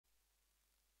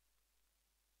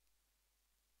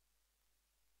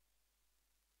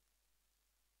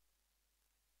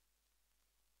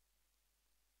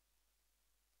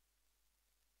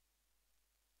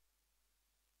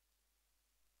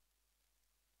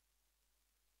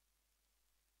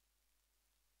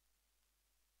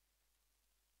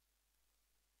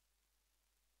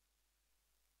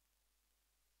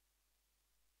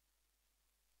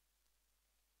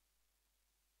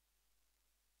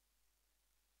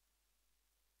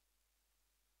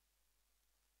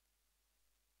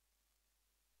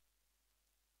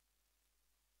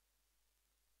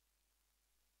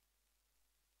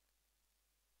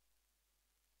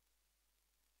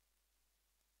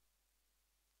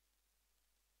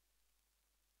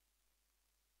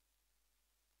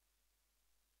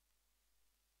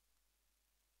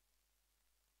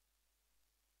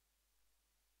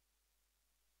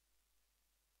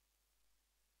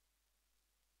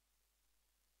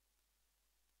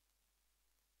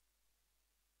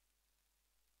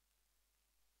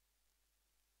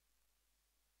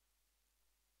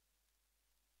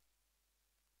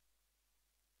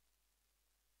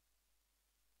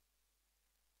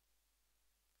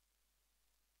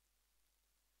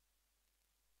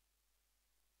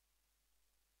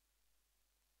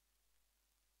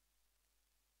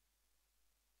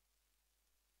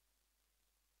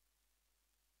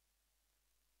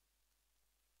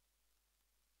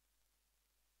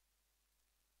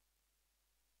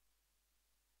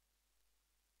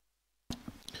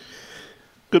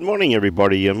Good morning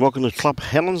everybody and welcome to Club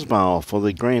Helensvale for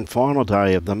the grand final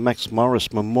day of the Max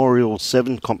Morris Memorial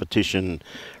 7 competition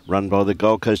run by the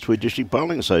Gold Coast-Tweed District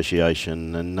Bowling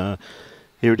Association. And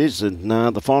here it is in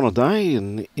the final day,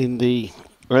 and in the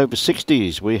over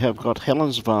 60s we have got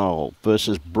Helensvale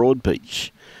versus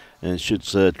BROADBEACH. And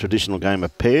it's a traditional game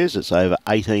of pairs. It's over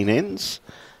 18 ends.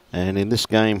 And in this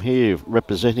game here,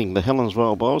 representing the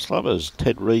Helensvale Bowls Club is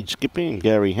Ted Reid skipping and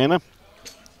Gary Hanna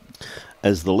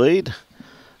as the lead.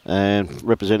 And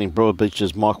representing BROADBEACH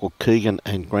is Michael Keegan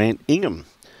and Grant Ingham.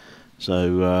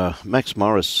 So Max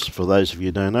Morris, for those of you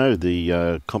who don't know,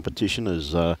 the competition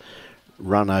is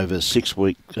run over a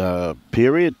 6-week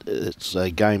period. It's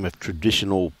a game of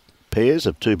traditional pairs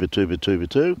of 2 by 2 by 2 by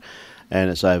 2,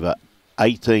 and it's over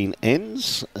 18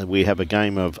 ends. We have a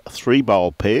game of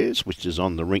 3-bowl pairs, which is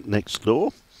on the rink next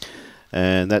door,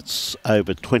 and that's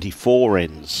over 24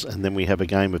 ends. And then we have a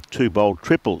game of 2-bowl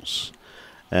triples,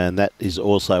 and that is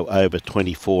also over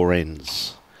 24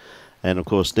 ends. And of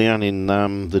course down in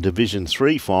the Division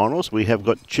 3 finals we have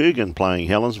got Keegan playing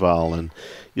Helensvale, and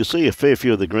you'll see a fair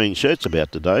few of the green shirts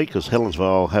about today because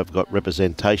Helensvale have got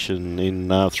representation in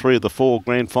 3 of the 4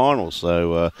 grand finals.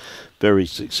 So very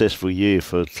successful year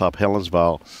for Club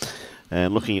Helensvale.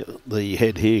 And looking at the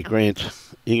head here, Grant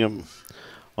Ingham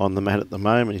on the mat at the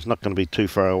moment. He's not going to be too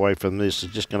far away from this.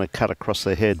 He's just going to cut across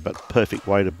the head, but perfect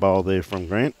way to bowl there from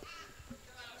Grant.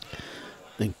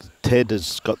 I think Ted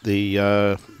has got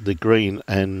the green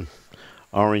and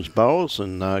orange bowls,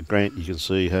 and Grant, you can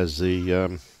see, has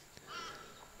the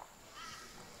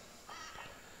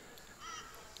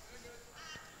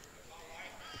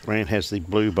Grant has the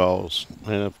blue bowls,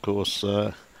 and of course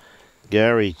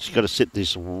Gary's got to sit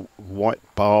this white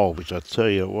bowl, which I tell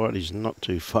you what, is not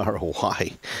too far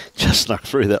away. Just snuck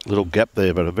through that little gap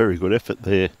there, but a very good effort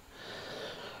there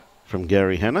from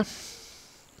Gary Hanna.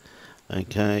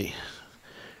 Okay.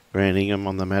 Grant Ingham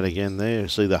on the mat again there.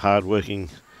 See the hard-working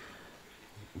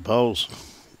bowls.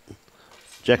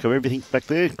 Jack of everything back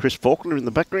there. Chris Faulkner in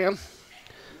the background.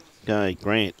 Okay,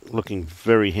 Grant looking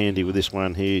very handy with this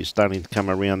one here. He's starting to come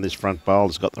around this front bowl.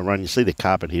 He's got the run. You see the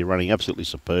carpet here running absolutely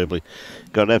superbly.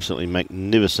 Got absolutely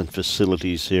magnificent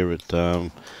facilities here at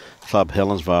Club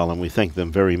Helensvale, and we thank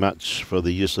them very much for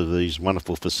the use of these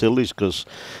wonderful facilities, because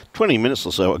 20 minutes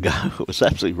or so ago it was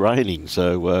absolutely raining,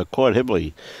 so quite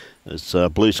heavily. It's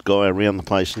blue sky around the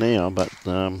place now, but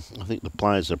I think the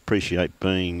players appreciate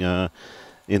being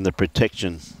in the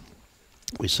protection.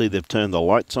 We see they've turned the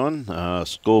lights on.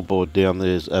 Scoreboard down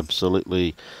there is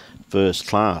absolutely first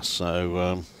class.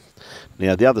 So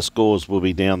now the other scores will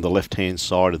be down the left-hand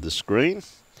side of the screen,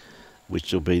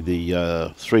 which will be the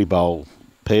 3-bowl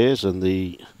pairs and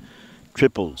the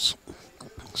triples.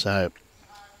 So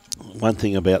one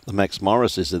thing about the Max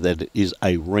Morris is that it is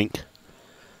a rink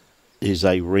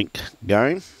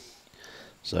game,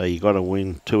 so you got to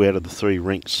win 2 out of the 3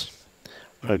 rinks.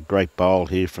 What a great bowl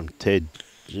here from Ted.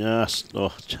 Just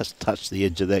touched the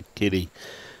edge of that kitty,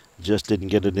 just didn't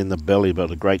get it in the belly,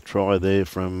 but a great try there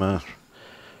from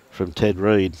Ted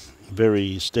Reid.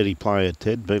 Very steady player,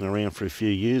 Ted, been around for a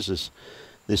few years. As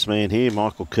this man here,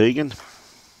 Michael Keegan.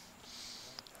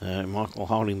 Michael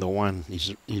holding the one.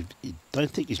 I don't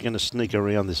think he's going to sneak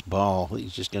around this bowl.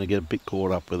 He's just going to get a bit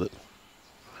caught up with it.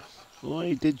 Well,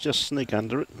 he did just sneak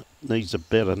under it. Needs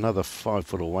about another 5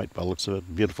 foot of weight by the looks of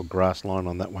it. Beautiful grass line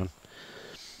on that one.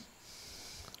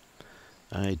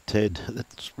 Hey, Ted,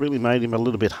 that's really made him a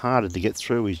little bit harder to get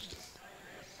through.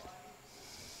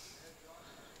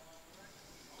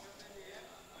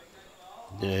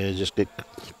 Yeah, just get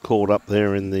caught up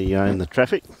there in the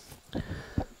traffic.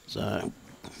 So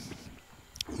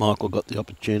Michael got the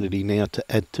opportunity now to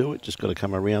add to it. Just got to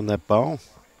come around that bowl.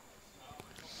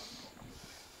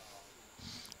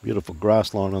 Beautiful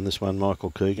grass line on this one, Michael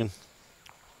Keegan.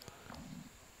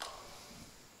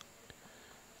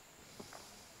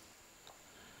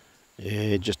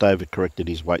 Yeah, just overcorrected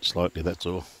his weight slightly, that's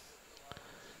all.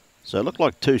 So it looked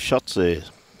like 2 shots there.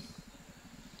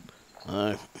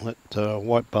 That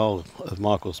white bowl of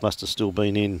Michael's must have still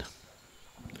been in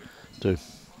too.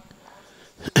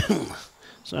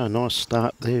 So a nice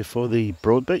start there for the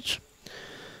BROADBEACH.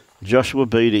 Joshua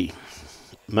Beattie,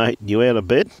 mate, you out of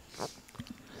bed?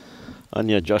 On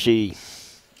ya, Joshy.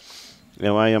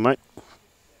 How are you, mate?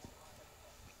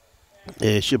 Yeah,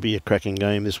 it should be a cracking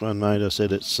game, this one, mate. I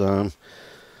said it's the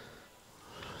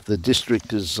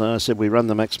district has said we run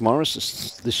the Max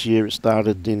Morris. This year it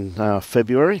started in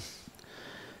February,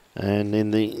 and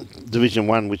in the Division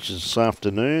 1, which is this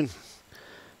afternoon,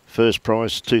 first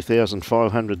prize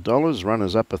 $2,500,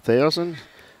 runners up $1,000,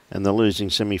 and the losing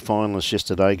semi-finalists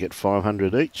yesterday get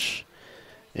 $500 each.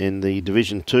 In the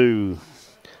Division 2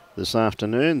 this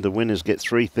afternoon. The winners get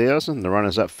 3,000, the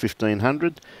runners up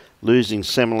 1,500. Losing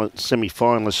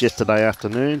semi-finalists yesterday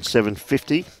afternoon,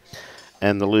 750.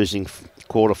 And the losing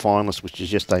quarter-finalists, which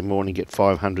is yesterday morning, get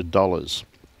 $500.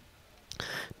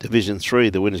 Division 3,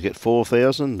 the winners get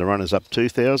 4,000, the runners up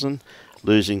 2,000.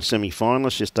 Losing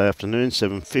semi-finalists yesterday afternoon,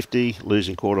 750.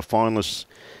 Losing quarter-finalists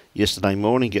yesterday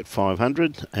morning get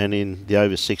 500. And in the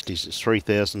over 60s, it's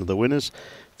 3,000 to the winners,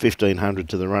 1,500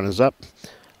 to the runners up.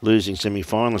 Losing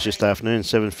semi-finalists yesterday afternoon,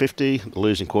 750.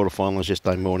 Losing quarter-finalists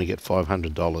yesterday morning get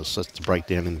 $500. So that's the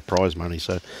breakdown in the prize money.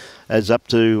 So adds up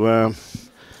to,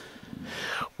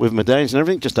 with medallions and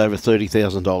everything, just over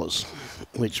 $30,000,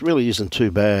 which really isn't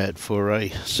too bad for a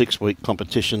 6-week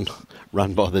competition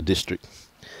run by the district.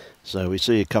 So we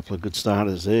see a couple of good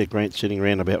starters there. Grant sitting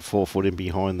around about 4 foot in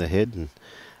behind the head, and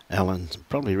Alan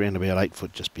probably around about 8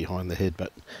 foot just behind the head.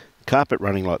 But carpet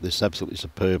running like this, absolutely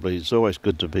superbly. It's always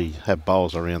good to have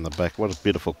bowls around the back. What a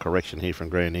beautiful correction here from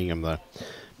Grant Ingham, though.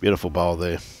 Beautiful bowl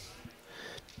there.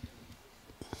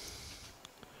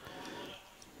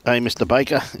 Hey, Mr.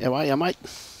 Baker, how are you, mate?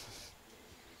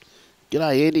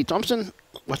 G'day, Andy Thompson.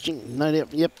 Watching, no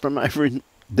doubt, yep, from over in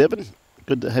Devon.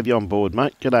 Good to have you on board,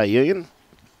 mate. G'day, Ian.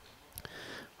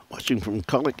 Watching from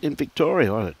Colic in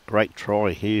Victoria. What a great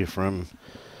try here from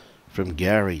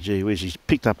Gary. Gee whiz, he's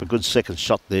picked up a good second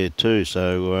shot there too.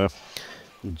 So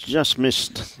just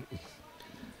missed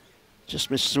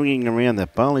swinging around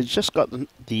that bowl. He's just got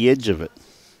the edge of it.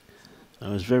 I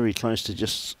was very close to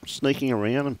just sneaking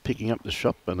around and picking up the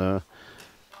shot, but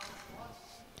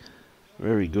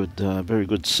very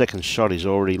good second shot. He's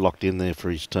already locked in there for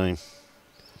his team.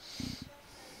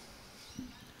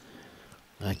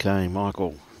 Okay,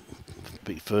 Michael,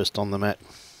 be first on the mat.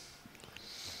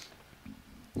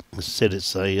 As I said,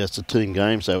 it's a team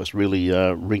game, so it's really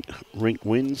rink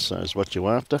wins. So it's what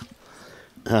you're after.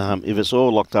 If it's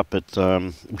all locked up at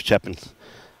which happened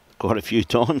quite a few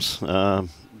times.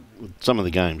 Some of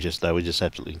the games yesterday were just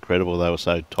absolutely incredible. They were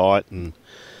so tight and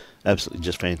absolutely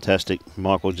just fantastic.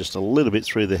 Michael just a little bit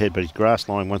through the head, but his grass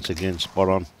line once again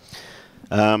spot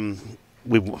on.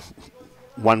 With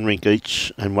one rink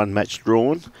each and one match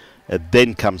drawn, it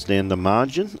then comes down to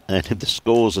margin, and if the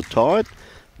scores are tied,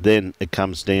 then it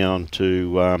comes down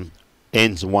to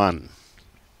ends one.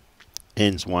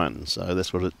 So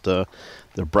that's what the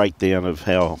breakdown of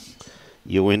how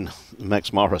you win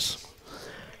Max Morris.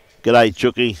 G'day,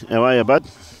 Chucky. How are you, bud?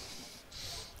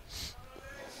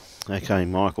 Okay,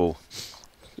 Michael.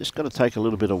 Just got to take a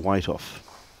little bit of weight off.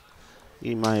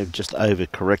 You may have just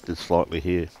over-corrected slightly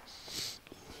here.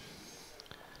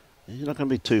 You're not going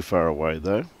to be too far away,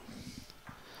 though.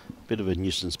 Bit of a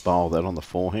nuisance bowl that on the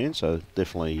forehand, so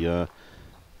definitely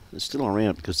it's still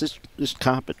around because this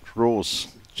carpet draws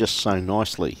just so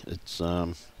nicely. It's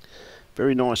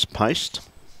very nice paste.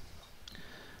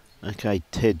 Okay,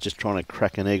 Ted just trying to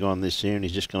crack an egg on this here, and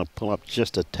he's just going to pull up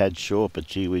just a tad short, but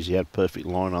gee whiz, he had perfect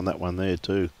line on that one there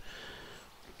too.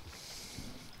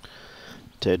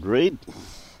 Ted Reid.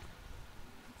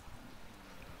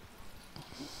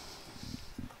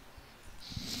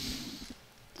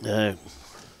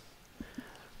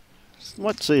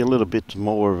 Might see a little bit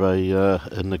more of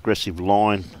an aggressive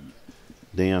line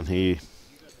down here.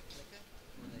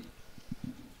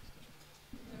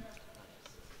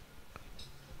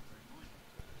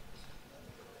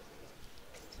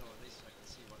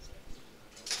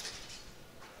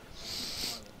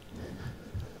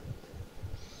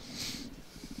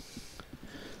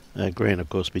 Grant, of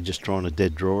course, be just trying to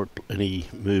dead draw it. Any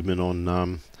movement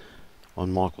on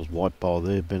Michael's white bowl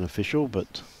there beneficial,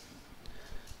 but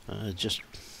just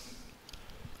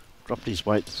dropped his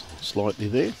weight slightly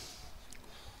there.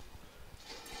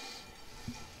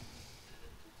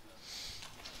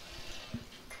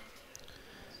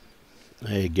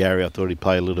 Hey Gary, I thought he'd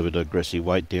play a little bit of aggressive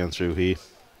weight down through here.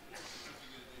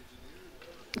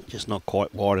 Just not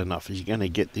quite wide enough. He's going to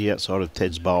get the outside of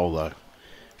Ted's bowl though,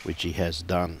 which he has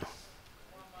done.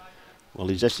 Well,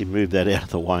 he's actually moved that out of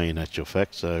the way in actual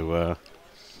fact, so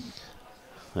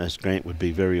as Grant would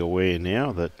be very aware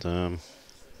now that I'm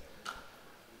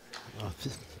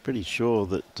pretty sure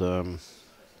that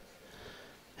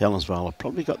Helensvale have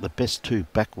probably got the best two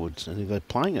backwards, and if they're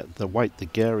playing it the weight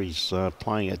that Gary's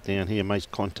playing it down here makes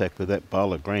contact with that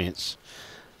bowler Grant's,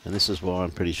 and this is why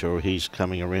I'm pretty sure he's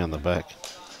coming around the back.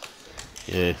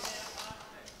 Yeah,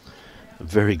 a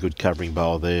very good covering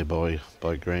bowl there by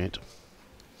Grant.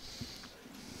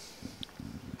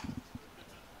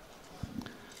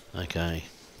 Okay,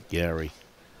 Gary.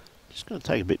 Just going to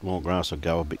take a bit more grass and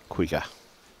go a bit quicker.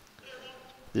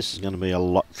 This is going to be a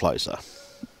lot closer.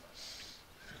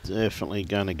 Definitely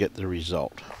going to get the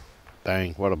result.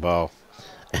 Bang, what a bowl.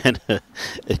 and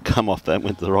it come off that,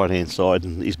 went to the right-hand side,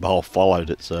 and his bowl followed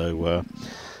it. So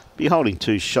be holding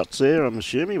 2 shots there, I'm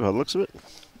assuming, by the looks of it.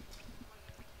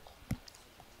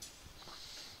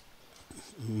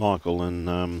 Michael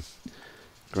and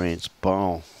Grant's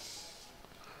bowl.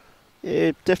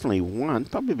 Yeah, definitely one.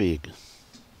 Probably be.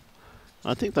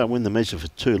 I think they'll win the measure for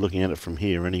 2, looking at it from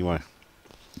here anyway.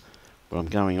 But I'm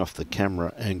going off the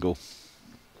camera angle.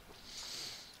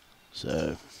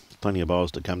 So plenty of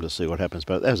bowls to come to see what happens.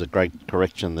 But that was a great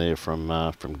correction there from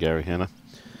Gary Hanna.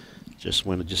 Just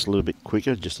went just a little bit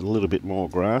quicker, just a little bit more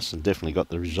grass, and definitely got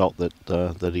the result that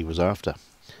that he was after.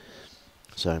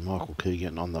 So Michael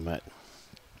Keegan on the mat.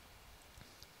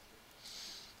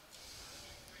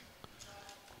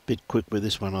 Bit quick with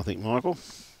this one, I think, Michael.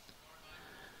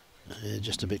 Yeah,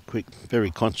 just a bit quick.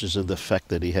 Very conscious of the fact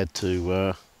that he had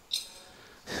to.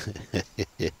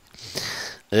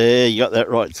 Yeah, you got that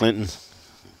right, Clinton.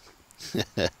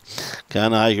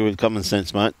 Can't argue with common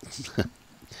sense, mate.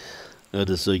 Good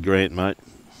to see Grant, mate.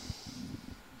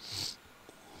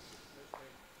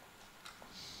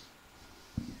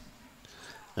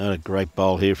 What a great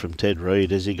bowl here from Ted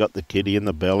Reid. Has he got the kitty in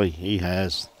the belly? He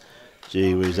has.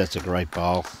 Gee whiz, that's a great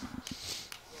bowl.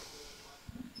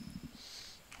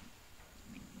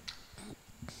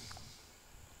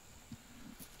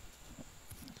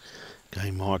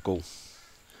 Okay, Michael.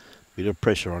 Bit of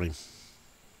pressure on him.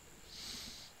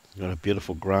 Got a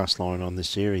beautiful grass line on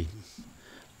this area.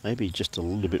 Maybe just a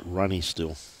little bit runny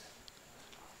still.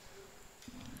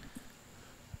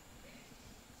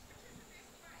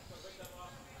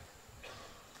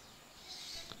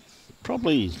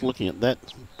 Probably, looking at that,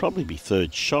 probably be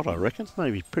 3rd shot, I reckon.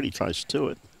 Maybe pretty close to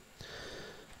it.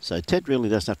 So Ted really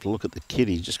doesn't have to look at the kid.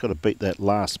 He's just got to beat that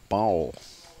last bowl,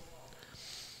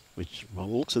 which, by the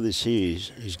looks of this here,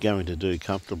 he's going to do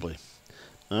comfortably.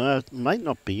 May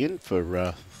not be in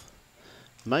for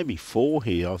maybe 4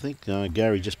 here. I think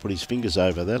Gary just put his fingers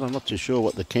over that. I'm not too sure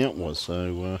what the count was,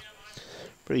 so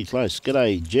pretty close.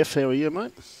 G'day, Jeff. How are you,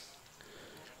 mate?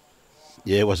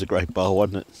 Yeah, it was a great bowl,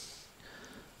 wasn't it?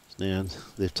 Now,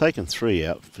 they've taken 3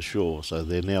 out for sure, so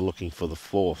they're now looking for the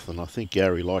 4th, and I think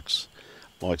Gary likes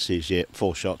his, yeah,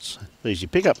 4 shots. Easy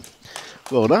pickup.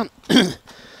 Well done.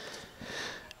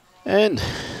 And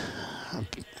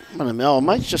one of my old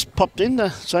mates just popped in to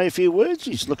say a few words.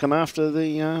 He's looking after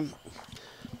the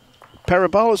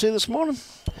parabolas here this morning.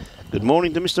 Good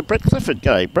morning to Mr. Brett Clifford.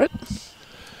 G'day, Brett.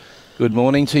 Good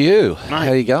morning to you. Mate,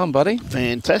 how you going, buddy?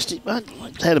 Fantastic, mate.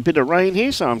 Had a bit of rain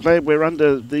here, so I'm glad we're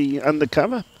under the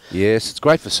undercover. Yes, it's a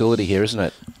great facility here, isn't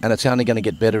it? And it's only going to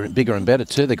get better, bigger and better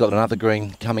too. They've got another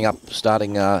green coming up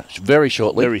starting very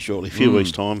shortly. Very shortly, a few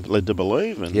weeks' time, led to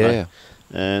believe. And yeah.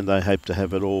 And they hope to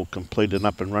have it all completed and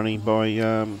up and running by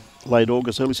late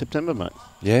August, early September, mate.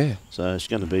 Yeah. So it's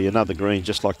going to be another green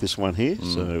just like this one here.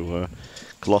 So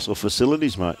colossal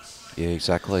facilities, mate. Yeah,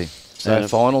 exactly. So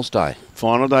finals day.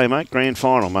 Final day, mate. Grand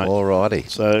final, mate. Alrighty.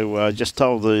 So just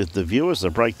told the viewers the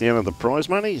breakdown of the prize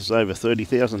money is over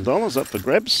 $30,000 up for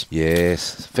grabs.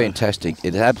 Yes, fantastic.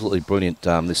 It's absolutely brilliant,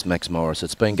 this Max Morris.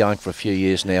 It's been going for a few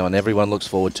years now, and everyone looks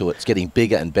forward to it. It's getting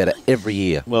bigger and better every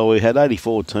year. Well, we had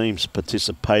 84 teams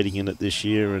participating in it this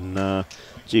year, and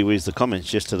gee whiz, the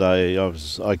comments yesterday,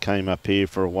 I came up here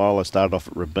for a while. I started off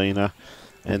at Robina,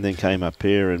 and then came up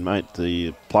here, and, mate,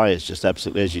 the players just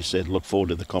absolutely, as you said, look forward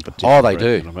to the competition. Oh, they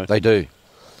do. They do.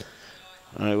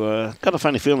 I got a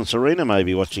funny feeling Serena may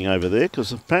be watching over there,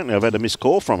 because apparently I've had a missed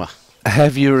call from her.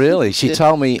 Have you really? She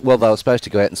told me, well, they were supposed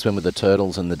to go out and swim with the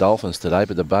turtles and the dolphins today,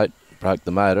 but the boat broke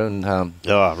the motor. And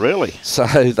oh, really? So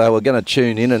they were going to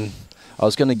tune in, and I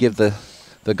was going to give the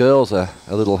girls a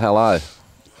little hello.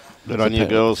 Good on you,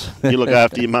 girls. You look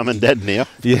after your mum and dad now.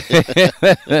 Yeah.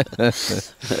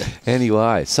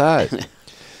 Anyway, so.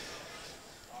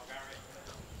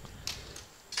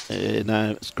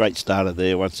 No, it's a great starter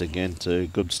there once again. Too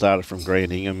good starter from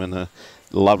Grant Ingham, and a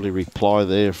lovely reply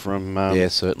there from yeah,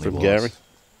 certainly from was. Gary.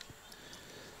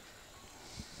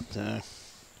 So,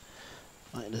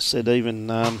 like I said, even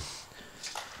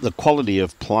the quality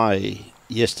of play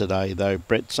yesterday, though,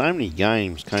 Brett, so many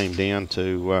games came down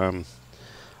to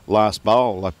last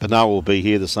bowl. Like Pinot will be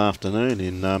here this afternoon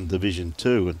in Division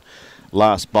 2, and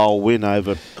last bowl win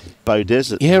over Bow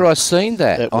Desert. Yeah, I've seen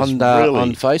that on really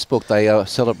on Facebook. They are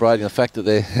celebrating the fact that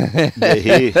they're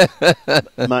here.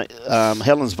 Mate,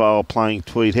 Helensvale playing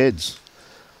Tweed Heads.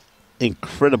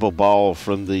 Incredible bowl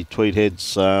from the Tweed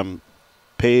Heads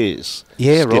pairs.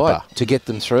 Yeah, skipper, right. To get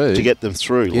them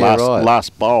through. Yeah,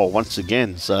 last bowl once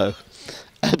again. So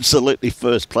absolutely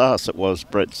first class it was,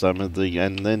 Brett. Some of the,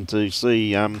 and then to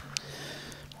see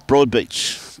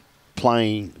Broadbeach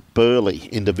playing Burley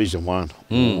in Division 1.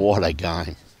 What a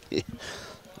game.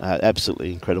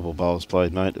 Absolutely incredible bowls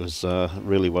played, mate. It was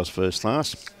really was first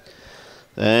class.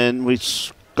 And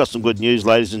we've got some good news,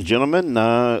 ladies and gentlemen.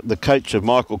 The coach of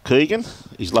Michael Keegan,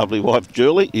 his lovely wife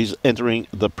Julie, is entering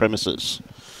the premises.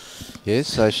 Yes,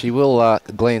 so she will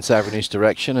glance over in his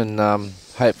direction, and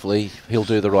hopefully he'll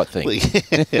do the right thing.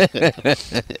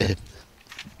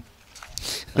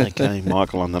 Okay,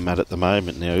 Michael on the mat at the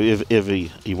moment now. If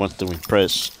he wants to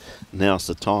impress, now's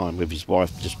the time with his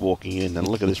wife just walking in. And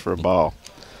look at this for a bowl.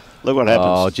 Look what happens.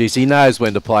 Oh, geez, he knows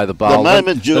when to play the bowl. The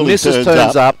moment Julie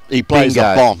turns up, he plays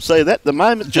a bomb. See that? The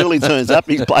moment Julie turns up,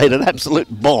 he's played an absolute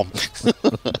bomb.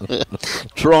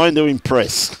 Trying to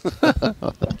impress.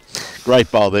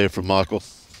 Great bowl there from Michael.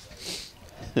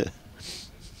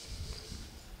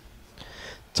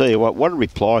 Tell you what a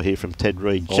reply here from Ted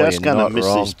Reid. Just going to miss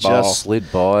this bowl. Just slid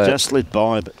by it. Just slid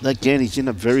by, but again, he's in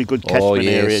a very good catchment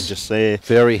area just there.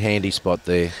 Very handy spot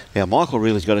there. Now, Michael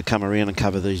really's got to come around and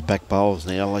cover these back bowls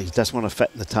now. He doesn't want to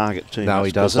fatten the target too much. No,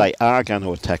 he doesn't. They are going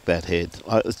to attack that head.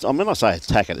 I mean, I say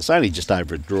attack it. It's only just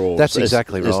over a draw. That's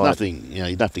exactly right. There's nothing, you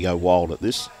don't have to go wild at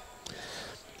this.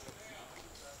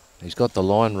 He's got the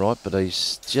line right, but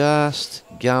he's just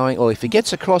going. Well, if he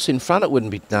gets across in front, it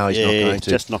wouldn't be. No, he's not going to.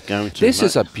 Just not going to. This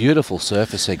is a beautiful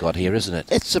surface they got here, isn't it?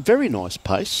 It's a very nice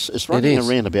pace. It's running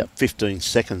around about 15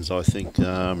 seconds, I think,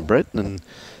 Brett, and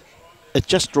it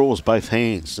just draws both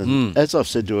hands. And as I've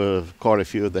said to quite a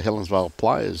few of the Helensvale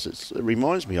players, it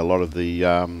reminds me a lot of the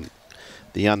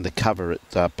undercover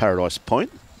at Paradise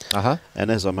Point. And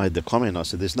as I made the comment, I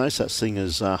said there's no such thing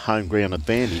as home ground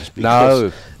advantage,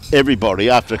 because everybody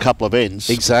after a couple of ends.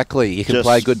 Exactly. You can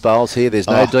play good bowls here. There's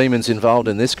no demons involved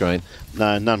in this green.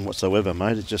 No, none whatsoever,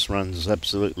 mate. It just runs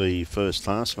absolutely first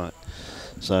class, mate.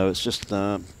 So it's just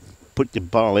put your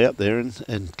bowl out there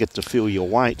and get to feel your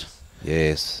weight.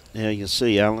 Yes. Now you can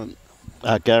see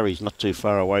Gary's not too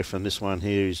far away from this one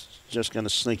here. He's just going to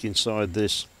sneak inside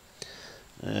this.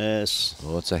 Yes.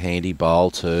 Oh, it's a handy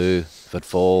bowl too, if it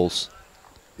falls.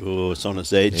 Oh, it's on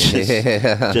its edge.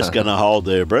 Yeah. Just going to hold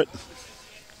there, Brett.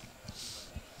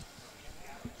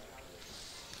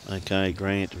 Okay,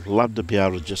 Grant. Would love to be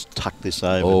able to just tuck this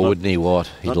over. Oh, wouldn't he what?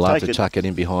 He'd love to tuck it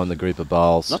in behind the group of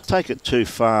bowls. Not take it too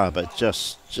far, but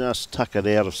just tuck it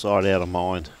out of sight, out of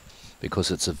mind.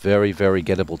 Because it's a very, very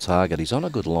gettable target. He's on a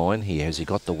good line here. Has he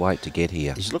got the weight to get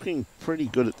here? He's looking pretty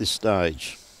good at this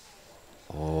stage.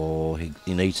 Oh, he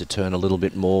needs to turn a little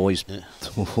bit more. He's The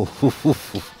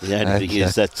only thing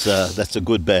is that's a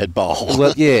good bad bowl.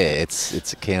 Well, yeah,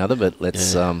 it's a counter, but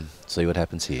let's see what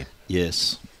happens here.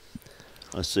 Yes,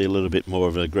 I see a little bit more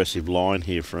of an aggressive line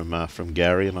here from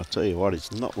Gary, and I tell you what,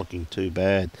 it's not looking too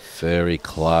bad. Very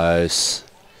close.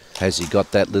 Has he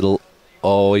got that little?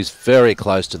 Oh, he's very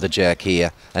close to the jack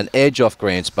here. An edge off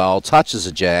Grant's bowl, touches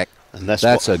a jack. And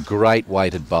that's a great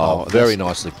weighted bowl. Very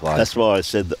nicely played. That's why I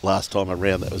said that last time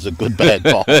around that was a good bad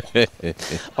bowl.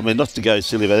 I mean, not to go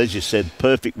silly, but as you said,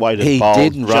 perfect weighted bowl. He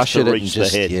didn't rush it to and reach the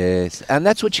head. Yes, and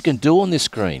that's what you can do on this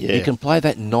screen. Yeah. You can play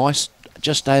that nice,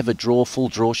 just over draw, full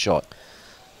draw shot.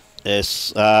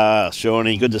 Yes,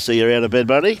 Shawnee, good to see you out of bed,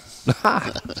 buddy.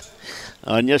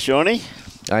 On you, Shawnee.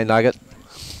 Hey, Nugget.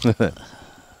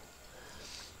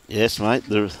 Yes, mate.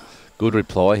 Good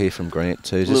reply here from Grant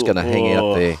too. Just going to hang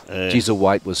out there. Geez, the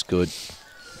weight was good.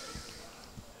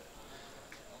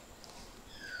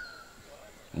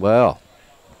 Well,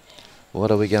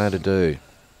 what are we going to do?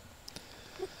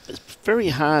 It's very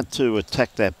hard to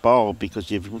attack that bowl because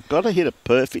you've got to hit it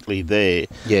perfectly there.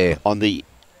 Yeah. On the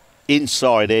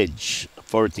inside edge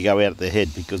for it to go out at the head,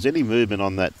 because any movement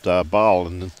on that bowl,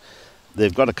 and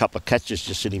they've got a couple of catches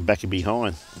just sitting back and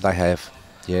behind. They have.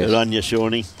 Yeah. Good on you,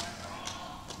 Shawnee.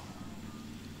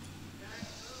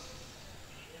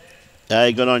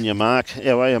 Hey, good on you, Mark.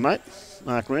 How are you, mate?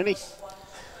 Mark Rennie.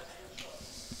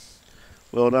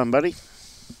 Well done, buddy.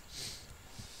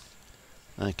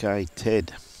 Okay,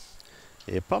 Ted.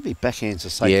 Yeah, probably backhands a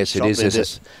safe yes, shot. It is.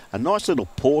 There's a nice little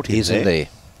port in Isn't there.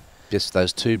 Just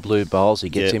those two blue bowls. He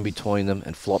gets in between them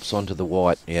and flops onto the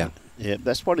white. Yeah. Yeah,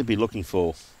 that's what he'd be looking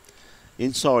for.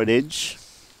 Inside edge.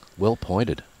 Well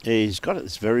pointed. Yeah, he's got it.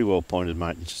 It's very well pointed,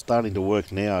 mate. It's starting to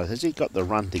work now. Has he got the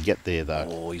run to get there, though?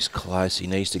 Oh, he's close. He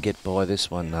needs to get by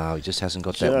this one. No, he just hasn't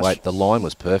got that weight. The line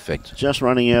was perfect. Just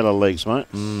running out of legs, mate.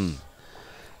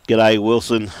 G'day,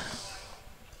 Wilson.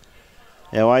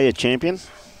 How are you, champion?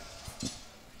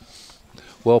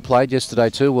 Well played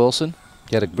yesterday too, Wilson.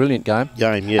 You had a brilliant game.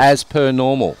 Yes. As per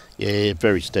normal. Yeah,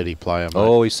 very steady player, mate.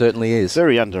 Oh, he certainly is.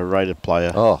 Very underrated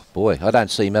player. Oh, boy. I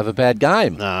don't see him have a bad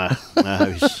game. No.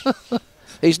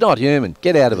 He's not human.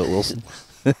 Get out of it, Wilson.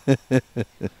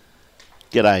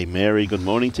 G'day, Mary. Good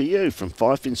morning to you from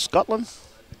Fife in Scotland.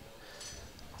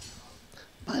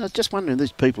 Mate, I was just wondering,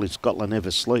 these people in Scotland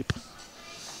ever sleep?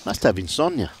 Must have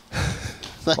insomnia.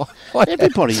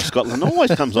 Everybody in Scotland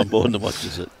always comes on board and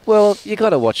watches it. Well, you got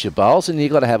to watch your bowls and you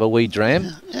got to have a wee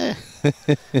dram. Yeah.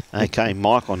 Okay,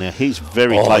 Michael now, he's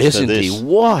very close to this. Isn't he?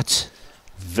 What?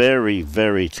 Very,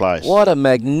 very close. What a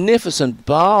magnificent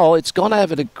bowl. It's gone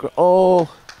over to...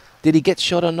 Oh, did he get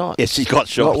shot or not? Yes, he got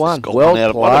shot. Got one. Got Well one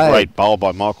out. played. What a great bowl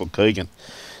by Michael Keegan.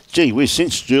 Gee whiz,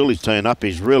 since Julie's turned up,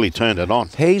 he's really turned it on.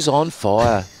 He's on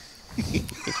fire.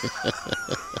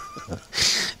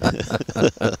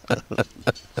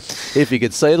 If you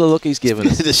could see the look he's given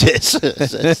us.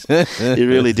 Yes. He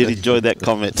really did enjoy that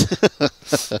comment.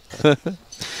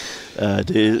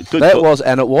 Good that was,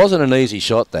 and it wasn't an easy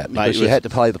shot, that, Mate, because you had to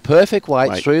play the perfect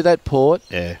weight through that port.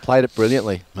 Yeah. Played it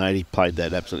brilliantly. Mate, he played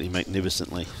that absolutely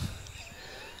magnificently.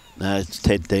 No, it's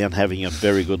Ted Down having a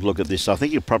very good look at this. I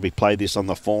think he'll probably play this on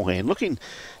the forehand, looking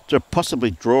to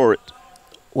possibly draw it.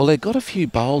 Well, they've got a few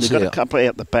bowls They've here. got a couple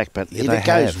out the back, but if it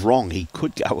goes wrong, he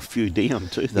could go a few down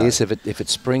too. Though. Yes, if it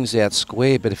springs out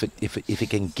square, but if it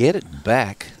can get it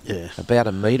back, about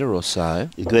a metre or so.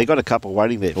 They've got a couple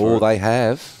waiting there. Oh, they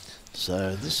have.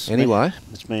 So this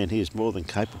this man here is more than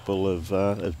capable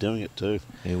of doing it too.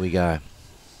 Here we go.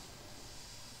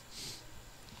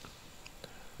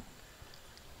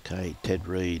 Okay, Ted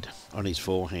Reid on his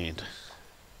forehand.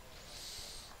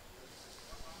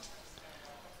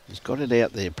 He's got it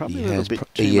out there, probably a little bit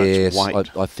too much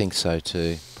weight. I think so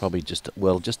too. Probably just a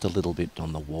little bit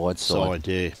on the wide side.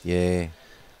 Yeah.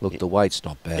 Look, the weight's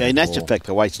not bad. Yeah, in actual fact,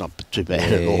 the weight's not too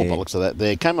bad at all by the looks of that.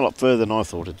 There came a lot further than I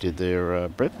thought it did there,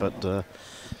 Brett, but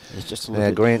it's just a little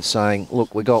bit. Grant's saying,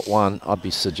 look, we got one. I'd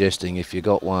be suggesting if you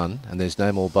got one and there's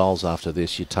no more bowls after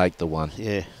this, you take the one.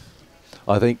 Yeah.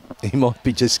 I think he might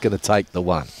be just going to take the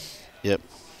one. Yep.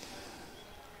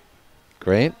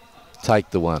 Grant, take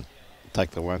the one.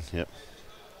 Take the one, yep.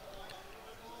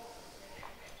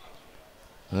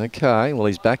 Okay, well,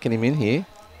 he's backing him in here.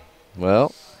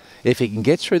 Well, if he can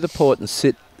get through the port and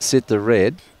sit the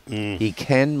red, he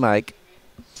can make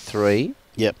 3.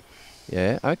 Yep.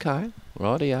 Yeah, okay.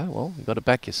 Rightio. Well, you've got to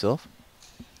back yourself.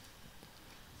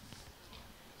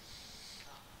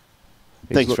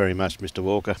 Thanks very much, Mr.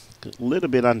 Walker. A little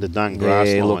bit underdone grass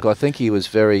line. Look, I think he was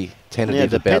very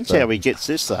tentative about that. Depends how he gets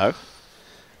this, though.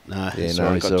 No, he's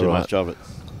got too much of it.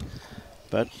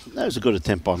 But that was a good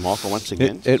attempt by Michael once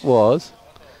again. It was.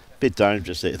 Bit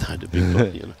dangerous there, though, to big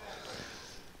one, you know.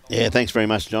 Yeah, thanks very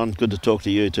much, John. Good to talk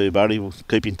to you too, buddy. We'll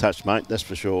keep in touch, mate, that's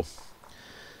for sure.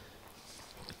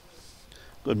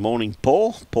 Good morning,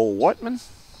 Paul Whiteman.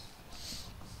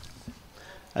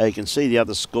 You can see the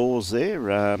other scores there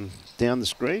down the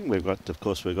screen. We've got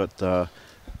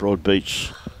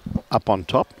BROADBEACH up on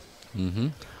top. Mm-hmm.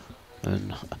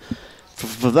 And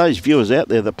for those viewers out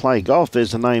there that play golf,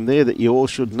 there's a name there that you all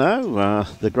should know.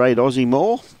 The great Ozzie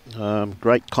Moore,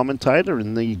 great commentator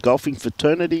in the golfing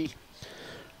fraternity.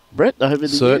 Brett, over the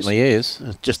years. Certainly is.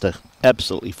 Just an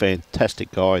absolutely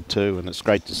fantastic guy too, and it's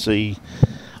great to see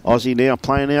Ozzie now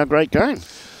playing our great game.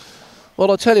 Well,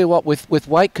 I'll tell you what, with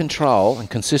weight control and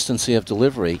consistency of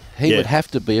delivery, he would have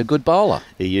to be a good bowler.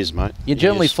 He is, mate. You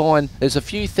generally find there's a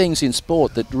few things in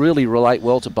sport that really relate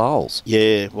well to bowls.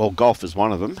 Yeah, well, golf is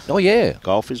one of them. Oh, yeah.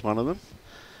 Golf is one of them.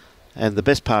 And the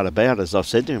best part about it, as I've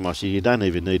said to him, I said, you don't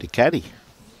even need a caddy.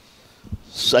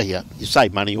 So you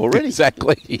save money already.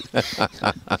 Exactly.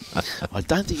 I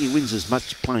don't think he wins as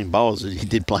much playing bowls as he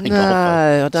did playing golf.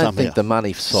 No, I don't think the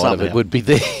money side of it would be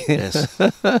there. Yes.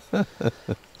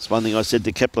 It's one thing I said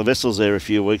to Kepler Vessels there a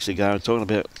few weeks ago, talking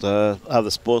about other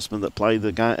sportsmen that play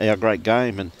our great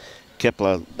game, and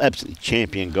Kepler, absolutely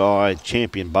champion guy,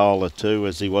 champion bowler too,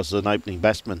 as he was an opening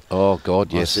batsman. Oh,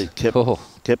 God, yes. I said,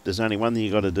 Kep, there's only one thing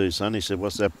you got to do, son. He said,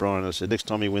 what's that, Brian? I said, next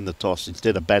time you win the toss,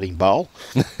 instead of batting, bowl.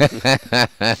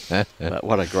 But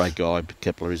what a great guy.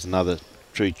 Kepler is another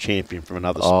true champion from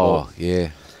another sport. Oh, yeah.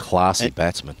 Classy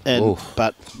batsman.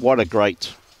 But what a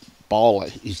great bowler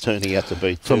he's turning out to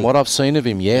be too. From what I've seen of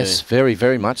him, yes. Yeah. Very,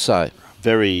 very much so.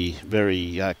 Very,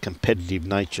 very competitive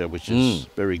nature, which is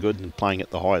very good, and playing at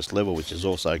the highest level, which is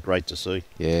also great to see.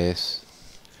 Yes.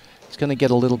 He's going to get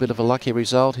a little bit of a lucky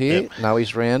result here. Yep. No,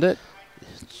 he's round it.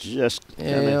 Just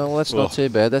well, that's not too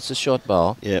bad. That's a shot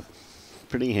bowl. Yep.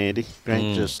 Pretty handy.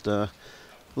 Grant just a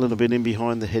little bit in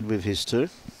behind the head with his too.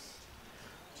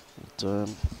 But,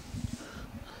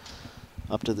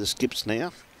 up to the skips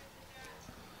now.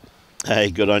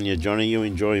 Hey, good on you, Johnny. You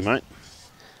enjoy, mate.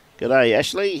 G'day,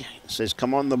 Ashley. Says,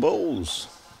 come on the Bulls.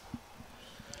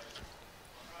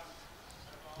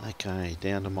 Okay,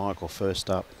 down to Michael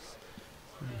first up.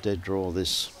 Dead draw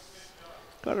this.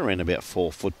 Got around about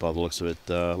 4 foot by the looks of it,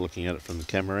 looking at it from the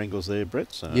camera angles there,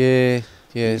 Brett. So Yeah,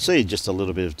 yeah. you can see just a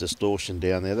little bit of distortion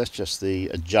down there. That's just the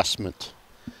adjustment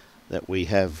that we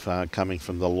have coming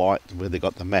from the light where they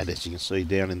got the mat. As you can see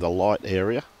down in the light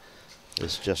area,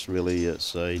 it's just really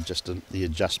the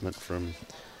adjustment from.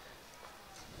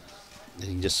 You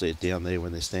can just see it down there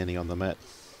when they're standing on the mat.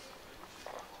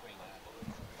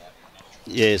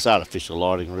 Yeah, it's artificial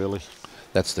lighting, really.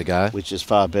 That's the go. Which is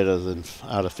far better than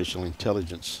artificial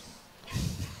intelligence.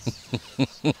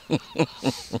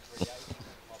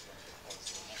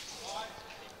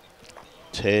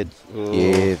 Ted. Ooh.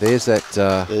 Yeah, there's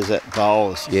that. There's that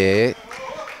bowl. Yeah,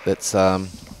 that's.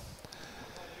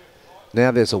 Now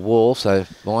there's a wall, so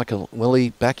Michael, will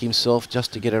he back himself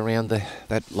just to get around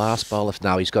that last bowl? If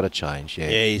no, he's got to change. Yeah,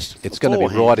 it's going to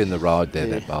be right in the road there.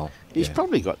 Yeah. That bowl. He's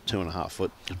probably got 2.5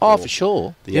 foot. Oh, for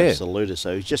sure. The absoluter,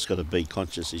 so he's just got to be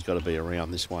conscious. He's got to be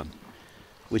around this one,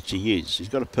 which he is. He's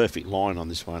got a perfect line on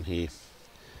this one here.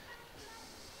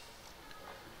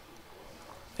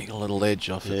 He got a little edge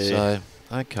off it, so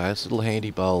okay, it's a little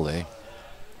handy bowl there.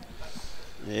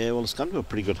 Yeah, well, it's come to a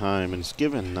pretty good home, and it's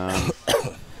given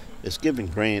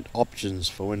Grant options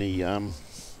for when he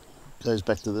goes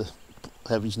back to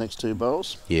have his next 2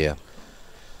 bowls. Yeah.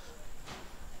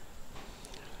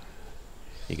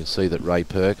 You can see that Ray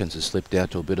Perkins has slipped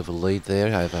out to a bit of a lead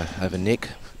there over Nick.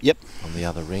 Yep. On the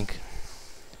other rink.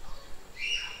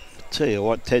 Tell you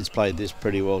what, Ted's played this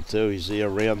pretty well too. He's here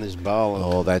around this bowl.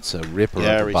 Oh, that's a ripper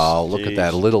of a bowl. Look at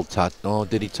that, a little touch. Oh,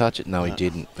 did he touch it? No, he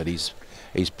didn't. But he's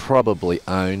probably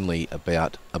only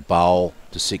about a bowl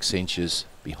to 6 inches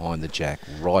behind the jack,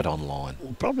 right on line.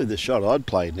 Well, probably the shot I'd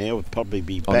play now would probably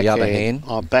be on the other hand.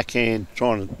 Backhand,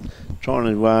 trying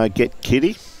to get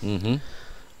Kitty,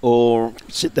 or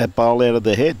sit that bowl out of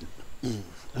the head,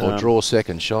 or draw a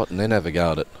second shot and then have a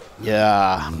go at it.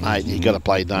 Yeah, mate, you got to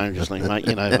play dangerously, mate.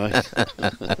 You know, mate.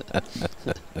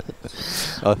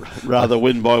 Rather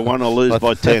win by 1 or lose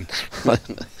by 10. I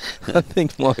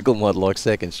think Michael might like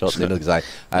second shot, and then he'll say,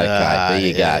 "Okay, there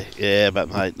you go." Yeah, but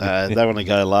mate, they want to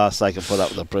go last. They can put up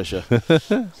with the pressure.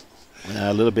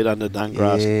 A little bit underdone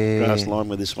grass line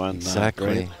with this one.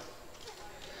 Exactly.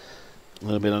 A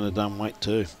little bit underdone weight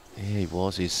too. Yeah, he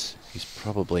was. He's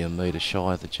probably a metre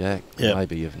shy of the jack,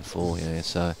 maybe even 4. Yeah,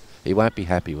 so he won't be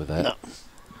happy with that. No.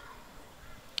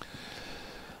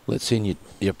 Let's send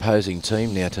your opposing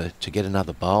team now to get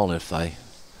another bowl, and if they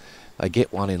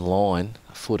get one in line,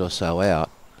 a foot or so out,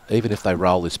 even if they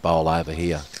roll this bowl over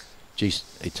here, geez,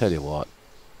 I tell you what.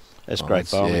 That's great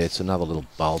bowling. Yeah, it's another little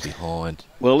bowl behind.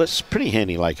 Well, it's a pretty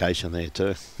handy location there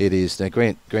too. It is. Now,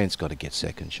 Grant's got to get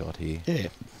second shot here. Yeah,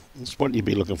 that's what you'd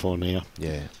be looking for now.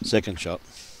 Yeah. Second shot.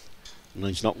 And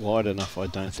he's not wide enough, I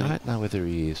don't think. I don't know whether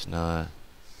he is, no.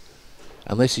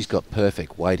 Unless he's got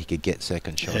perfect weight, he could get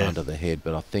second shot under the head,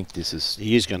 but I think this is...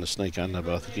 He is going to sneak under,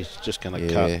 but I think he's just going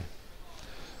to cut.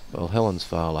 Well,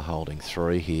 Helensvale are holding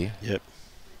 3 here. Yep.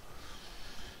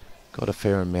 Got a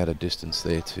fair amount of distance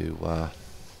there to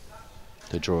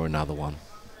draw another one.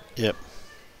 Yep.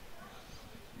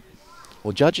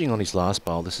 Well, judging on his last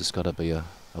bowl, this has got to be a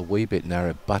wee bit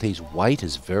narrow, but his weight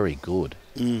is very good.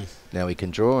 Now he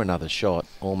can draw another shot,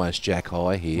 almost jack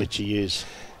high here. Which he is.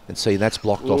 And see, that's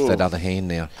blocked off that other hand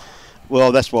now.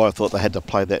 Well, that's why I thought they had to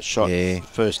play that shot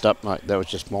first up, mate. That was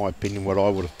just my opinion, what I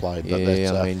would have played. But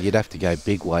yeah, I mean, you'd have to go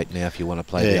big weight now if you want to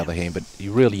play the other hand, but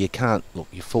you can't. Look,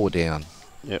 you're 4 down.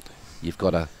 Yep. You've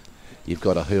got to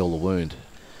hurl the wound.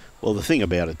 Well, the thing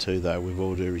about it too, though, with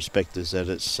all due respect, is that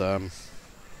it's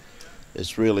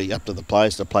really up to the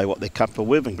players to play what they're comfortable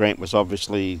with, and Grant was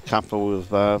obviously comfortable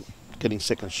with getting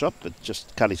second shot, but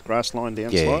just cut his grass line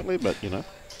down slightly. But you know,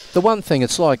 the one thing,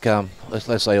 it's like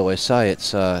as they always say,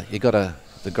 it's you got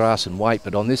the grass and weight,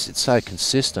 but on this it's so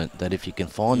consistent that if you can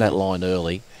find that line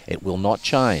early, it will not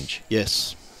change.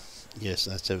 Yes,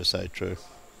 that's ever so true.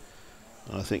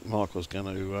 I think Michael's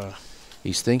going to.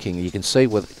 He's thinking. You can see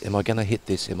am I going to hit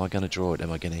this? Am I going to draw it?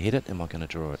 Am I going to hit it? Am I going to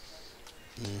draw it?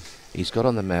 He's got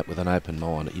on the mat with an open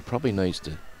mind. He probably needs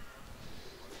to.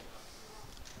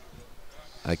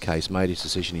 Okay, he's made his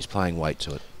decision. He's playing weight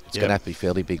to it. It's going to have to be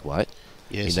fairly big weight.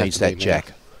 Yes, he needs that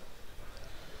jack.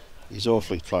 He's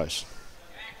awfully close.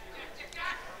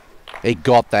 He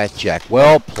got that jack.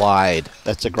 Well played.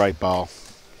 That's a great bowl.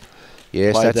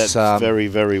 Yes, played that's that very,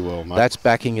 very well, mate. That's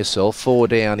backing yourself. 4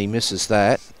 down. He misses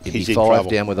that. He'd be 5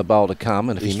 down with a bowl to come,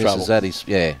 and if he misses that, he's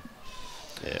yeah.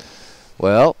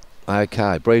 Well.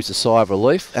 Okay, breathes a sigh of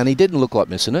relief, and he didn't look like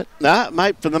missing it. Nah,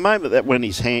 mate, from the moment that when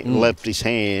his hand left his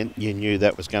hand, you knew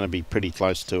that was going to be pretty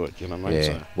close to it, you know what I mean?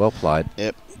 Yeah, well played.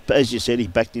 Yep, but as you said, he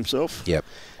backed himself. Yep.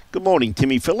 Good morning,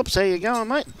 Timmy Phillips. How you going,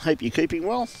 mate? Hope you're keeping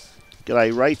well.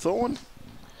 G'day, Ray Thorne.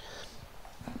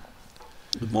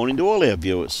 Good morning to all our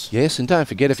viewers. Yes, and don't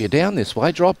forget, if you're down this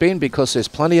way, drop in because there's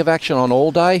plenty of action on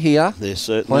all day here. There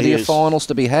certainly Plenty is. of finals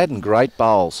to be had and great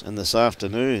bowls. And this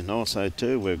afternoon also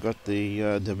too, we've got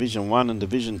the Division 1 and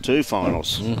Division 2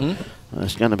 finals.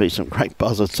 There's going to be some great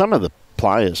buzzers. Some of the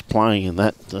players playing in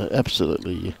that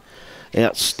absolutely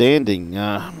outstanding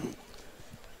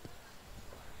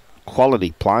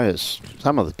quality players.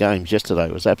 Some of the games yesterday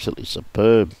was absolutely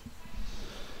superb.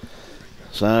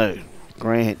 So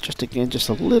Grant, just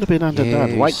a little bit underdone.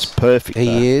 Yes, Weight's perfect.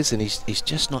 He is, and he's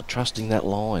just not trusting that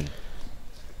line.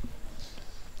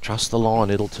 Trust the line,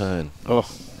 it'll turn. Oh,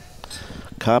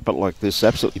 carpet like this,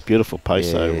 absolutely beautiful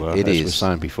pace though. It as is. we were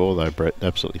saying before though, Brett,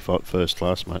 absolutely fought first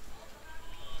class, mate.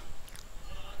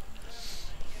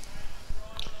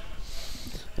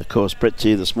 Of course, Brett's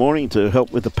here this morning to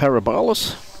help with the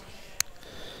parabolas.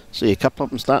 See a couple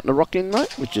of them starting to rock in,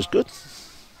 mate, which is good.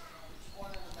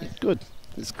 It's good.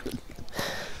 It's good.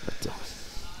 But,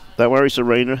 don't worry,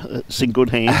 Serena. It's in good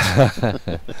hands.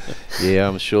 Yeah,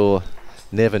 I'm sure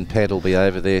Nev and Pat will be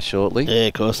over there shortly. Yeah,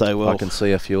 of course they will. I can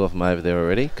see a few of them over there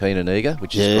already, keen and eager,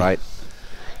 which is great.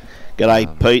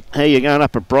 G'day, Pete. How you going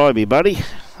up at Bribey, buddy?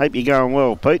 Hope you're going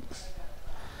well, Pete.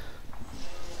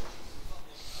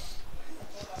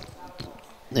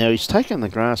 Now, he's taken the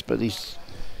grass, but he's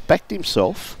backed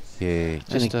himself. Yeah,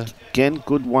 just and again,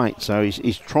 good weight. So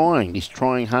he's trying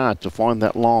hard to find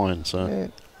that line. So yeah,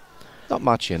 not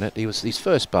much in it. He was his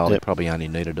first bowl. He probably only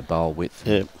needed a bowl width.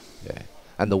 Yeah,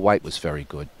 and the weight was very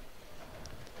good.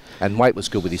 And weight was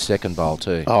good with his second bowl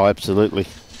too. Oh, absolutely.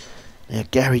 Now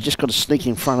Gary just got to sneak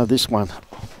in front of this one.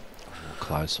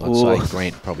 Close. I'd say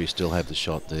Grant probably still have the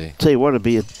shot there. Tell you what, it'd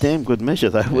be a damn good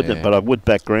measure though, wouldn't it? But I would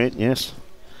back Grant. Yes.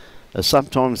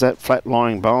 Sometimes that flat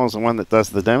lying bowl is the one that does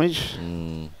the damage.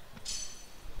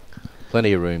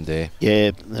 Plenty of room there.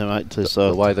 Yeah, mate.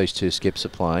 The way these two skips are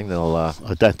playing, they'll...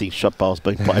 I don't think shot bowl's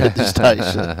been played at this stage.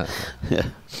 Yeah.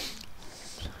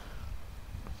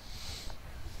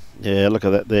 Yeah, look at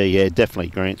that there. Yeah, definitely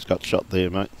Grant's got shot there,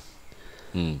 mate.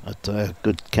 But,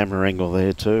 good camera angle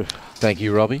there too. Thank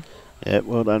you, Robbie. Yeah,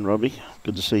 well done, Robbie.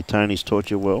 Good to see Tony's taught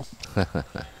you well.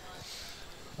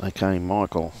 Okay,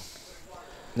 Michael.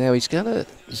 Now he's going to...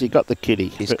 Has he got the kitty?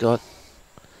 He's got...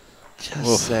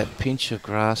 Just that pinch of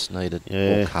grass needed,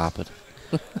 or carpet.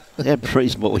 Yeah,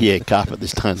 reasonable. Yeah, carpet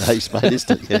this day and age, mate,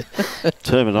 isn't it? Yeah.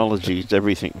 Terminology is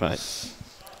everything, mate.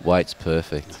 Weight's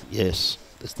perfect. Yes,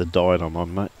 that's the diet I'm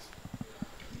on, mate.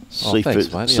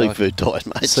 Thanks, mate. Seafood diet,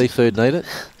 mate. Seafood need it?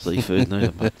 Seafood need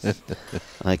it, mate.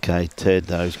 Okay, Ted,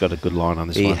 though, he's got a good line on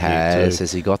this one. He has.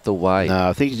 Has he got the weight? No,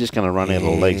 I think he's just going to run out of the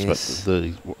legs, but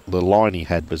the line he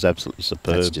had was absolutely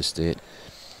superb. That's just it.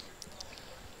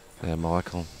 Now,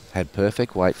 Michael had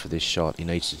perfect weight for this shot. He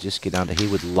needs to just get under. He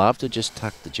would love to just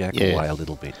tuck the jack away a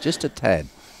little bit, just a tad.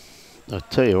 I'll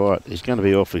tell you what, he's going to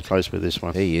be awfully close with this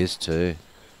one. He is too.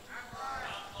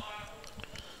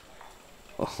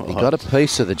 He got a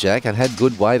piece of the jack and had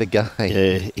good weight again.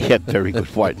 Yeah, he had very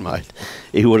good weight, mate.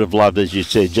 He would have loved, as you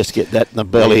said, just get that in the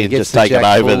belly and just take it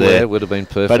over there. Would have been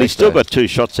perfect. But he's still got 2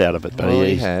 shots out of it. But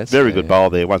he has. Very good bowl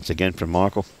there once again from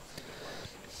Michael.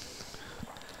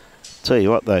 Tell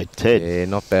you what though, Ted. Yeah,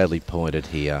 not badly pointed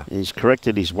here. He's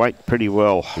corrected his weight pretty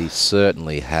well. He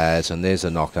certainly has, and there's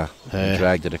a knocker. He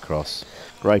dragged it across.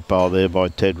 Great bowl there by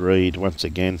Ted Reid once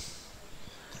again.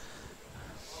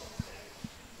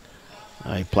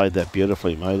 He played that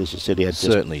beautifully, mate. As you said, he had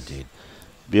certainly did.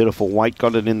 Beautiful weight,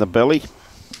 got it in the belly.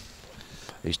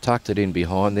 He's tucked it in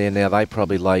behind there. Now they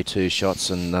probably lay 2 shots,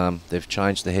 and they've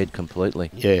changed the head completely.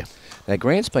 Yeah. Now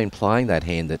Grant's been playing that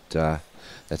hand that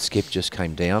that skip just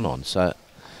came down on, so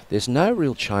there's no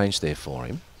real change there for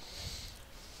him.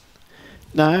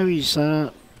 No, he's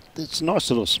it's a nice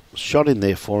little shot in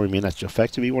there for him in actual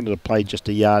fact. If he wanted to play just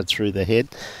a yard through the head.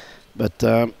 But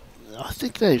I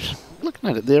think they've, looking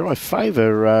at it there, I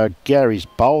favour Gary's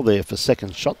bowl there for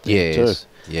second shot there too.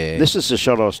 Yeah. This is the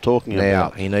shot I was talking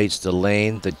about. Now, he needs to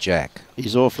land the jack.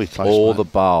 He's awfully close, or mate. the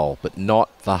bowl, but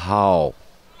not the hole.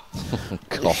 He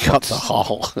got the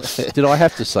hole. Did I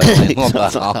have to say not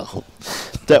the hole?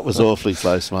 That was awfully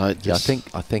close, mate. Yeah, I think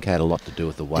it had a lot to do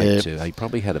with the weight too. He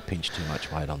probably had a pinch too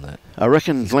much weight on that. I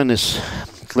reckon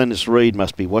Glennis Reid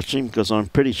must be watching, because I'm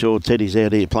pretty sure Teddy's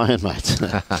out here playing, mate.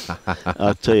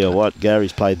 I'll tell you what,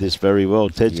 Gary's played this very well.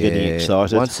 Ted's getting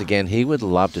excited. Once again, he would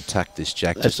love to tuck this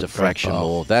jack just a fraction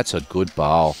more. That's a good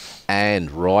bowl, and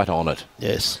right on it.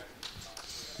 Yes.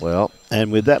 Well,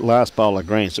 and with that last bowl of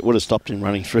Grant's, it would have stopped him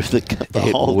running through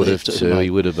the hole. It would have too. Mate. He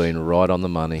would have been right on the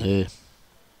money. Yeah.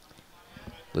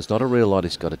 There's not a real lot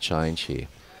he's got to change here.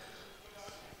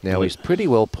 Now, he's pretty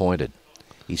well pointed.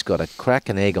 He's got a crack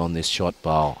and egg on this shot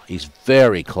bowl. He's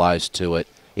very close to it.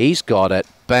 He's got it.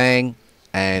 Bang.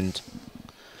 And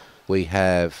we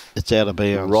have... It's out of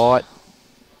bounds. Right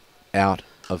out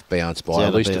of bounds by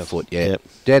at least a foot. Yeah. Yep.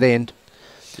 Dead end.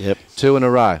 Yep. 2 in a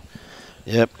row.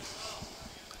 Yep.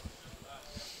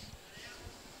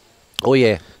 Oh,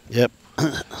 yeah. Yep.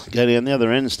 Go down the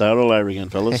other end and start all over again,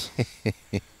 fellas.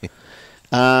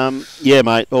 Yeah,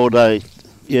 mate, all day.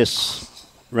 Yes,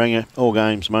 Ranger, all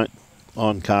games, mate.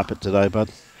 On carpet today, bud.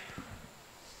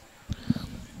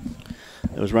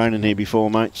 It was raining here before,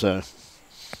 mate, so...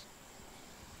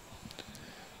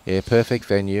 Yeah, perfect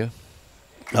venue.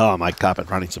 Oh, mate, carpet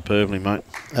running superbly, mate.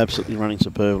 Absolutely running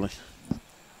superbly.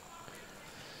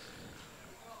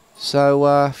 So,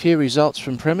 a few results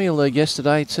from Premier League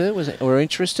yesterday too were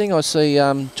interesting. I see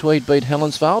Tweed beat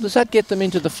Helensvale. Does that get them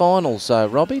into the finals,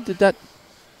 Robbie? Did that?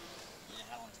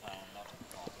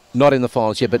 Not in the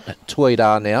finals yet, but Tweed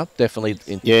are now,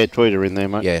 definitely. Yeah, Tweed are in there,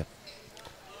 mate. Yeah.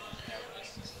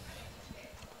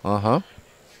 Uh-huh.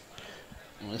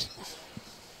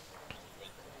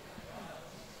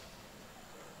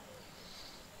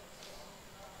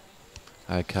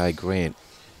 Okay, Grant.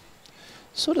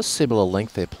 Sort of similar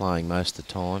length they're playing most of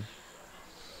the time.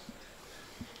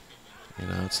 You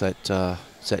know, it's that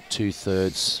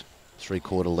 2/3,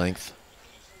 3/4 length.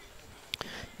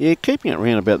 Yeah, keeping it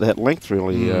around about that length,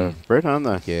 really, Brett, aren't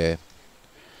they? Yeah.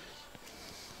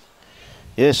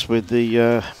 Yes, with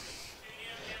the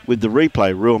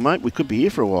replay rule, mate, we could be here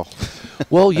for a while.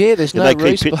 Well, yeah, there's no they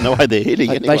keep hitting the way they're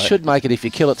hitting. They should make it if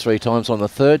you kill it 3 times on the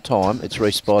 3rd time, it's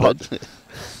respotted.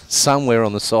 Somewhere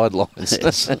on the sidelines.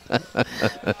 Yes.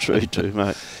 True too,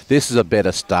 mate. This is a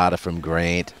better starter from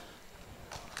Grant.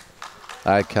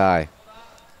 Okay.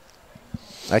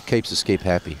 That keeps the skip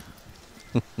happy.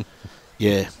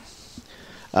 Yeah.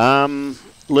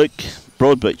 Luke,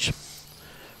 Broadbeach.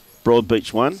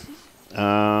 Broadbeach won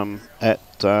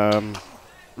at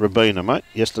Rabina, mate,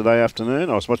 yesterday afternoon.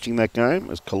 I was watching that game. It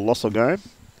was a colossal game.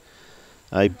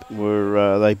 They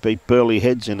beat Burley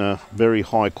Heads in a very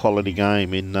high quality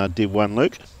game in Div 1,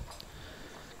 Luke.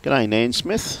 G'day, Nan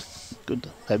Smith. Good to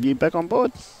have you back on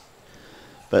board.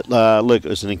 But Luke, it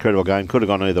was an incredible game. Could have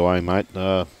gone either way, mate.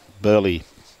 Burley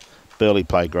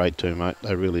played great too, mate.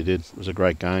 They really did. It was a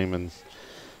great game, and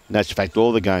in actual fact,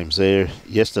 all the games there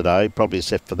yesterday, probably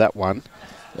except for that one,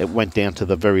 it went down to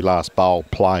the very last bowl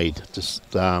played. Just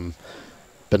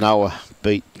Benoa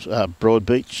beat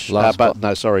Broadbeach.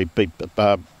 Beat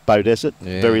Beaudesert.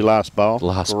 Yeah. Very last bowl.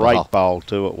 Great bowl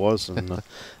too it was. And it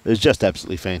was just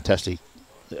absolutely fantastic.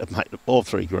 Mate, all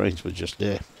 3 greens were just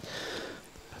there.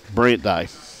 Brilliant day.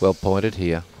 Well pointed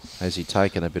here. Has he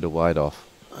taken a bit of weight off?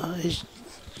 He's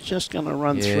just going to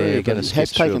run Yeah, through. But he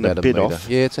has taken a bit off.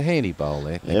 Yeah, it's a handy bowl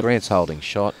there. Yep. Grant's holding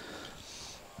shot.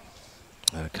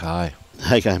 Okay.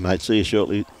 Okay, mate. See you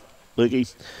shortly,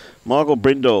 Lukey. Michael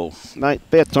Brindle. Mate,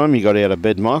 about time you got out of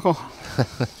bed, Michael.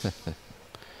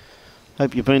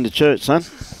 Hope you've been to church, son.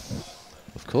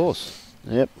 Of course.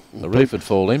 Yep. The roof would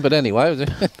fall in, but anyway.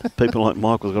 People like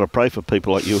Michael's got to pray for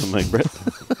people like you and me, Brett.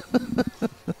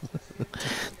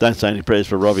 Don't say any prayers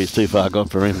for Robbie. It's too far gone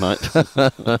for him, mate.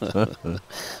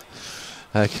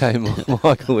 Okay,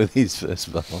 Michael with his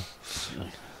first bowl.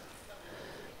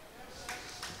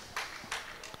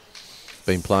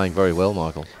 Been playing very well,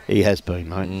 Michael. He has been,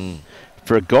 mate.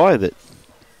 For a guy that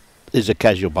is a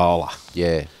casual bowler.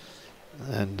 Yeah.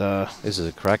 And this is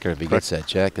a cracker if he gets that,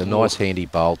 Jack. A nice handy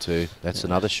bowl too. That's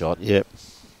another shot. Yep.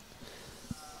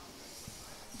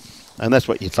 And that's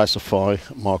what you classify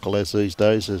Michael as these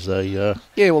days, as a...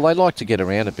 yeah, well, they like to get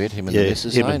around a bit, him and the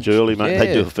missus. Him and Julie, mate. Yeah.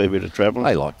 They do a fair bit of travelling.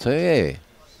 They like to, yeah.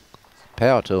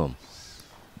 Power to them.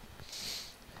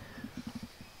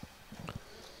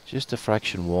 Just a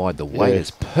fraction wide. The weight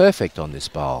is perfect on this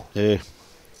bowl. Yeah.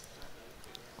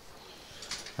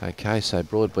 Okay, so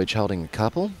Broadbeach holding a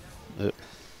couple. Yep.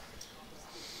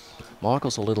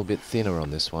 Michael's a little bit thinner on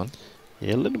this one.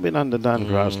 Yeah, a little bit underdone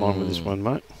grass line with this one,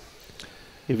 mate.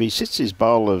 If he sits his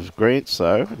bowl of Grants,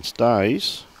 though, and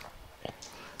stays...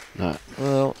 No.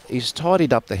 Well, he's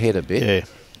tidied up the head a bit. Yeah.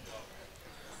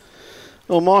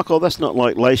 Well, Michael, that's not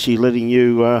like Lacey letting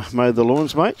you mow the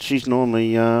lawns, mate. She's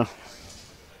normally...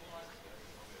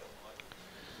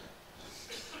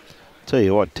 Tell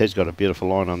you what, Ted's got a beautiful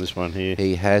line on this one here.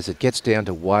 He has. It gets down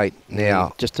to weight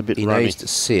now. Just a bit he runny. Needs to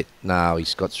sit. No,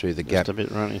 he's got through the gap. Just a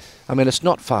bit runny. I mean, it's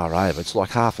not far over. It's like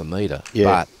half a metre. Yeah.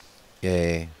 But,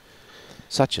 yeah,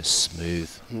 such a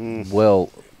smooth. Well,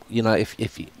 you know, if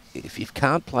you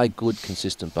can't play good,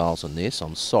 consistent bowls on this,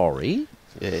 I'm sorry.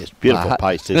 Yeah, it's beautiful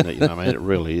pace, isn't it? You know, I mean, it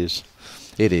really is.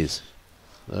 It is.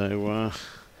 So,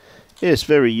 yeah, it's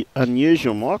very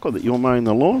unusual, Michael, that you're mowing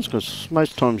the lawns, because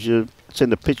most times you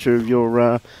send a picture of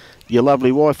your your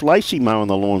lovely wife Lacey mowing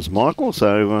the lawns, Michael.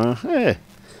 So, yeah,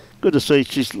 good to see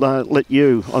she's let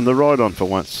you on the ride on for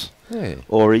once. Yeah.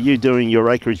 Or are you doing your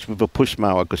acreage with a push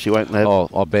mower because you won't have... Oh,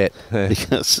 I bet.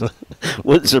 Because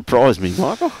wouldn't surprise me,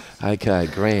 Michael. Okay,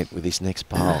 Grant with his next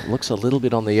bowl. Looks a little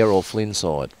bit on the Errol Flynn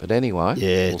side. But anyway,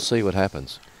 we'll see what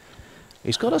happens.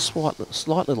 He's got a slight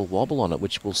little wobble on it,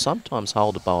 which will sometimes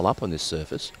hold a bowl up on this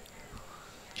surface.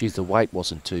 Geez, the weight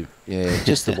wasn't too... Yeah,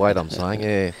 just the weight I'm saying.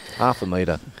 Yeah, half a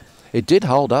metre. It did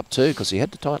hold up too because he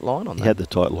had the tight line on that. He had the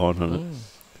tight line on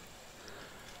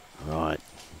it. Right.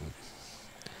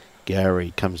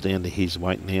 Gary comes down to his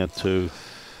weight now too.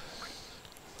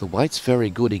 The weight's very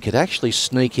good. He could actually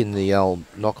sneak in the old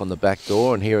knock on the back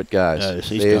door, and here it goes. Yes,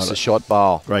 there's the shot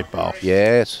bowl. Great bowl.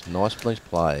 Yes, nicely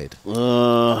played.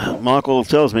 Michael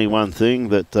tells me one thing,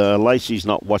 that Lacey's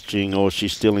not watching or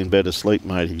she's still in bed asleep,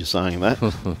 mate, if you're saying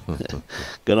that.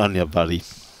 Good on you, buddy.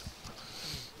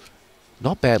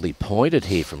 Not badly pointed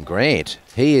here from Grant.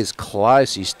 He is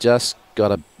close. He's just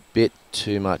got a bit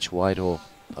too much weight, or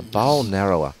a bowl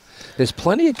narrower. There's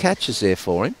plenty of catches there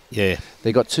for him. Yeah.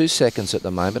 They've got 2 seconds at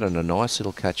the moment and a nice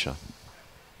little catcher.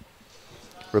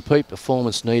 Repeat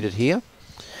performance needed here.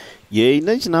 Yeah, he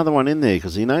needs another one in there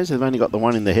because he knows they've only got the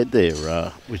one in the head there.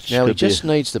 Which now, he just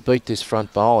needs to beat this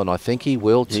front bowl, and I think he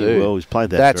will too. He will. He's played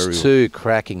that That's very well. 2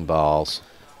 cracking bowls.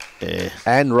 Yeah.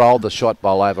 And rolled the shot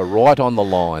bowl over right on the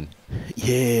line.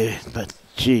 Yeah, but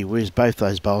gee, where's both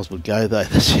those bowls would go though?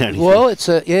 That's the only Well, thing. it's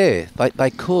a... Yeah, they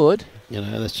could. You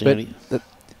know, that's the only...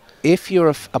 If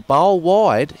you're a bowl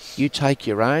wide, you take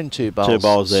your own 2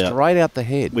 bowls, straight out the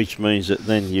head. Which means that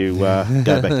then you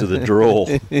go back to the draw.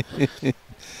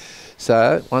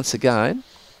 So, once again,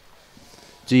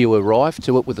 do you arrive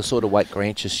to it with the sort of weight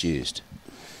Grant just used?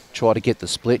 Try to get the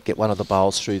split, get one of the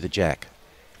bowls through the jack.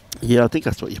 Yeah, I think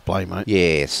that's what you play, mate.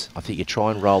 Yes. I think you try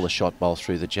and roll the shot bowl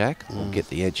through the jack or get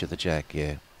the edge of the jack,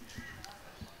 yeah.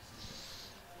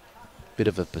 Bit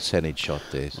of a percentage shot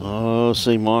there. So. Oh,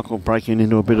 see Michael breaking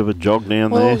into a bit of a jog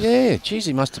down there. Well, yeah. Geez,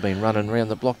 he must have been running around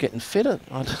the block getting fitter.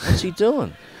 What's he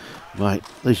doing? Mate,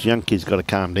 this young kid's got to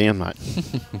calm down, mate.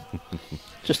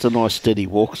 Just a nice steady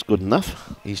walk's good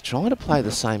enough. He's trying to play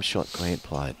the same shot Grant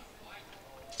played.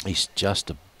 He's just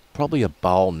probably a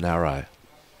bowl narrow.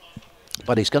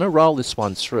 But he's going to roll this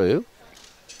one through.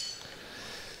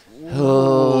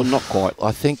 Oh, not quite.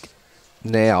 I think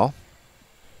now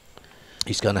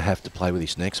he's going to have to play with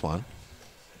his next one.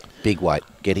 Big weight.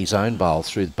 Get his own bowl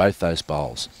through both those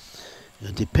bowls.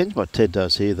 It depends what Ted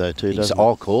does here, though, too, doesn't it? Oh,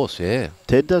 of course, yeah.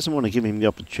 Ted doesn't want to give him the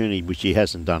opportunity, which he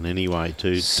hasn't done anyway,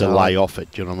 to lay off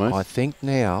it, do you know what I mean? I think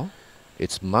now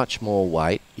it's much more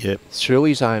weight through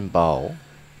his own bowl,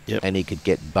 and he could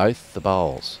get both the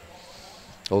bowls.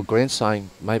 Or Grant's saying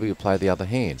maybe we'll play the other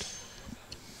hand.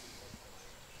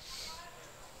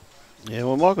 Yeah,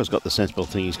 well, Michael's got the sensible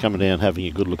thing. He's coming down having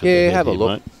a good look at the head. Yeah, have a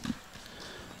look. Mate.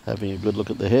 Having a good look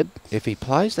at the head. If he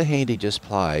plays the hand he just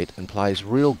played and plays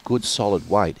real good solid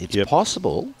weight, it's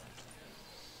possible,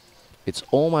 it's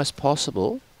almost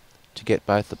possible to get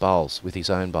both the bowls with his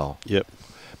own bowl. Yep.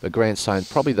 But Grant's saying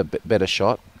probably the better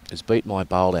shot is beat my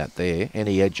bowl out there,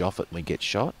 any edge off it and we get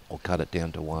shot, or cut it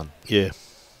down to 1. Yeah.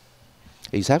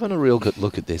 He's having a real good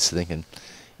look at this, thinking,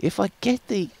 if I get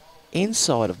the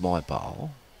inside of my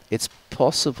bowl, it's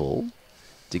possible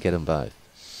to get them both.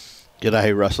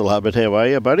 G'day, Russell Hubbard. How are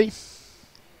you, buddy?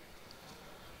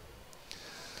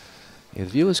 Yeah, the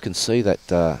viewers can see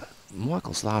that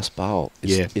Michael's last bowl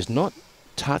is not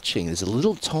touching. There's a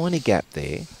little tiny gap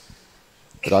there.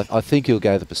 But I think he'll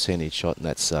go the percentage shot, and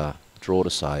that's draw to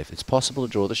save. It's possible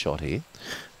to draw the shot here.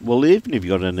 Well, even if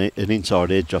you've got an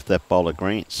inside edge off that bowl of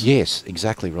Grant's. Yes,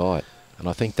 exactly right. And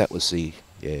I think that was the,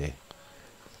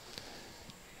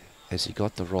 Has he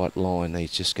got the right line?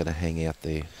 He's just going to hang out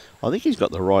there. I think he's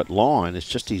got the right line. It's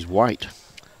just his weight.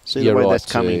 See the way that's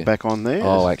coming back on there?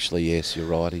 Oh, actually, yes, you're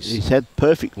right. He's had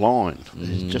perfect line.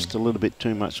 It's just a little bit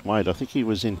too much weight. I think he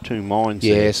was in 2 minds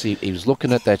there. Yes, he was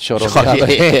looking at that shot on the other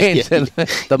hand. And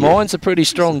the mind's a pretty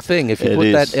strong thing if you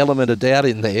put that element of doubt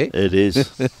in there. It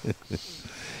is.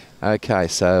 Okay,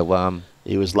 so...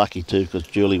 he was lucky too because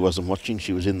Julie wasn't watching.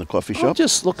 She was in the coffee shop. I'm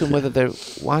just looking whether they're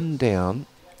 1 down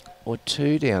or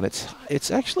 2 down.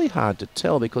 It's actually hard to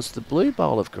tell because the blue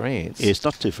bowl of Grant's... Yeah, it's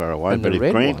not too far away. But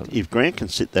if Grant can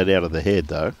sit that out of the head,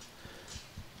 though,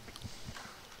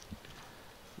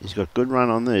 he's got good run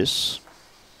on this.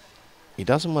 He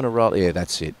doesn't want to roll... Yeah,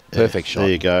 that's it. Perfect shot. There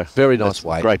you go. Very nice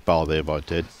weight. Great bowl there by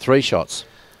Ted. 3 shots.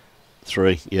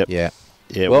 3, yep. Yeah.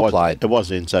 Yeah, well played. It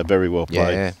was in, so very well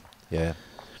played. Yeah.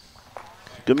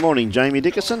 Good morning, Jamie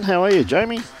Dickerson. How are you,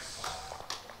 Jamie?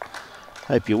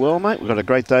 Hope you're well, mate. We've got a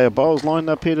great day of bowls lined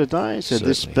up here today. So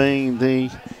this being the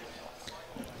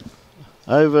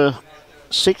over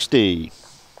 60.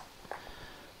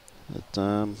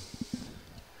 At,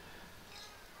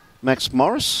 Max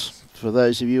Morris, for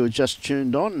those of you who just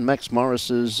tuned on, Max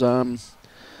Morris is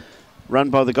run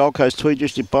by the Gold Coast-Tweed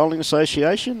District Bowling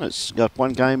Association. It's got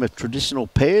one game of traditional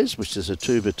pairs, which is a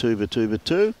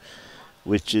 2-2-2-2,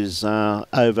 which is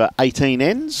over 18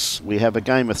 ends. We have a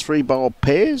game of 3-bowl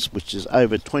pairs, which is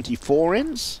over 24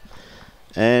 ends.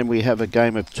 And we have a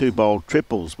game of 2-bowl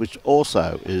triples, which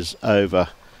also is over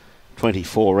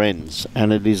 24 ends.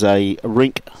 And it is a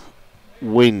rink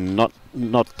win, not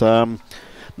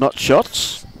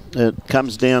shots. It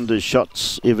comes down to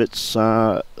shots if it's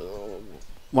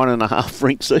 1.5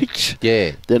 rinks each.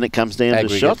 Yeah. Then it comes down Aggregate,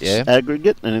 to shots, yeah.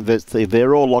 aggregate, and if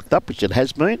they're all locked up, which it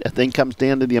has been, it then comes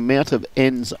down to the amount of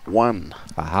ends won.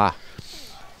 Aha.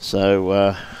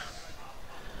 So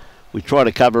we try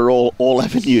to cover all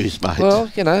avenues, mate.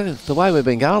 Well, you know, the way we've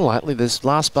been going lately, there's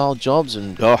last bowl jobs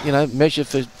and, you know, measure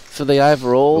for the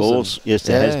overalls. Yes,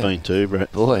 there has been too,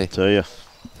 Brett. Boy. I tell you.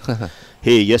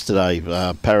 Here yesterday,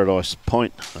 Paradise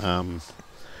Point,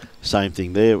 same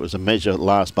thing there. It was a measure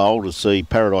last bowl to see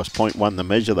Paradise Point won the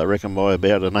measure, they reckon, by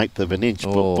about 1/8 of an inch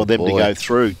for them to go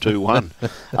through 2-1.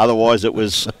 Otherwise, it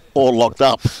was all locked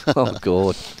up. Oh,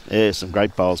 God. Yeah, some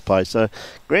great bowls played. So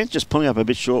Grant's just pulling up a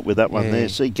bit short with that one there.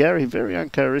 See, Gary, very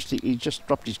uncharacteristic. He just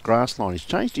dropped his grass line. He's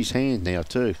changed his hand now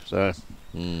too. So,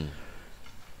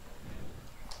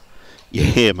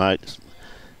 yeah, mate.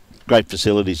 Great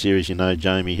facilities here, as you know,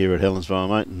 Jamie, here at Helensvale,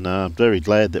 mate. And I'm very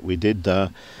glad that we did.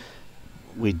 Club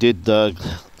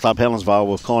Helensvale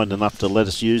were kind enough to let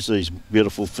us use these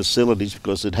beautiful facilities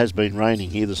because it has been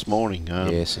raining here this morning.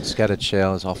 Yes, and scattered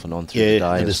showers off and on through the day.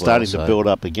 Yeah, and it's starting to build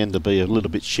up again to be a little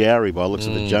bit showery by the looks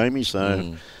of it, Jamie.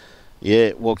 So, yeah,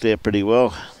 it worked out pretty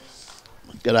well.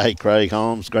 G'day, Craig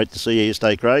Holmes. Great to see you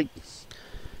yesterday, Craig.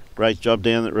 Great job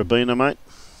down at Robina, mate.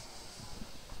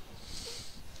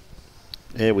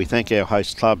 Yeah, we thank our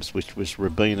host clubs, which was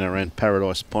Robina and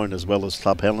Paradise Point, as well as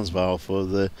Club Helensvale, for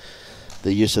the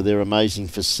use of their amazing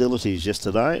facilities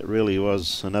yesterday. It really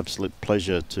was an absolute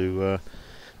pleasure to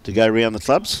go around the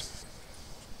clubs.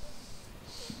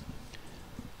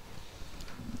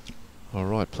 All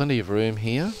right, plenty of room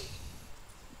here.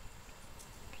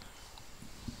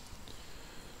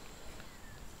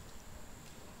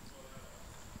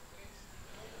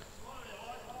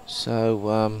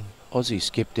 So Aussie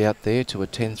skipped out there to a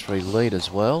 10-3 lead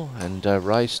as well, and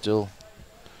Ray still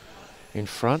in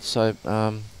front. So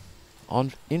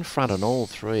in front on all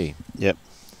three. Yep.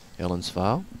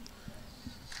 Helensvale.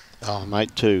 Oh,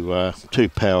 mate, two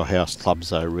powerhouse clubs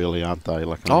though, really, aren't they?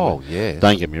 Like, yeah.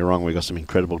 Don't get me wrong, we've got some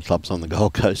incredible clubs on the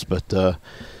Gold Coast, but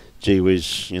gee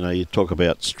whiz, you know, you talk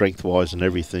about strength-wise and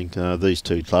everything. These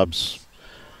two clubs,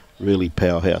 really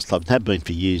powerhouse clubs, have been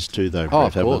for years too, though.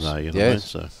 Of haven't course. they? You know,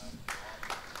 yes. So,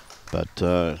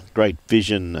 but great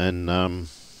vision and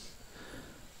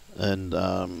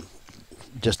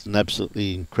just an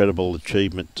absolutely incredible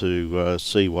achievement to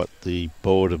see what the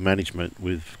Board of Management,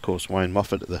 with, of course, Wayne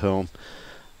Moffat at the helm,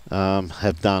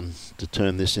 have done to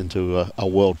turn this into a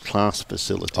world-class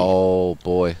facility. Oh,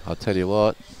 boy. I'll tell you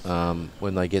what,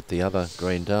 when they get the other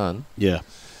green done,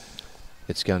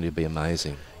 it's going to be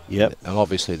amazing. Yep. And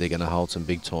obviously they're going to hold some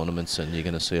big tournaments, and you're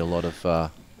going to see a lot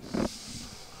of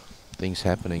things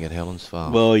happening at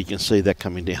Helensvale. Well, you can see that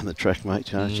coming down the track, mate,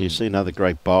 can't you? You see another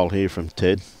great bowl here from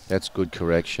Ted. That's good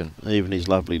correction. Even his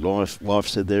lovely wife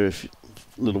said there a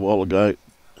little while ago,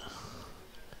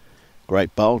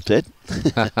 great bowl, Ted.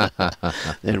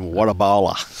 Then what a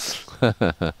bowler.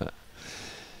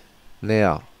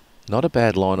 Now, not a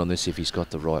bad line on this if he's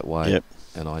got the right way. Yep.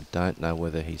 And I don't know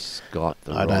whether he's got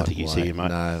the right way. I don't think he's here, mate.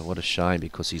 No, what a shame,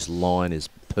 because his line is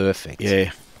perfect.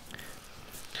 Yeah.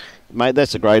 Mate,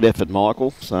 that's a great effort,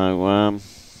 Michael. So,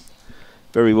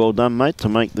 very well done, mate, to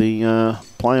make the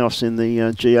playoffs in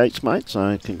the GH, mate.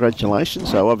 So,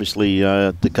 congratulations. So, obviously,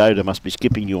 Dakota must be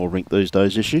skipping your rink these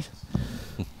days, is she?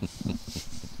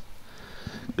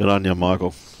 Good on you,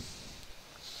 Michael.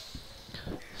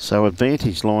 So,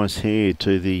 advantage lies here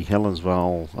to the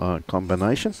Helensvale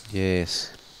combination.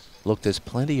 Yes. Look, there's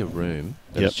plenty of room.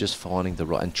 It's just finding the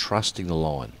right and trusting the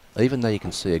line. Even though you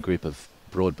can see a group of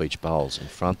Broadbeach bowls in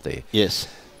front there.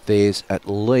 Yes. There's at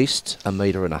least 1.5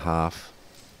 metres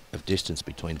of distance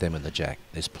between them and the jack.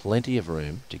 There's plenty of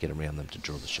room to get around them to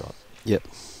draw the shot. Yep.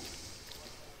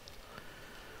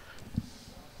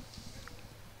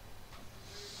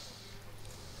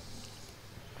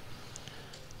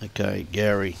 Okay,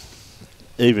 Gary.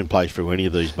 Even play through any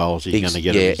of these bowls, he's going to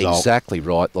get a result. Yeah, exactly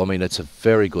right. I mean, it's a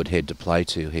very good head to play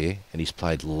to here, and he's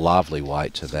played lovely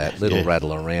weight to that. Little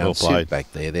rattle around, well sit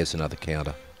back there. There's another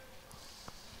counter.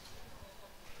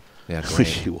 Now, I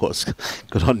wish he was.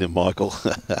 Good on you, Michael.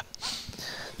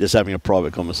 Just having a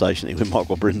private conversation here with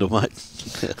Michael Brindle, mate.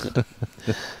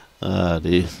 Oh,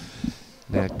 dear.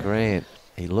 Now, Grant,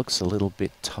 he looks a little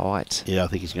bit tight. Yeah, I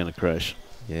think he's going to crash.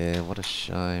 Yeah, what a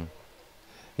shame.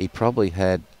 He probably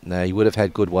had... No, he would have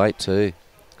had good weight too,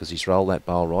 because he's rolled that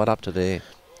bowl right up to there.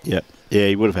 Yeah. Yeah,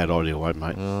 he would have had ideal weight,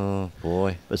 mate. Oh,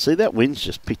 boy. But see, that wind's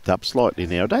just picked up slightly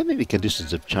now. I don't think the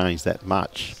conditions have changed that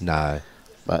much. No.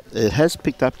 But it has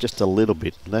picked up just a little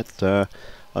bit. That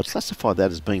I'd classify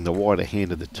that as being the wider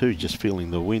hand of the two, just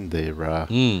feeling the wind there,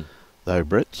 though,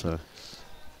 Brett. So,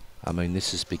 I mean,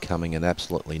 this is becoming an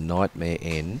absolutely nightmare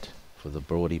end for the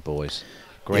Broady boys.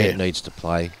 Grant needs to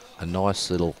play a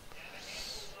nice little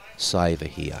saver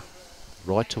here.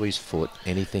 Right to his foot,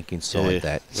 anything inside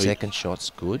that. Second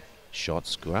shot's good,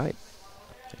 shot's great.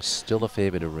 There's still a fair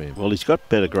bit of room. Well, he's got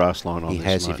better grass line on He this,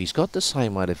 has. mate. If he's got the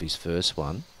same weight of his first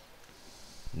one,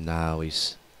 no,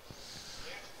 he's...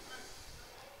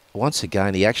 Once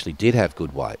again, he actually did have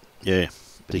good weight. Yeah,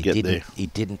 but he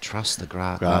didn't trust the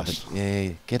grass. Yeah,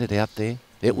 get it out there.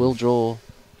 It will draw.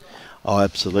 Oh,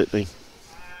 absolutely.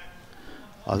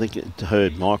 I think it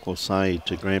heard Michael say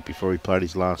to Grant before he played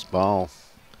his last bowl,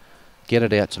 get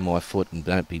it out to my foot and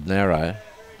don't be narrow.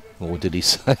 Or did he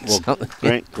say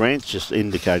something? Grant's just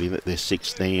indicating that they're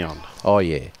 6 down. Oh,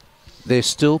 yeah. There's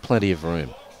still plenty of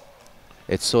room.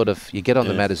 It's sort of, you get on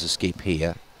the mat as a skip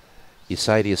here, you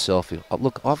say to yourself, oh,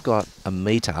 look, I've got a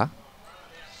metre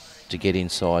to get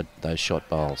inside those shot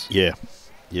bowls. Yeah,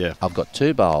 yeah. I've got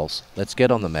 2 bowls. Let's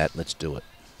get on the mat. Let's do it.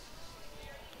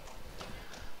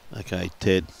 Okay,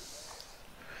 Ted.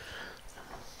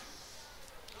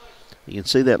 You can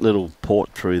see that little port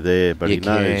through there, but he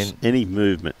knows any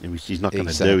movement, which he's not going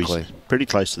to do. He's pretty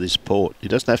close to this port. He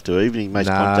doesn't have to, even he makes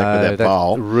contact with that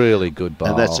bowl. Really good bowl.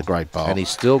 And that's a great bowl. And he's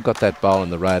still got that bowl in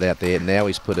the road out there. Now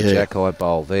he's put a jack-high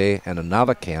bowl there and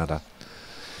another counter.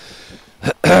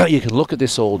 You can look at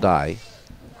this all day.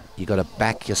 You've got to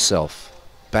back yourself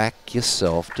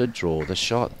to draw the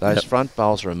shot. Those front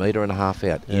bowls are 1.5 metres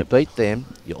out. You beat them,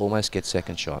 you almost get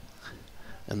second shot.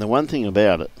 And the one thing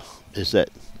about it is that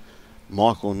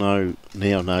Michael now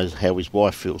knows how his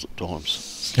wife feels at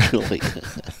times. Julie.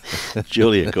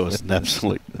 Julie, of course, an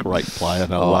absolute great player.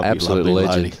 And absolute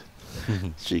legend.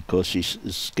 Of course, she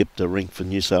skipped a rink for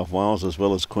New South Wales as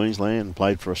well as Queensland and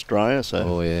played for Australia. So.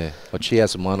 Oh, yeah. What she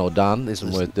hasn't won or done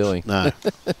isn't worth doing. No.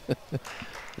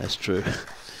 That's true.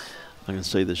 I can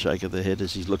see the shake of the head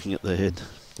as he's looking at the head.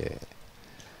 Yeah.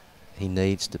 He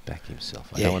needs to back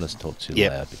himself. I don't want to talk too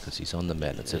loud because he's on the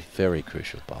mat. It's a very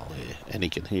crucial bowl. Yeah, and he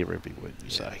can hear every word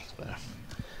you say. So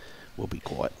we'll be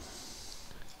quiet.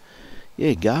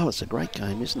 Yeah, go. It's a great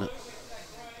game, isn't it?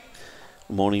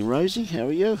 Good morning, Rosie. How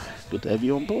are you? Good to have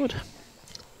you on board.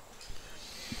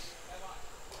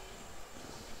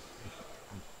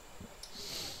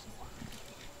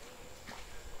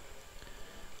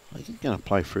 Is he going to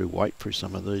play through weight through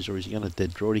some of these, or is he going to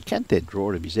dead draw it? He can dead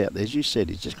draw it if he's out there. As you said,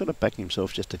 he's just got to back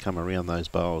himself just to come around those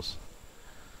bowls.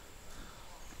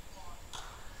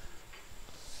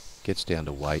 Gets down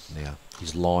to weight now.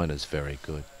 His line is very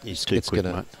good. He's too quick,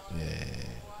 mate. Yeah.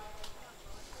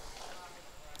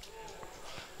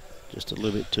 Just a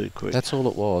little bit too quick. That's all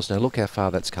it was. Now look how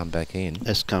far that's come back in.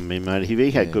 That's come in, mate. If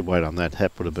he had good weight on that,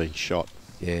 Hap would have been shot.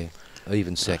 Yeah.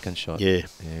 Even second shot. Yeah.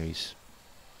 Yeah, he's...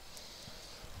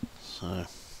 So,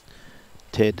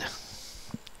 Ted.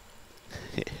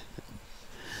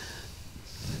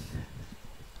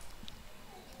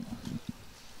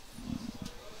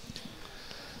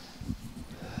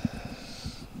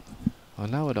 I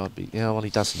know it. I'd be. Yeah, well,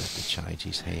 he doesn't have to change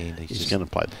his hand. He's going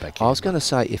to play the back. I was going to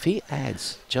say, if he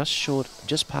adds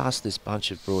just past this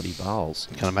bunch of Broady bowls,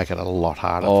 it's going to make it a lot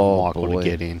harder for Michael to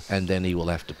get in. And then he will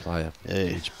have to play a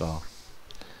huge bowl.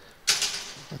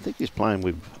 I think he's playing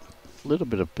with a little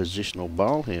bit of positional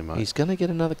bowl here, mate. He's going to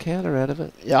get another counter out of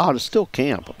it. Yeah, I'd still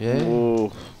count. Yeah.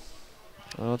 Oh,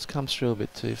 it's come through a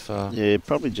bit too far. Yeah,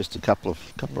 probably just a couple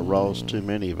of rolls too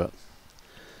many, but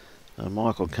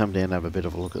Michael, come down and have a bit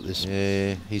of a look at this.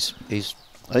 Yeah, I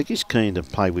think he's keen to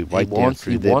play with weight down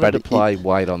through there. He wanted to play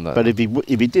weight on the... But if he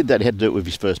did that, he had to do it with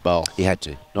his first bowl. He had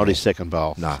to. Not his second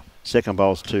bowl. No. Second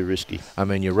bowl's too risky. I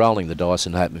mean, you're rolling the dice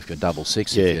and hoping if you're double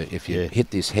six, if you hit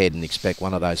this head and expect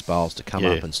one of those bowls to come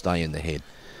up and stay in the head.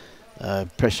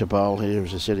 Pressure bowl here,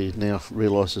 as I said, he now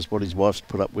realises what his wife's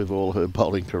put up with all her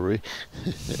bowling career.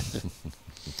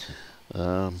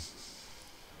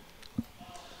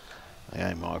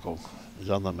 Okay, Michael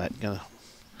is on the mat.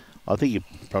 I think he'll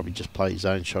probably just play his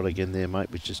own shot again there,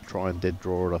 mate, which is try and dead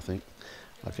draw it, I think.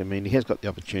 I mean, he has got the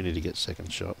opportunity to get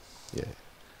second shot. Yeah.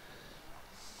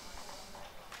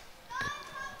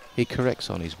 He corrects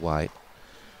on his weight.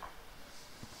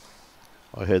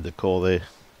 I heard the call there.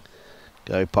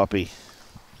 Go, Poppy.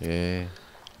 Yeah.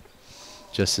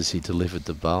 Just as he delivered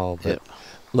the bowl. But Yep.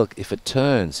 look, if it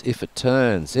turns, it's got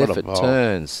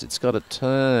to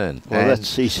turn. Well,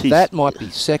 that's easy. That might be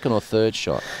second or third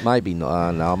shot. Maybe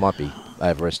not. No, I might be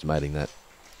overestimating that.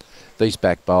 These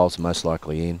back bowls are most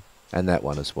likely in, and that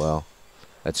one as well.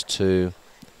 That's 2.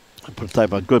 I put a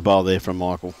tape on. Good bowl there from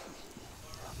Michael.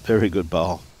 Very good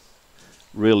bowl.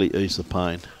 Really eased the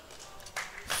pain.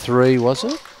 3, was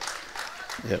it?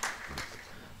 Yep.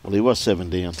 Well, he was 7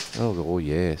 down. Oh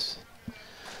yes.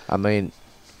 I mean,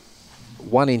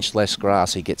 1 inch less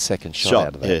grass, he gets second shot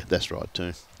out of that. Yeah, that's right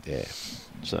too. Yeah.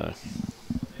 So,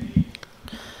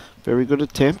 very good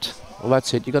attempt. Well,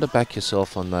 that's it. You got to back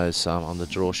yourself on those on the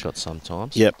draw shots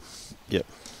sometimes. Yep. Yep.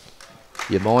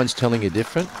 Your mind's telling you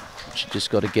different. But you just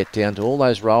got to get down to all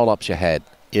those roll-ups you had.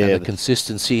 Yeah. And the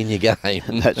consistency in your game.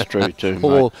 That's true too,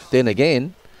 Or mate. then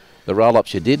again, the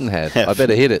roll-ups you didn't have. I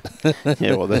better hit it.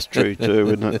 Yeah, well, that's true too,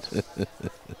 isn't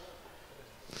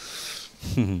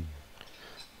it?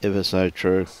 Ever so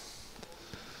true.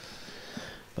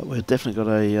 But we've definitely got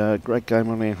a great game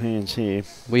on our hands here.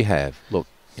 We have. Look,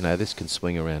 you know, this can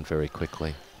swing around very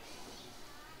quickly.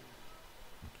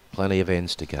 Plenty of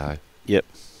ends to go. Yep.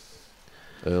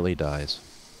 Early days.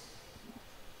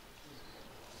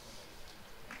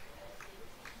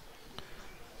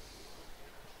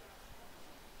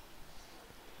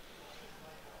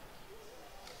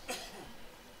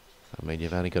 I mean,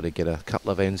 you've only got to get a couple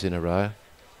of ends in a row.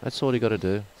 That's all you got to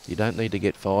do. You don't need to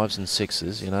get 5s and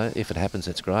 6s, you know. If it happens,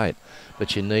 that's great.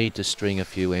 But you need to string a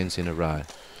few ends in a row.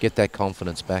 Get that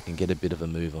confidence back and get a bit of a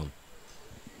move on.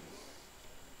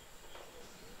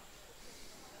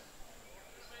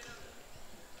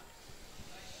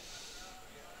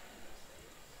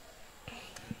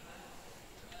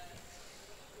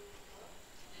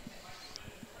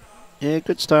 Yeah,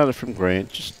 good starter from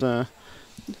Grant. Just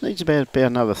needs about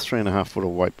another 3.5 foot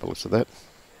of weight, bullets of that.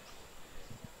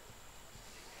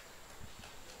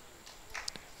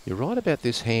 You're right about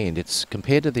this hand. It's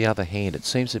compared to the other hand, it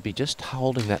seems to be just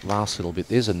holding that last little bit.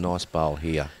 There's a nice bowl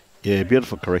here. Yeah,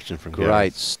 beautiful correction from Gary.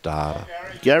 Great starter.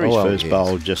 Gary's first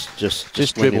bowl just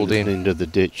dribbled into the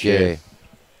ditch. Yeah.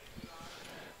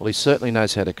 Well, he certainly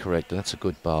knows how to correct, and that's a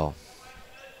good bowl.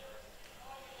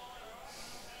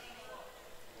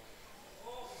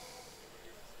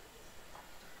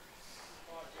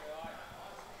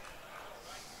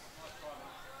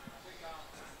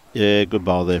 Yeah, good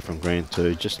bowl there from Grant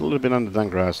too. Just a little bit underdone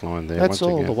grass line there. That's once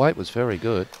all. again. The weight was very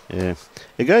good. Yeah.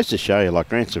 It goes to show you, like,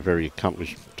 Grant's a very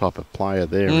accomplished type of player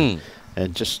there.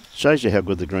 And just shows you how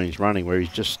good the green's running, where he's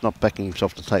just not backing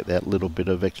himself to take that little bit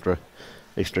of extra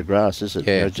grass, is it?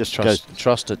 Yeah, You know, just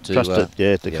trust it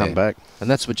to come back. And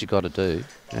that's what you got to do.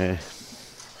 Yeah.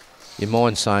 Your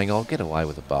mind's saying, "I'll get away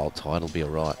with a bowl tie, it'll be all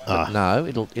right." But no,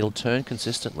 it'll turn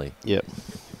consistently. Yep.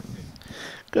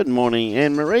 Good morning,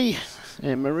 Anne-Marie.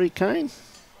 Anne-Marie Kane.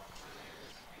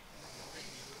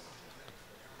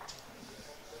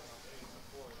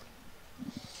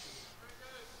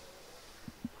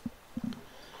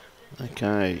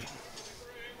 Okay.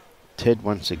 Ted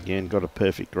once again got a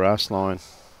perfect grass line.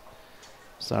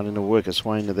 Starting to work its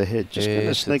way into the head. Just going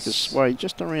to sneak its way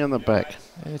just around the back.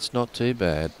 It's not too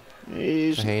bad.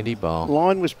 It's a handy bowl.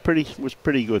 Line was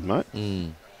pretty good,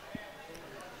 mate.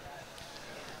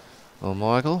 Well,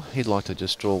 Michael, he'd like to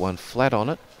just draw one flat on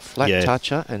it, flat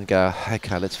toucher, and go,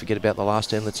 okay, let's forget about the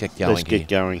last end, let's get going here. Let's get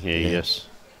going here, yes.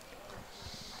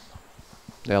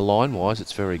 Now, line-wise,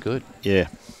 it's very good. Yeah.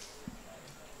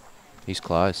 He's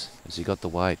close. Has he got the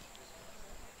weight?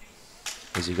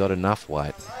 Has he got enough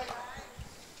weight?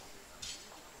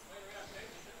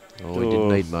 Oh, he didn't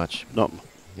need much.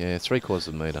 Yeah,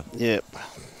 3/4 metre. Yep.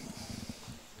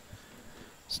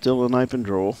 Still an open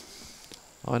draw.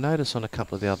 I noticed on a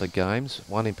couple of the other games,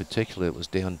 one in particular that was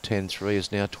down 10-3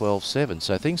 is now 12-7.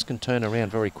 So things can turn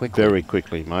around very quickly. Very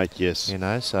quickly, mate, yes. You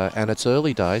know, so, and it's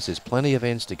early days. There's plenty of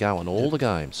ends to go in all the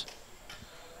games.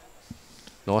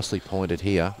 Nicely pointed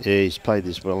here. Yeah, he's played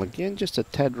this well again. Just a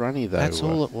tad runny, though. That's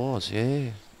all it was,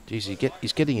 yeah. Geez,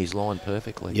 he's getting his line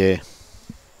perfectly. Yeah.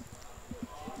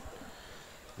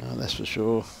 Oh, that's for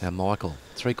sure. Now, Michael,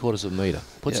 3/4 metre.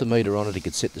 Puts a metre on it, he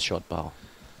could set the shot bowl.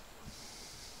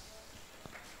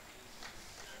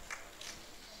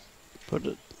 Put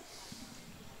it.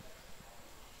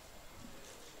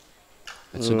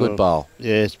 It's a good bowl.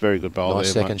 Yeah, it's a very good bowl.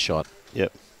 Nice second shot.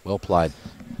 Yep. Well played.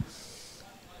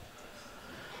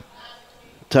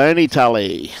 Tony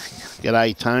Tully.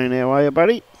 G'day, Tone. How are you,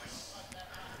 buddy?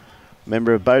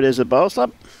 Member of Boat as a Bowl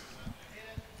Club.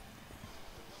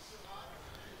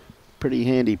 pretty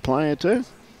handy player too.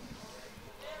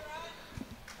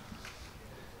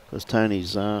 Because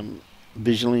Tony's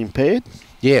visually impaired.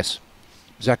 Yes,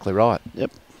 exactly right.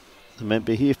 Yep. The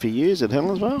member here for years at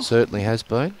Helensvale. Certainly has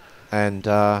been. And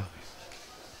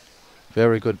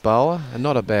very good bowler, and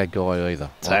not a bad guy either.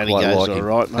 Tony goes all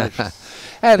right, mate.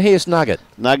 And here's Nugget.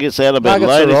 Nugget's out of bed, Nugget's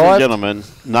ladies arrived. and gentlemen.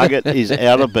 Nugget is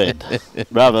out of bed.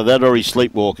 Rather that or he's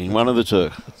sleepwalking, one of the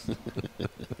two.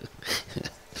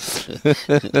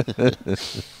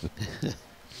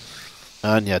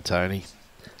 Aren't you, Tony?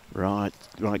 Right,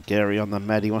 Gary on the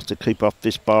mat. He wants to keep off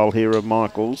this bowl here of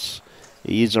Michael's.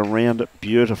 He is around it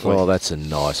beautifully. Oh, that's a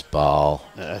nice bowl.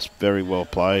 That's very well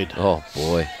played. Oh,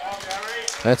 boy.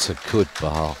 That's a good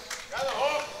bowl.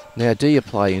 Now, do you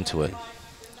play into it?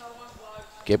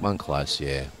 Get one close,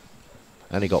 yeah.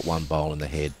 Only got one bowl in the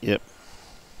head. Yep.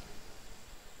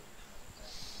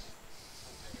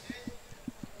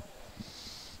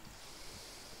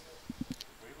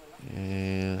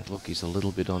 Yeah, look, he's a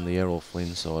little bit on the Errol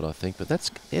Flynn side, I think. But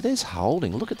it is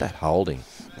holding. Look at that holding.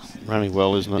 Running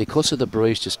well, isn't it? Because of the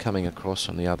breeze just coming across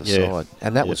on the other side.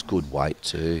 And that was good weight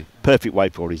too. Perfect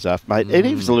weight for what he's after, mate. And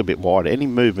he was a little bit wider. Any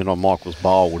movement on Michael's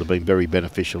bowl would have been very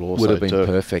beneficial also. Would have been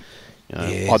perfect. You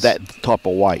know, that type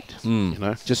of weight, you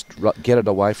know. Just get it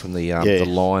away from the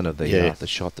line of the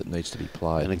shot that needs to be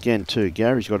played. And again, too,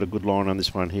 Gary's got a good line on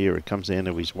this one here. It comes down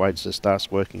to his weight, so it starts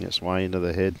working its way into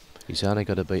the head. He's only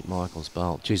got to beat Michael's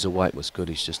bowl. Geez, the weight was good.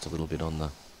 He's just a little bit on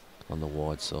the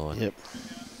wide side. Yep.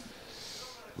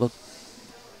 Look,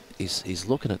 he's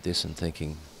looking at this and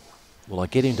thinking, well, I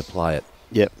get him to play it.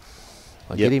 Yep.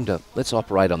 I get him to, let's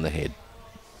operate on the head.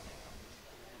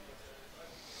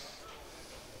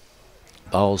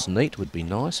 Bowls neat would be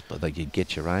nice, but you'd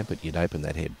get your aim, but you'd open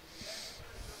that head.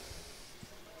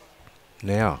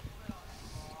 Now.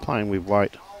 Playing with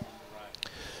weight.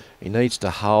 He needs to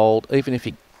hold, even if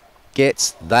he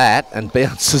gets that and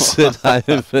bounces it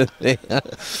over there.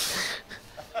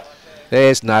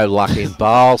 There's no luck in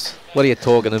bowls. What are you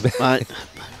talking about? Mate,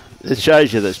 it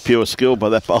shows you that's pure skill by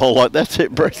that bowl. Like, that's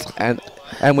it, Bruce. And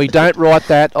we don't write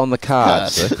that on the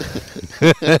cards.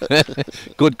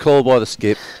 Good call by the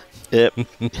skip. Yep.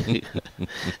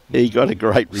 He got a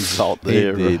great result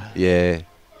there. He did, yeah.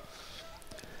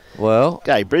 Well.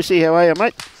 Okay, Brissy, how are you,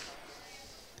 mate?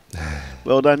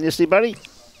 Well done yesterday, buddy.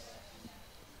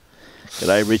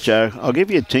 G'day, Richo. I'll give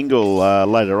you a tingle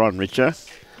later on, Richo.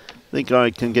 I think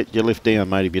I can get your lift down,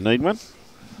 mate, if you need one.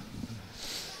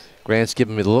 Grant's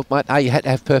giving me the look, mate. Oh, you had to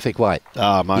have perfect weight.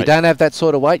 Ah, mate. You don't have that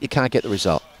sort of weight, you can't get the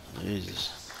result.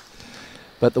 Jesus.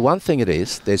 But the one thing it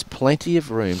is, there's plenty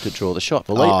of room to draw the shot.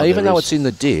 Even though it's in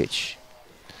the ditch,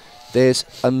 there's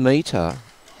a metre.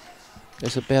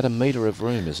 There's about a metre of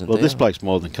room, isn't there? Well, this bloke's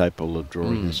more than capable of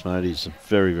drawing this, mate. He's a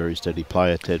very, very steady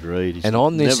player, Ted Reid. He's and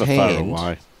on this never hand, far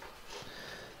away.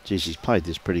 Geez, he's played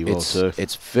this pretty well, too.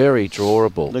 It's very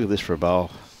drawable. Look at this for a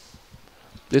bowl.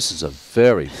 This is a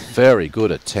very, very good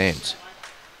attempt.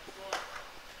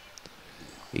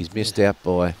 He's missed out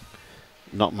by...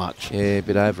 Not much. Yeah, a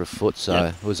bit over a foot, so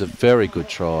it was a very good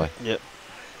try. Yep.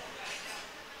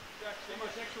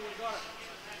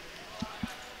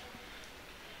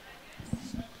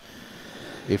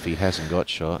 If he hasn't got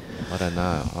shot, I don't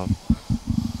know.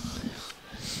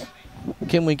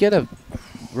 Can we get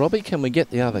Robbie, can we get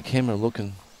the other camera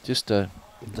looking just to...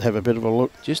 Have a bit of a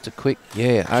look. Just a quick...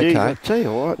 Yeah, okay. I'll tell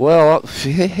you what. Well,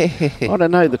 I don't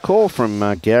know. The call from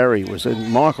Gary was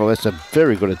Michael. That's a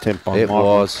very good attempt by Michael. It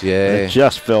was, yeah. It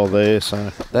just fell there,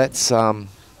 so... That's,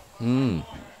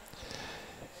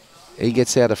 He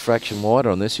gets out a fraction wider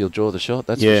on this, he'll draw the shot,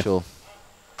 that's for sure.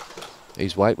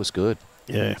 His weight was good.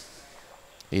 Yeah.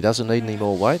 He doesn't need any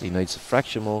more weight, he needs a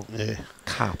fraction more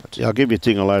carpet. Yeah, I'll give you a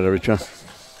tingle later, Richard.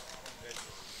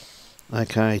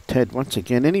 Okay, Ted, once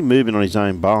again, any movement on his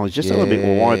own bowl, he's just a little bit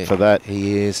more wide for that.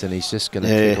 He is, and he's just going to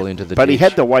tickle into the But ditch. he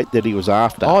had the weight that he was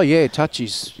after. Oh, yeah,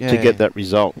 touches. Yeah. To get that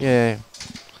result. Yeah.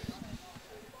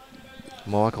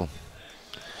 Michael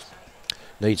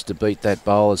needs to beat that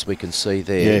bowl, as we can see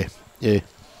there. Yeah.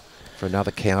 For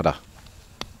another counter.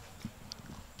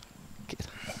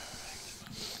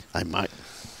 Hey, mate.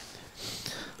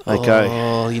 Okay.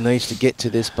 Oh, he needs to get to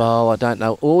this bowl. I don't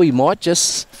know. Oh, he might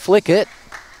just flick it.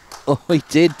 Oh, he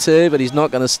did too, but he's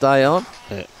not going to stay on.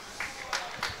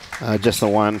 Yeah. Just the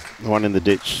one in the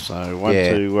ditch. So one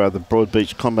to the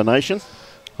Broadbeach combination.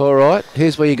 All right.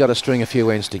 Here's where you got to string a few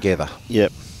ends together.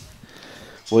 Yep.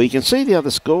 Well, you can see the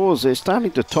other scores. They're starting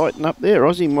to tighten up there.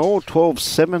 Aussie Moore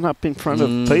 12-7 up in front of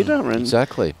Peter. And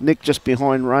exactly. Nick just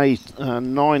behind Ray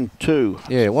 9-2.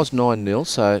 Yeah, it was 9-0.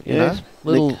 So, you know,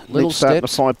 little Nick steps. starting to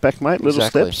fight back, mate. Little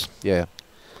steps. Yeah.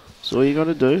 So all you got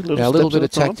to do. Now a little bit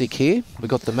of tactic here. We've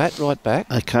got the mat right back.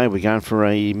 Okay, we're going for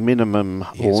a minimum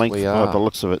length by the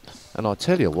looks of it. And I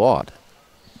tell you what.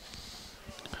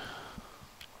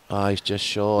 Oh, he's just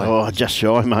shy. Oh, just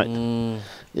shy, mate.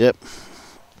 Yep.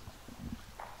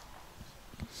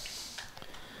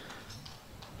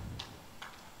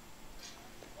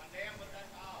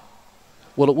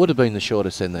 Well, it would have been the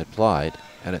shortest end they played,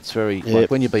 and it's very like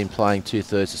when you've been playing 2/3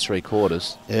 to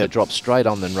 3/4, to drop straight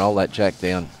on, then roll that jack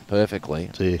down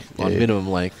perfectly on minimum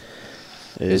length.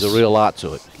 There's a real art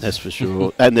to it. That's for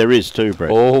sure, and there is too, Brett.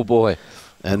 Oh boy!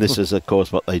 And this is, of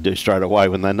course, what they do straight away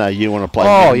when they know you want to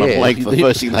play minimum length. The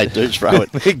first thing they do is throw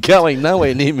it. They're going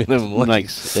nowhere near minimum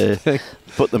length.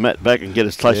 Put the mat back and get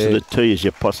as close to the tee as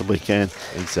you possibly can.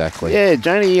 Exactly. Yeah,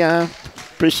 Janie,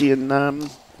 Prissy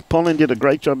and Pauline did a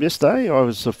great job yesterday. I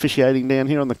was officiating down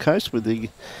here on the coast with the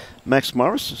Max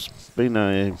Morris. It's been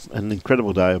an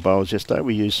incredible day of bowls yesterday.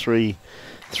 We used three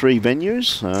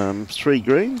venues, 3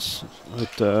 greens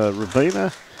at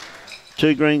Rabina,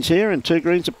 2 greens here and 2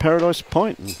 greens at Paradise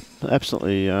Point. And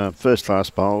absolutely first-class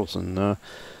bowls, and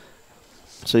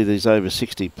see these over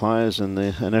 60 players and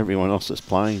everyone else that's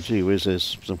playing. Gee whiz,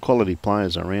 there's some quality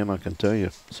players around, I can tell you.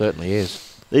 Certainly is.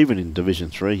 Even in Division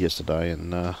 3 yesterday,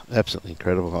 and absolutely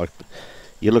incredible.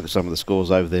 You look at some of the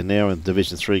scores over there now in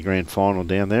Division 3 Grand Final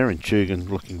down there, and Keegan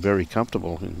looking very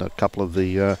comfortable in a couple of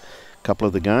the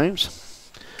games.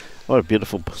 What a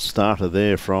beautiful starter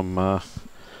there from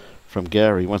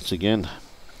Gary once again.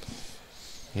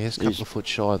 Yes, a couple of foot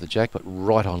shy of the jack, but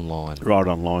right on line. Right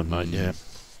on line, mate. Yeah.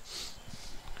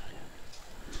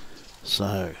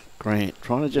 So Grant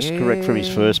trying to just correct from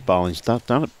his first bowl. He's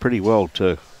done it pretty well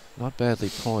too. Not badly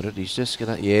pointed. He's just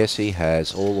going to... Yes, he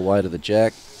has. All the way to the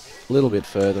jack. A little bit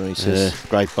further, and he says...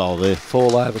 great bowl there.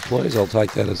 Fall over, please. I'll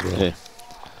take that as well. Yeah.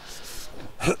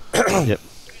 Yep.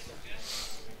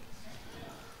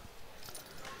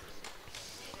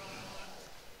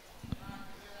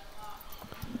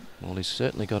 Well, he's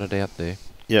certainly got it out there.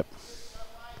 Yep.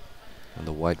 And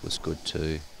the weight was good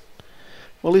too.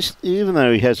 Well, even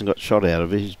though he hasn't got shot out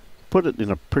of it, he's put it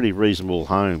in a pretty reasonable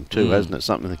home too, hasn't it?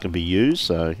 Something that can be used,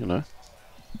 so, you know.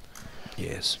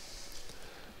 Yes.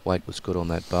 Weight was good on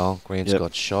that bowl. Grant's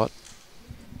got shot.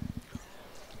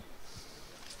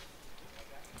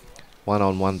 1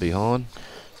 on 1 behind.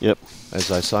 Yep. As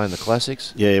they say in the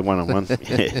classics. Yeah, 1 on 1.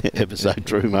 Ever so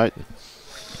true, mate.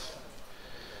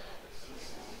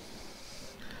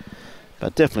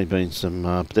 But definitely been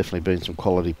some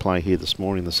quality play here this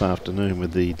morning, this afternoon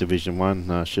with the Division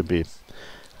 1. Should be a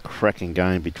cracking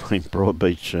game between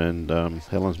Broadbeach and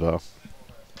Helensvale.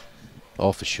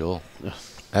 Oh, for sure.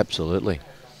 Absolutely.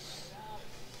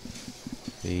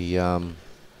 The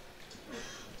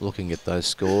looking at those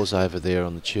scores over there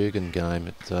on the Keegan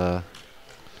game,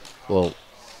 well,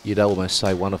 you'd almost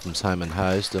say one of them's home and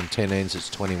hosed. 10 ends,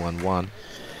 it's 21-1.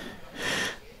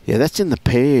 Yeah, that's in the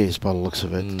pairs by the looks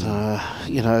of it.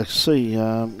 You know, see,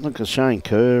 look at Shane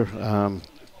Kerr.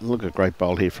 Look at a great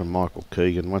bowl here from Michael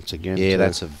Keegan once again. Yeah,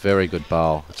 that's a very good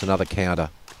bowl. It's another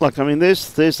counter. Like, I mean,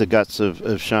 there's the guts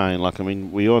of Shane. Like, I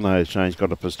mean, we all know Shane's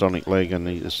got a Pistonic leg, and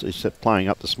he's playing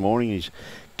up this morning. His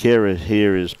carer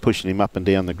here is pushing him up and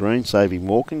down the green, saving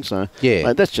walking. So, yeah,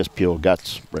 mate, that's just pure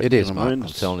guts, Brett. It is, mate, I'm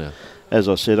telling you. As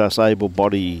I said, us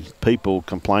able-bodied people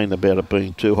complain about it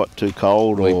being too hot, too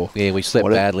cold, we slept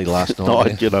badly last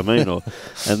night. You know what I mean?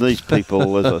 And these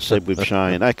people, as I said with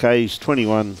Shane, okay, he's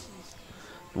 21-1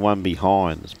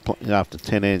 behind after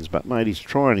 10 ends, but mate, he's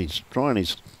trying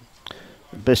his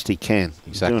best he can.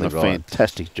 He's doing a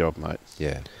fantastic job, mate.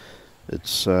 Yeah.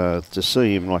 It's to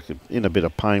see him like in a bit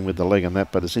of pain with the leg and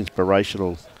that, but it's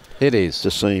inspirational. It is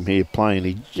to see him here playing.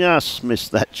 He just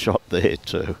missed that shot there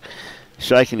too.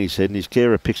 Shaking his head, and his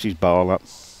carer picks his bowl up.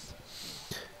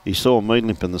 He saw me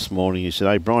limping this morning. He said,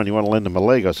 "Hey, Brian, you want to lend him a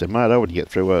leg?" I said, "Mate, I would get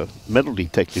through a metal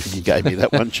detector if you gave me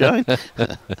that one, Shane."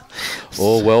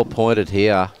 All well pointed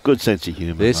here. Good sense of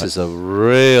humour. This is a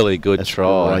really good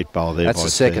try. Great bowl there. That's the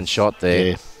second shot there.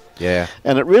 Yeah. Yeah.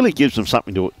 And it really gives them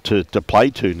something to play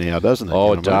to now, doesn't it?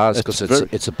 Oh, it does, because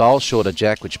it's a bowl short of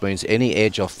jack, which means any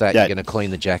edge off that, you're going to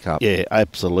clean the jack up. Yeah,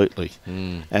 absolutely.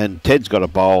 And Ted's got a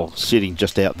bowl sitting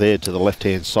just out there to the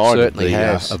left-hand side of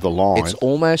the line. It's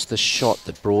almost the shot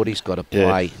that Broadie's got to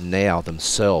play now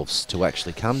themselves to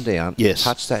actually come down,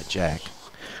 touch that jack,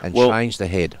 and change the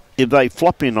head. If they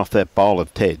flop in off that bowl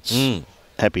of Ted's,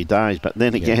 happy days. But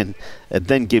then again, it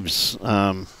then gives...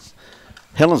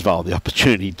 Helensvale the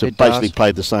opportunity to basically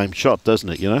play the same shot, doesn't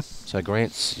it, you know? So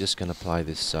Grant's just going to play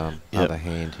this other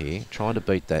hand here, trying to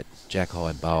beat that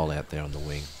jack-high bowl out there on the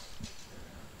wing.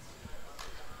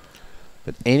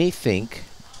 But anything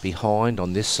behind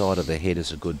on this side of the head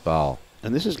is a good bowl.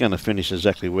 And this is going to finish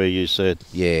exactly where you said.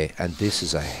 Yeah, and this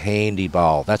is a handy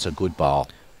bowl. That's a good bowl.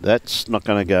 That's not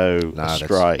going to go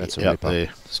astray that's a out ripper. there.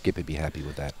 Skip would be happy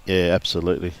with that. Yeah,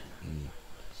 absolutely.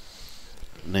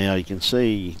 Now you can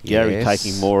see Gary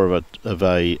taking more of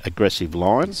a aggressive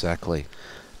line. Exactly.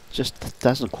 Just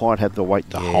doesn't quite have the weight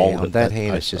to hold on it. That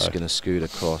hand is just going to scoot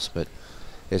across, but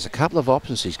there's a couple of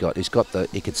options he's got.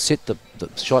 He could sit the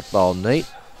shot bowl neat.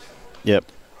 Yep.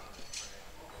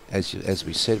 As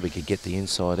we said, we could get the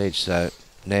inside edge. So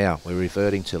now we're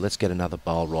reverting to let's get another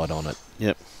bowl right on it.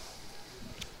 Yep.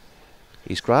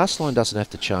 His grass line doesn't have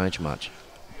to change much.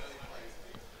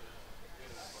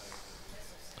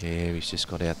 Yeah, he's just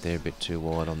got out there a bit too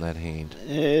wide on that hand.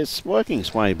 Yeah, it's working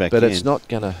its way back but in. It's not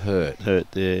going to hurt.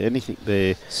 There. Anything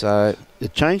there. So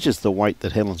it changes the weight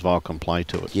that Helensvale can play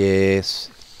to it.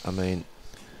 Yes. I mean,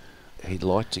 he'd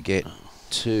like to get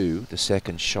to the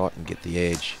second shot and get the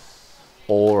edge.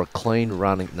 Or a clean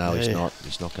running. No, he's not.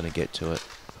 He's not going to get to it.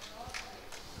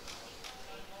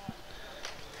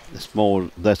 That's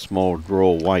more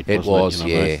draw weight. It was,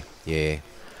 yeah.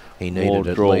 He needed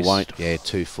at draw least weight.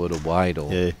 2 foot of weight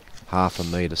or half a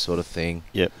metre sort of thing.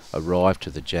 Yep. Arrive to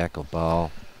the jack or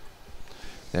bowl.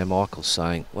 Now Michael's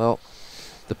saying, well,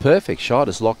 the perfect shot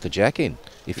is lock the jack in.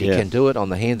 If you can do it on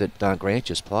the hand that Grant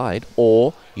just played,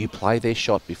 or you play their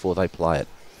shot before they play it.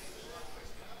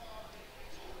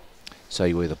 So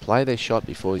you either play their shot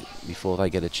before they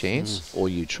get a chance, or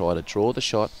you try to draw the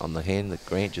shot on the hand that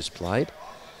Grant just played,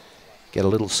 get a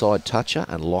little side toucher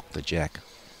and lock the jack.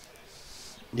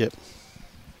 Yep.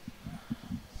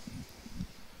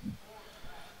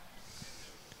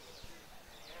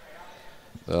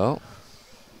 Well.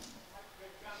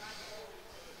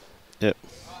 Yep.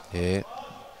 Yeah.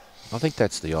 I think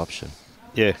that's the option.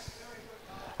 Yeah.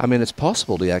 I mean, it's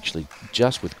possible to actually,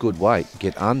 just with good weight,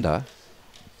 get under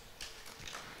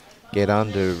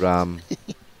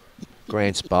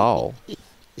Grant's bowl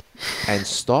and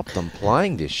stop them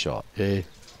playing this shot. Yeah.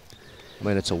 I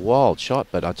mean, it's a wild shot,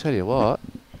 but I tell you what,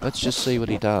 let's just see what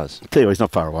he does. I tell you what, he's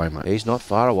not far away, mate. He's not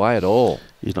far away at all.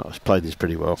 He's played this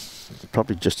pretty well.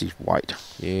 Probably just his weight.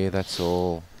 Yeah, that's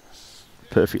all.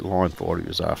 Perfect line for what he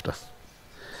was after.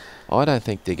 I don't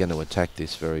think they're going to attack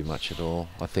this very much at all.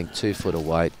 I think 2 foot of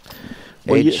weight.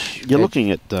 Well, you're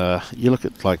looking at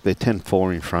like they're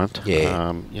 10-4 in front.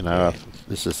 Yeah.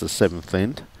 This is the 7th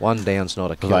end. One down's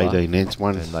not a killer. 18 ends.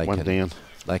 One down.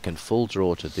 They can full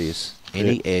draw to this.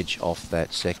 Any edge off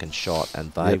that second shot,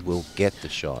 and they will get the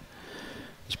shot.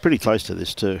 It's pretty close to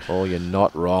this too. Oh, you're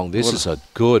not wrong. This is a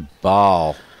good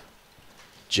bowl.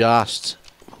 Just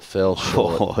fell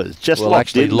short. Oh, it's just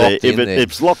locked in there. If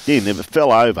it's locked in, if it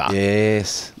fell over.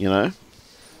 Yes.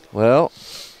 Well,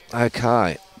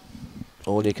 okay.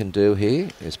 All you can do here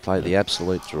is play the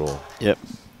absolute draw. Yep.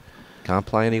 Can't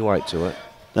play any weight to it.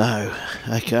 No.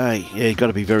 Okay. Yeah, you've got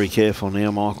to be very careful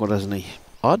now, Michael, doesn't he?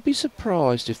 I'd be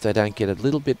surprised if they don't get a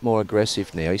little bit more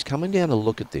aggressive now. He's coming down to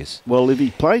look at this. Well, if he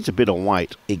plays a bit of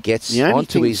weight, he gets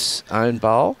onto his own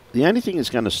bowl. The only thing that's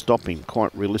going to stop him,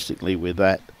 quite realistically, with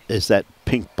that is that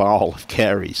pink bowl of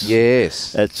carries.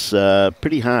 Yes. It's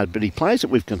pretty hard, but he plays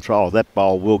it with control. That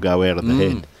bowl will go out of the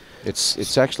head.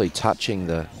 It's actually touching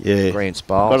the Grant's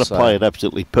bowl. Got to play it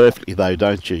absolutely perfectly, though,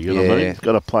 don't you? You know what I mean?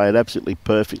 Got to play it absolutely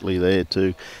perfectly there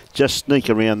to just sneak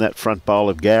around that front bowl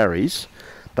of Gary's.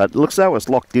 But it looks though it's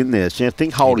locked in there. So you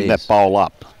think holding that bowl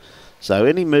up. So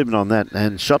any movement on that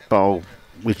and shot bowl,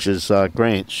 which is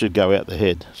Grant, should go out the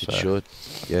head. It should,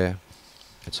 yeah.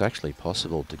 It's actually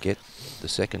possible to get the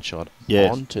second shot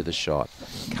onto the shot,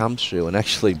 come through, and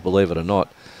actually, believe it or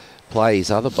not, play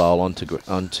his other bowl onto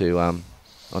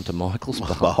Michael's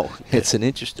bowl. It's an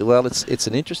interesting. Well, it's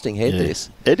an interesting head. This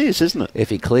it is, isn't it? If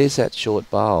he clears that short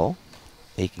bowl,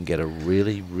 he can get a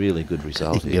really, really good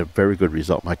result. He can get a very good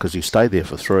result, mate, because he stayed there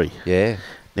for 3. Yeah.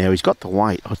 Now he's got the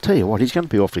weight. I'll tell you what, he's going to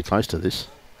be awfully close to this.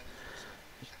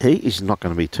 He is not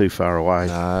going to be too far away.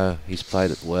 No, he's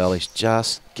played it well. He's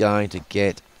just going to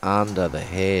get under the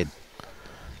head.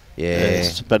 Yeah.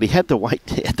 Yes, but he had the weight.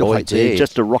 He had the weight there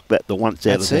just to rock that the once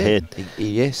out of the head.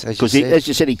 Yes, because as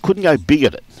you said, he couldn't go big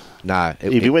at it. No.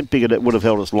 If he went big at it, it would have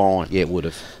held its line. Yeah, it would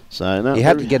have. So no, he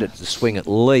had to get it to swing at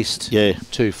least 2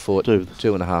 foot,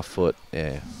 2.5 foot.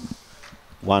 Yeah.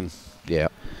 1. Yeah.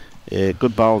 Yeah,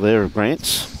 good bowl there of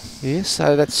Grant's. Yeah,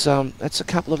 so that's a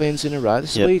couple of ends in a row.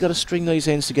 This is where you got to string these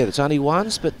ends together. It's only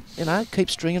ones, but keep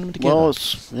stringing them together. Well,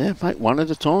 mate, one at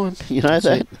a time. You know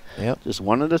that. Yep. Just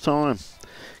one at a time.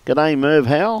 G'day, Merv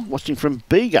Howell, watching from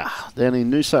Bega down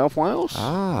in New South Wales.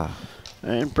 Ah.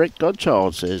 And Brett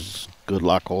Godchild says, good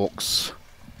luck, Hawks.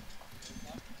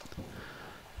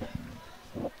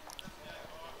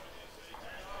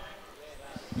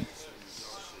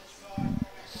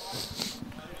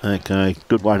 Okay,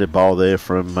 good weighted bowl there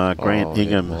from Grant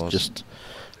Ingham, it was. just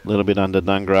a little bit under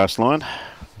Dungrass line.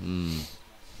 You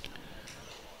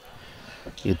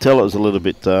can tell it was a little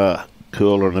bit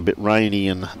cooler and a bit rainy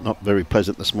and not very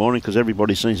pleasant this morning because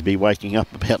everybody seems to be waking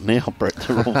up about now, Brett.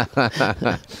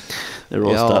 They're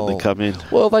all starting to come in.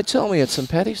 Well, they tell me it's St.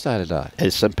 Paddy's Day today.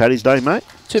 It's St. Paddy's Day, mate.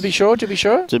 To be sure, to be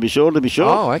sure. To be sure, to be sure.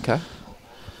 Oh, okay.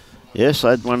 Yes, I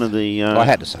had one of the... I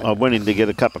had to say I went in to get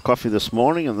a cup of coffee this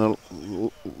morning and the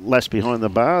lass behind the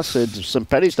bar said, St.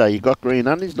 Paddy's Day, you got green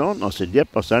undies on? I said, yep.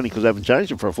 I said, only because I haven't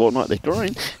changed them for a fortnight, they're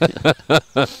green.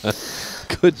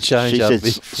 Good change. She said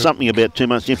something about too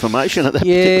much information at that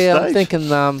particular stage. Yeah, I'm thinking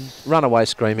runaway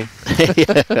screaming.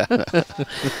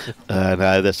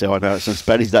 No, that's how I know it's St.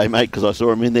 Paddy's Day, mate, because I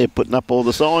saw him in there putting up all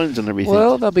the signs and everything.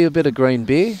 Well, there'll be a bit of green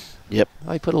beer. Yep.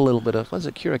 They put a little bit of, was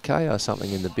it Curacao or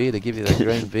something in the beer to give you that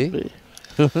green beer?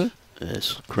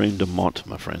 Yes, cream de menthe,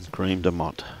 my friend, cream de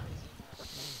menthe.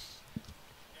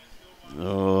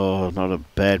 Oh, not a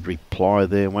bad reply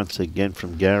there once again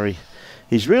from Gary.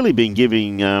 He's really been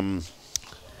giving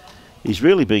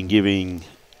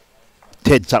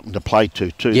Ted something to play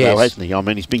to too, yes. though, hasn't he? I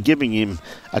mean, he's been giving him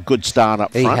a good start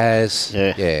up front. He has,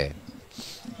 yeah.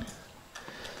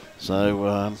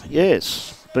 So,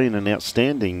 yes. Been an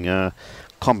outstanding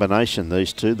combination,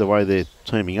 these two, the way they're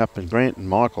teaming up, and Grant and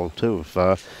Michael too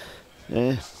have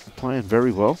playing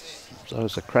very well. So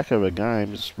it's a cracker of a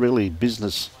game. It's really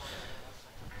business,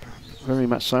 very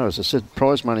much so. As I said,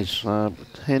 prize money's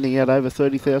handing out over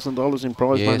 $30,000 in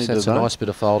prize money today. Yes, that's a nice bit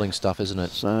of folding stuff, isn't it?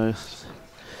 So,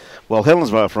 well,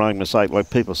 Helensvale, for argument's sake, like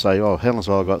people say, oh,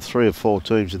 Helensvale got 3 or 4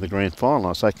 teams in the grand final.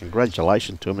 I say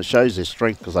congratulations to them. It shows their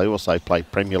strength because they also play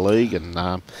Premier League and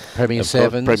Premier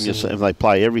Sevens. Premier Sevens. They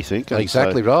play everything.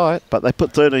 Exactly right. But they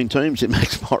put 13 teams in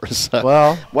Max Morris. So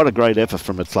well, what a great effort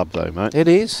from a club, though, mate. It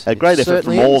is. A great effort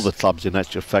from all the clubs, in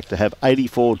actual fact, to have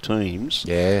 84 teams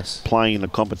playing in a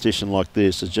competition like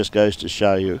this. It just goes to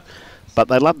show you. But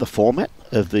they love the format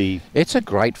of the... It's a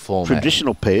great format.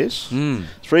 Traditional pairs.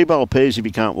 3-bowl pairs if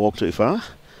you can't walk too far.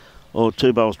 Or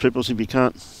 2 bowls triples if you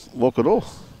can't walk at all.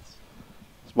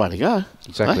 It's way to go.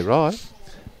 Exactly right.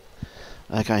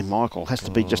 Okay, Michael has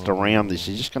to be just around this.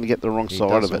 He's just going to get the wrong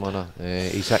side of it.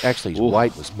 Actually, his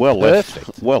weight was well perfect.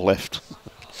 Left. Well left.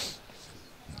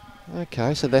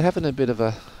 Okay, so they're having a bit of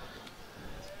an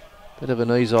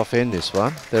ease off end, this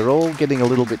one. They're all getting a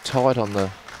little bit tight on the...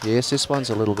 Yes, this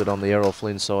one's a little bit on the Errol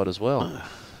Flynn side as well.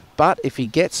 But if he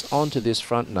gets onto this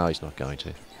front, no, he's not going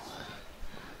to.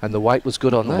 And the weight was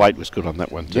good on that. The weight was good on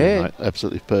that one too, mate.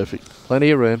 Absolutely perfect.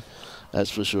 Plenty of room. That's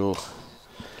for sure.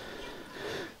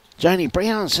 Janie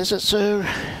Brown says it's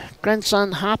her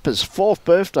grandson Harper's 4th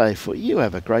birthday for you.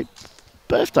 Have a great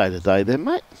birthday today then,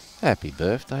 mate. Happy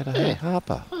birthday to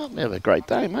Harper. Oh, have a great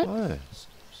day, mate. Oh.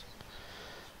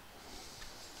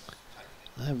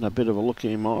 Having a bit of a look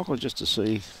here, Michael, just to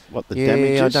see what the damage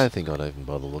is. Yeah, I don't think I'd even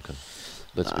bother looking.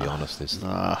 Let's be honest.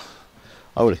 I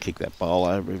would have kicked that bowl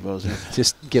over if I was in.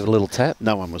 Just give it a little tap.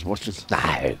 No one was watching.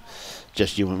 No.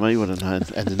 Just you and me would have known,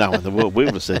 and no one in the world we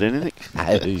would have said anything.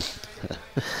 No.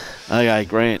 Okay,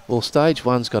 Grant. Well, stage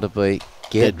one's got to be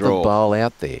get the bowl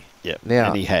out there. Yep, now,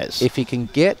 and he has. If he can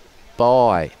get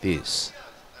by this.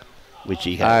 Which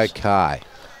he has. Okay.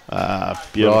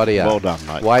 Beautiful. Rightio. Well done,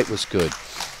 mate. Weight was good.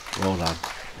 Well done.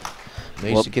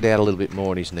 Needs to get out a little bit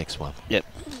more in his next one. Yep.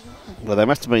 Well, they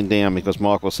must have been down because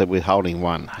Michael said we're holding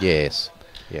one. Yes.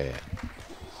 Yeah.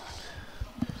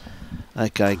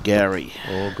 Okay, Gary.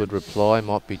 Oh, good reply.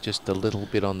 Might be just a little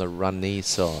bit on the runny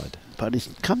side. But he's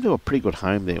come to a pretty good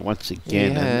home there once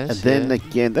again. He has, and then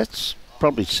again, that's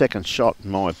probably second shot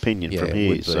in my opinion from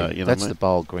here. So, you know that's the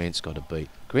bowl Grant's got to beat.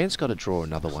 Grant's got to draw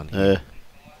another one here.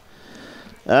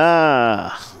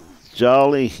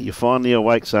 Jolie, you're finally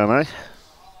awake, son, eh?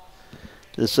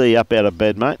 To see you up out of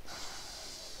bed, mate.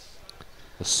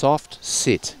 A soft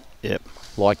sit. Yep.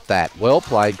 Like that. Well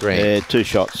played, Grant. Yeah, 2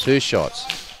 shots. 2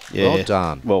 shots. Yeah. Well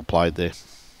done. Well played there.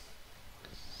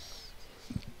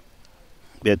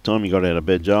 About time you got out of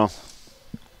bed, Joel.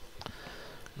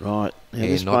 Right. Now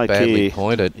this not bloke badly here,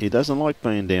 pointed. He doesn't like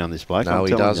being down, this bloke. No,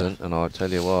 he doesn't. And I'll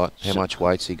tell you what, how much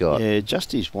weight's he got? Yeah,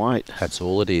 just his weight. That's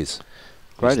all it is.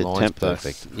 Great attempt,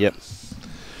 perfect. Yep.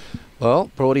 Well,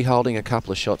 Broady holding a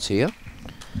couple of shots here.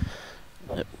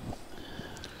 Yep.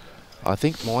 I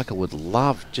think Michael would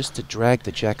love just to drag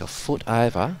the jack a foot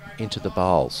over into the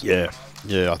bowls. Yeah.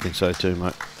 Yeah, I think so too,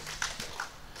 mate.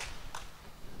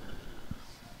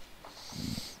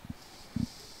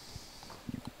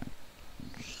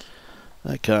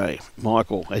 Okay,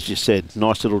 Michael, as you said,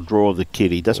 nice little draw of the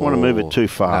kid. He doesn't want to move it too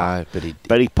far. No,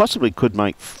 but he possibly could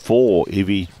make 4 if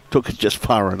he took it just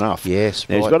far enough. Yes,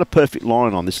 now, right. He's got a perfect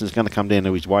line on this, and it's going to come down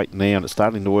to his weight now, and it's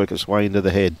starting to work its way into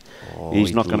the head.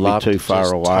 He's not going to be too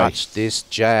far away. Touch this,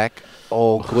 Jack.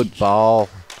 Oh, good bowl.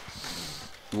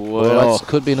 Well, that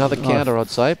could be another counter, I'd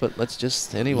say, but let's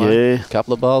just, anyway, a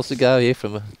couple of bowls to go here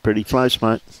from a... Pretty close,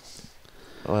 mate.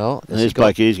 Well, this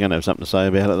bloke here's going to have something to say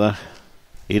about it, though.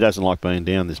 He doesn't like being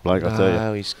down, this bloke, I tell you.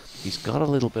 No, he's got a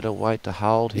little bit of weight to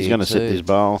hold here. He's going to set this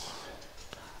bowl.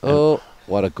 Oh,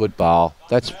 what a good bowl.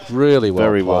 That's really well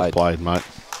played. Very well played, mate.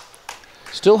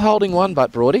 Still holding one,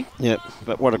 but Broady. Yep,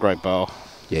 but what a great bowl.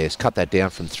 Yes, cut that down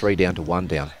from 3 down to 1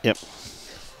 down. Yep.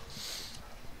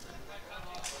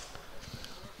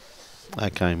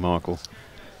 Okay, Michael.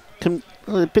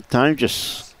 A bit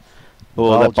dangerous.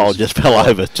 Oh, that bowl just fell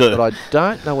over too. But I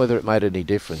don't know whether it made any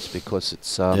difference because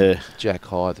it's Jack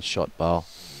high, the shot bowl.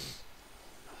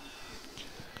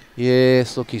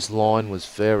 Yes, look, his line was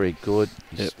very good.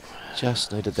 He's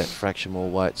just needed that fraction more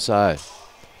weight. So,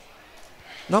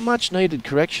 not much needed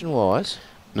correction-wise.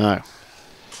 No.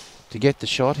 To get the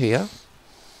shot here.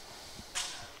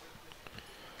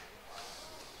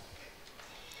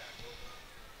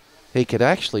 He could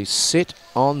actually sit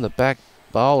on the back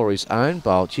bowl or his own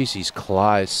bowl. Jeez, he's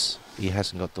close. He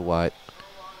hasn't got the weight.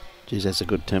 Jeez, that's a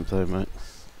good temp though, mate.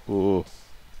 Oh.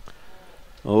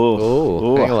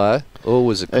 Oh, hello. Oh,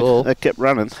 was a call. That kept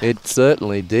running. It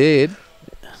certainly did.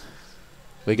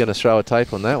 We're going to throw a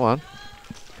tape on that one.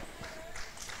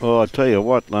 Oh, I tell you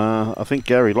what, I think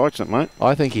Gary likes it, mate.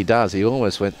 I think he does. He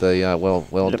almost went the,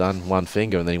 well done, one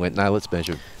finger, and then he went, no, let's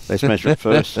measure. Let's measure it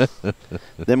first.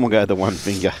 Then we'll go the one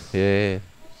finger. Yeah.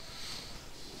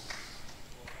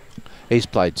 He's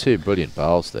played 2 brilliant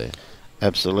bowls there.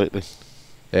 Absolutely.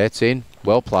 That's in.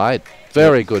 Well played.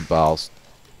 Very good bowls.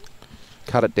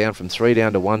 Cut it down from 3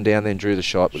 down to 1 down, then drew the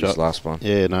shot with this last one.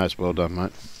 Yeah, no, it's well done,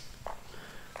 mate.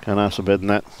 Can't ask for better than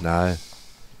that. No.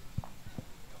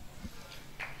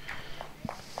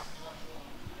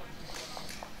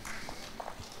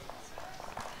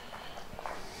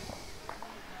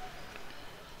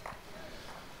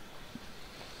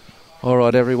 All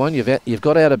right, everyone, you've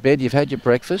got out of bed, you've had your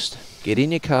breakfast, get in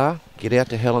your car, get out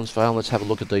to Helensvale, and let's have a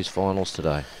look at these finals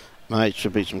today. Mate,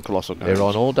 should be some colossal games. They're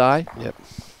on all day. Yep.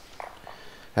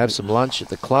 Have some lunch at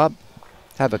the club,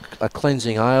 have a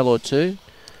cleansing ale or 2,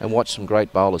 and watch some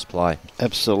great bowlers play.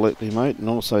 Absolutely, mate, and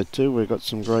also too, we've got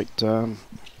some great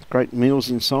great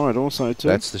meals inside also too.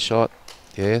 That's the shot,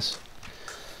 yes.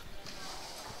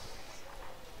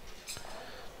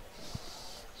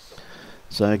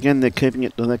 So again, they're keeping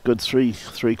it to that good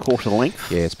three-quarter length.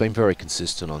 Yeah, it's been very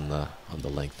consistent on the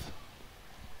length.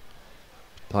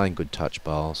 Playing good touch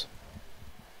bowls.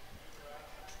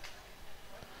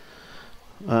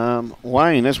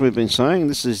 Wayne, as we've been saying,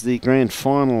 this is the grand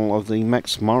final of the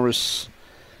Max Morris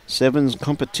Sevens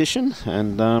competition,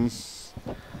 and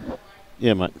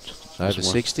yeah, mate. Over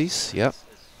 60s, yep.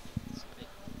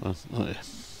 Oh, yeah.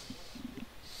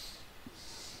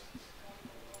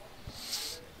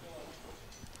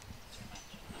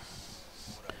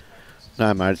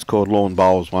 No, mate, it's called lawn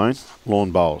bowls, Wayne. Lawn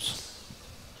bowls.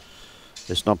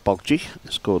 It's not bocce,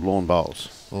 it's called lawn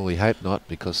bowls. Well, we hope not,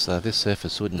 because this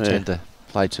surface wouldn't tend to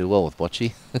play too well with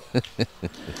bocce.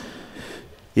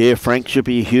 Yeah, Frank should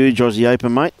be a huge Aussie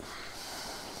Open, mate.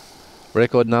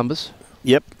 Record numbers?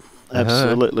 Yep,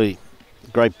 absolutely.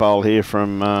 Great bowl here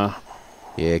from...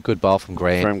 yeah, good bowl from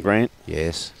Grant. From Grant.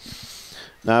 Yes.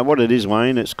 Now, what it is,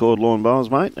 Wayne, it's called lawn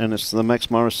bowls, mate, and it's the Max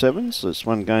Morris Sevens. It's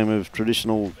one game of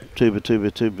traditional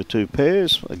 2x2x2x2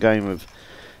 pairs, a game of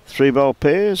 3-bowl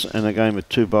pairs, and a game of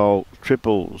 2-bowl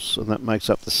triples, and that makes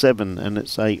up the 7, and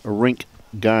it's a rink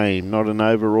game, not an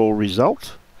overall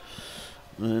result.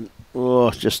 And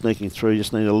just sneaking through,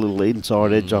 just need a little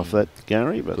inside edge off that,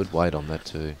 Gary. But good weight on that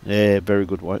too. Yeah, very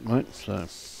good weight, mate. So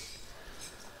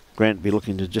Grant will be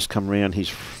looking to just come round his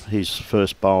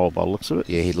first bowl by the looks of it.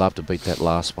 Yeah, he'd love to beat that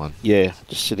last one. Yeah,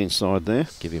 just sit inside there.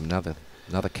 Give him another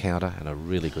counter and a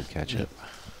really good catcher. Yep.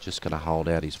 Just going to hold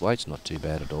out. His weight's not too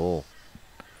bad at all.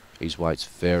 His weight's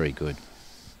very good.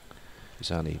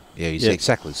 He's only, he's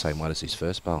exactly the same weight as his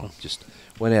first bowl. Just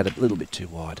went out a little bit too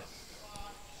wide.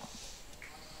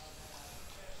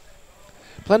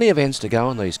 Plenty of ends to go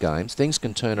in these games. Things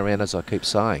can turn around, as I keep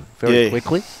saying, very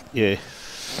quickly. Yeah.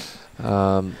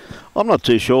 I'm not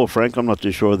too sure, Frank. I'm not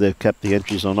too sure they've capped the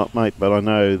entries or not, mate, but I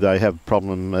know they have a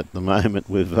problem at the moment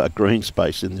with green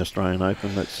space in the Australian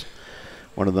Open. That's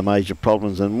one of the major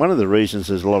problems. And one of the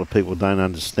reasons is a lot of people don't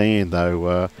understand,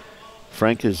 though,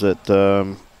 Frank, is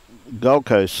that Gold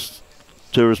Coast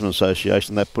Tourism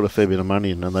Association, they put a fair bit of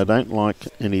money in, and they don't like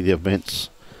any of the events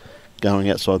going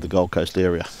outside the Gold Coast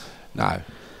area. No.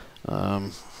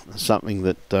 Something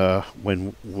that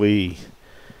when we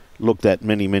looked at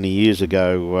many years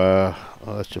ago,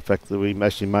 that's the fact that we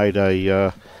actually made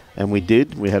and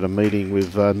we had a meeting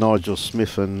with Nigel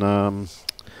Smith and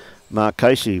Mark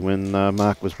Casey when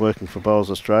Mark was working for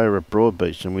Bowls Australia at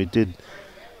Broadbeach, and we did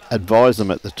advise them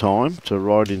at the time to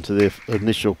write into their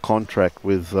initial contract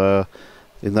with,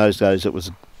 in those days it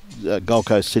was Gold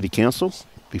Coast City Council,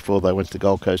 before they went to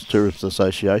Gold Coast Tourism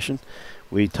Association.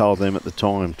 We told them at the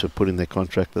time to put in their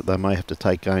contract that they may have to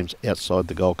take games outside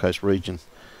the Gold Coast region.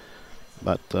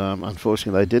 But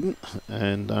unfortunately they didn't,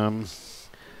 and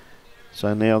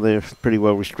so now they're pretty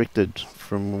well restricted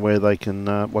from where they can,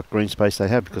 what green space they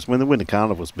have, because when the Winter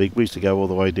Carnival was big, we used to go all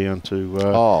the way down to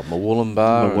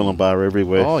Mawulumbar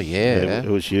everywhere. Oh yeah, it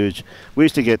was huge. We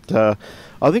used to get, I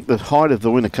think the height of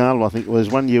the Winter Carnival, I think was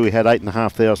one year we had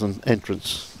 8,500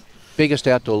 entrants. Biggest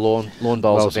outdoor lawn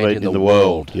bowls event in the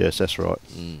world. Yes, that's right.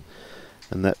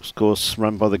 And that was, of course,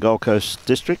 run by the Gold Coast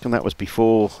District, and that was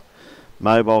before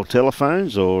mobile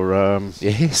telephones or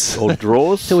yes, or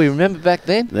drawers. Do we remember back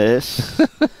then? Yes.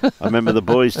 I remember the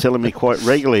boys telling me quite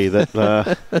regularly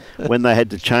that when they had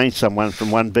to change someone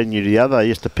from one venue to the other, they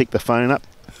used to pick the phone up,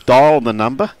 dial the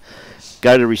number,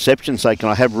 go to reception, say, "Can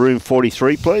I have room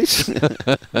 43, please?"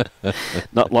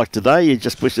 Not like today, you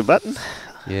just push a button.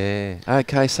 Yeah.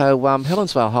 Okay, so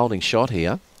Helensvale holding shot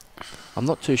here. I'm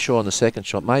not too sure on the second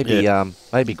shot. Maybe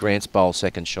maybe Grant's bowl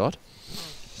second shot.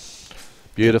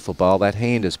 Beautiful bowl. That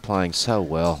hand is playing so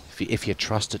well. If you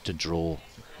trust it to draw.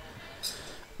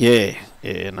 Yeah.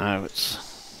 No, it's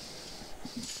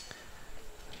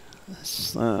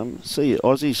see,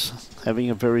 Aussies having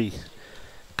a very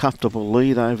comfortable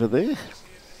lead over there.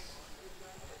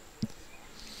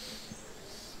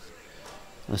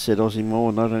 I said Aussie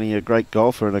Moore, not only a great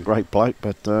golfer and a great bloke,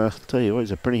 but tell you what,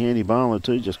 he's a pretty handy bowler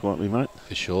too, just quietly, mate.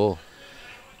 For sure.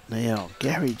 Now,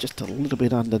 Gary just a little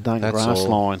bit underdone That's grass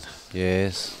all. line.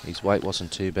 Yes, his weight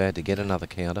wasn't too bad to get another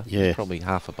counter. Yeah. He's probably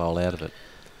half a bowl out of it.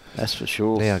 That's for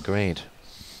sure. Now, Grant.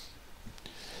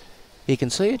 He can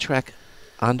see a track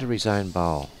under his own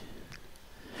bowl.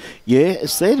 Yeah,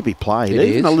 it's there to be played. It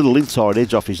Even is. a little inside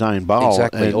edge off his own bowl.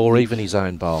 Exactly, or even his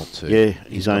own bowl too. Yeah,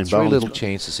 He's his own got bowl. three little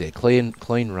chances there. Clean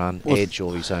run, Well, edge,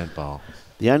 or his own bowl.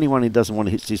 The only one he doesn't want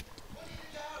to hit is his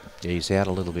Yeah, he's out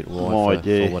a little bit wide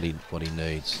yeah. for what he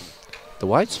needs. The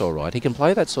weight's all right. He can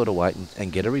play that sort of weight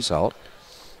and get a result.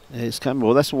 Yeah, it's coming.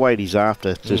 Well, that's the weight he's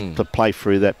after, just to play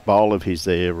through that bowl of his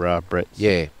there, Brett.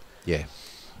 Yeah, yeah.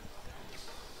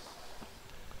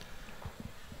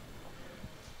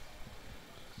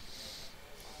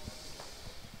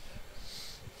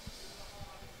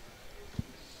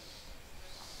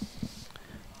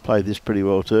 Played this pretty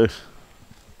well too.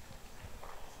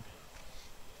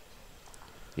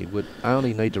 He would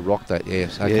only need to rock that,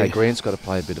 yes. Okay, Yeah. Grant's got to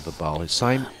play a bit of a bowl. His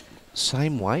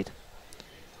same weight,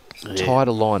 Yeah.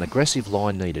 tighter line, aggressive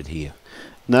line needed here.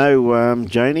 No,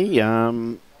 Janie,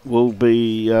 we'll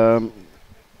be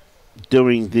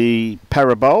doing the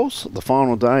Parabowls, the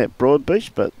final day at Broadbeach,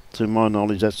 but to my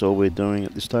knowledge, that's all we're doing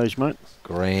at this stage, mate.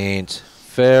 Grant,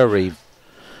 very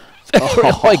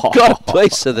I got a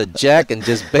piece of the jack and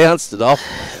just bounced it off.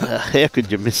 How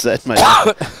could you miss that, mate?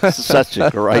 Such a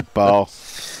great bowl.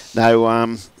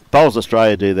 No, Bowls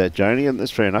Australia do that, Janie, and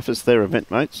that's fair enough. It's their event,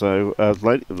 mate. So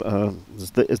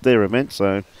it's their event,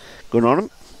 so good on them.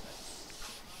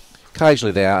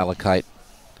 Occasionally they allocate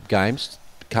games.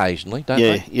 Occasionally, don't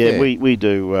they? Yeah, we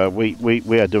do.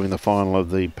 We are doing the final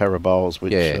of the Parabowls,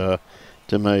 which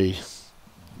to me,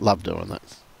 love doing that.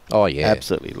 Oh yeah,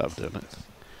 absolutely love doing it.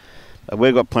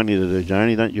 We've got plenty to do,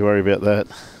 Janie. Don't you worry about that.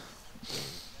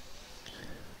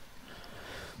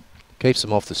 Keeps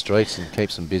them off the streets and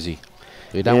keeps them busy.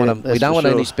 We don't want them. We don't want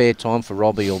any spare time for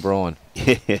Robbie or Brian.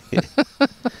 Yeah.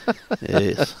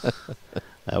 Yes.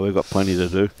 We've got plenty to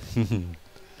do.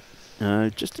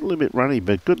 Just a little bit runny,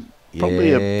 but good.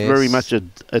 Probably a very much a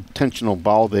intentional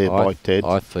bowl there by Ted.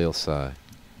 I feel so.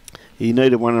 He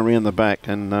needed one around the back,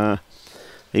 and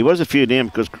he was a few down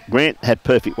because Grant had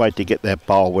perfect weight to get that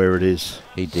bowl where it is.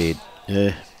 He did.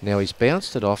 Yeah. Now he's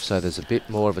bounced it off, so there's a bit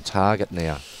more of a target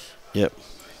now. Yep.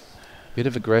 Bit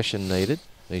of aggression needed.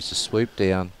 Needs to swoop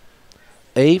down.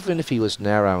 Even if he was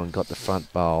narrow and got the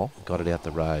front bowl, got it out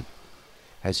the road.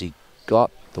 Has he got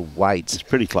the weight? It's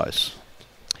pretty close.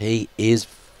 He is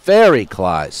very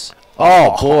close.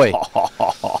 Oh, boy.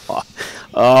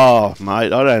 Oh,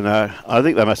 mate, I don't know. I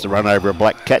think they must have run over a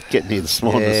black cat getting here this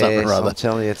morning or something or other. I'm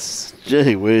telling you, it's...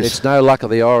 Gee whiz. It's no luck of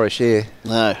the Irish here.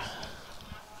 No.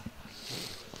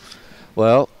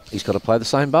 Well, he's got to play the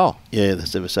same bowl. Yeah,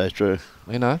 that's ever so true.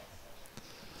 You know.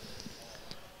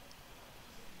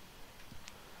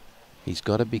 He's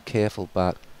got to be careful,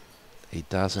 but he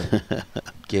doesn't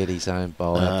get his own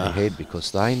bowl out the head,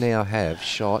 because they now have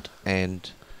shot and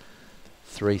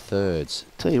 3/3.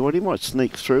 Tell you what, he might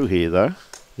sneak through here, though.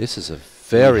 This is a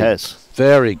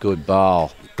very good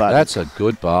bowl. But that's a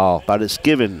good bowl. But it's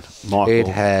given Michael. It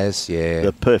has, yeah.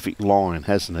 The perfect line,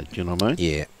 hasn't it? Do you know what I mean?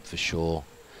 Yeah, for sure.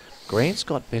 Grant's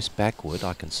got best backward,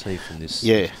 I can see from this.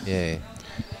 Yeah. Yeah.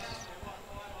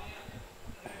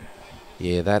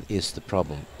 Yeah, that is the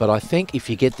problem. But I think if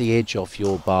you get the edge off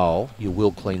your bowl, you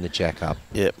will clean the jack up.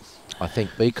 Yep. I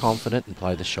think be confident and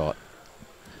play the shot.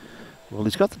 Well,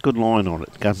 he's got the good line on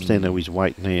it. Comes down to his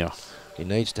weight now. He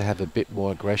needs to have a bit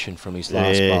more aggression from his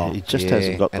last bowl. Yeah, he just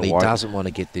hasn't got the weight. And he doesn't want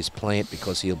to get this plant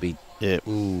because he'll be... Yep.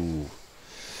 Ooh.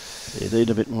 He'd need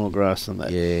a bit more grass than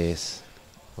that. Yes.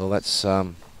 Well, that's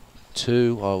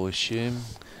 2, I will assume.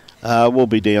 We'll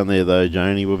be down there, though,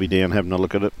 Joni. We'll be down having a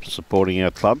look at it, supporting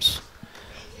our clubs.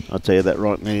 I'll tell you that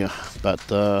right now.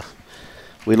 But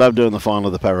we love doing the final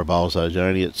of the Parabowls, though,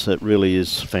 Joni. It really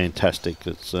is fantastic.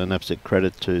 It's an absolute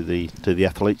credit to the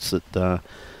athletes that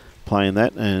play in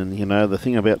that. And, you know, the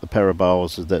thing about the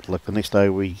Parabowls is that, like, the next day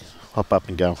we hop up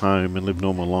and go home and live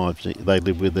normal lives. They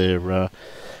live with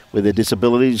their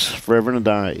disabilities forever and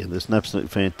a day. And it's an absolutely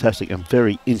fantastic and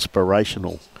very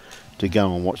inspirational to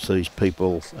go and watch these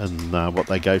people and what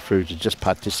they go through to just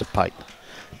participate,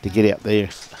 to get out there.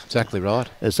 Exactly right.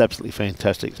 It's absolutely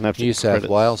fantastic. It's an absolute New South credit.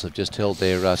 Wales have just held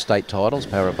their state titles,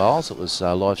 Parabowls. It was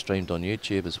live streamed on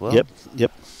YouTube as well.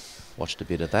 Yep. Watched a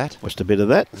bit of that.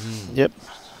 Yep.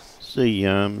 See,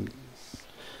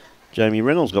 Jamie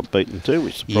Reynolds got beaten too,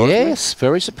 which surprised me. Yes,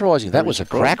 very surprising. That was a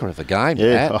cracker of a game.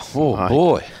 Yeah. Oh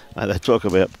boy. They talk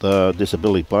about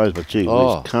disability players, but gee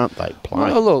whiz, can't they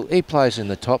play? Well, look, he plays in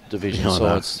the top division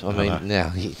sides. I mean,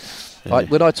 now...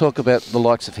 when I talk about the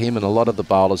likes of him and a lot of the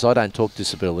bowlers, I don't talk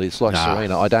disability. It's like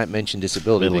Serena. I don't mention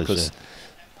disability because,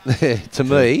 to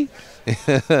me,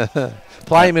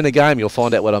 play him in a game, you'll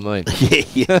find out what I mean.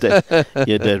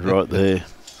 You're dead right there.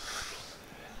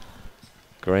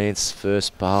 Grant's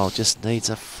first bowl just needs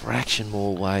a fraction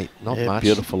more weight, not much.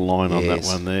 Beautiful line on that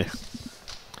one there.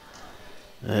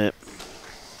 Yep.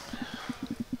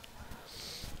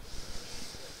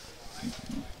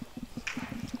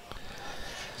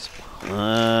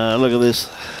 Look at this.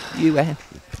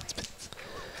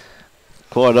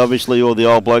 Quite obviously all the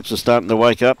old blokes are starting to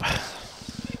wake up.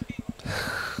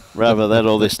 Rather that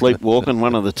or they're sleepwalking,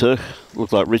 one of the two.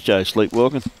 Looks like Richo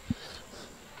sleepwalking.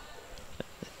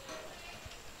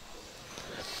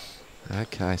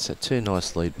 Okay, so 2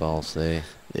 nice lead bowls there.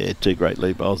 Yeah, 2 great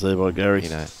lead bowls there by Gary. You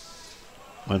know,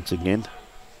 once again.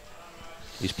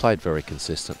 He's played very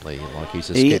consistently. Like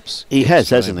he's a he has,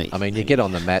 hasn't he? I mean, you get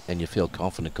on the mat and you feel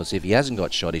confident because if he hasn't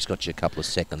got shot, he's got you a couple of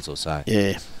seconds or so.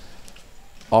 Yeah.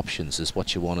 Options is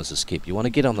what you want as a skip. You want to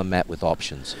get on the mat with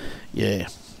options. Yeah.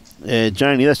 Yeah,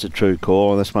 Joni, that's a true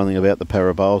call. And that's one thing about the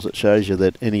Parabowls. It shows you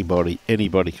that anybody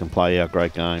can play our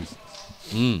great game.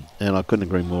 And I couldn't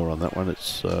agree more on that one.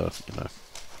 It's, you know.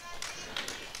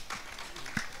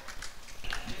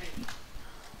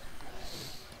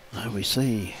 Now we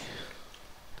see.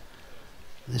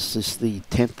 This is the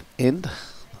 10th end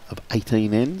of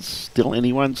 18 ends. Still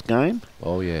anyone's game.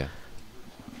 Oh, yeah.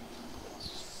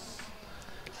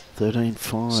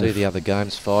 13-5. See the other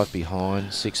games, 5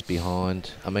 behind, 6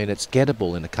 behind. I mean, it's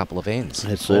gettable in a couple of ends.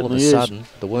 All of a sudden,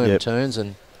 the worm turns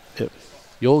and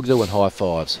you're doing high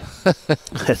fives.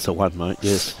 That's the one, mate,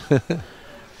 yes.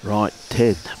 Right,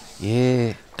 Ted.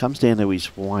 Yeah. Comes down to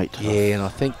his weight. Yeah, and I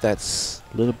think that's...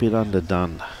 a little bit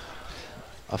underdone.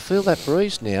 I feel that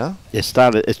breeze now. It's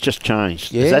just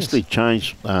changed. Yes. It's actually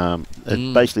changed,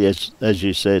 basically, as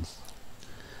you said.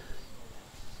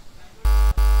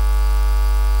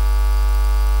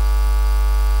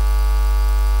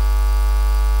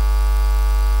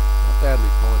 Not badly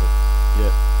pointed.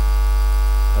 Yeah.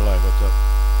 Hello, what's up?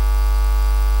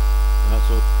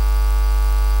 That's all.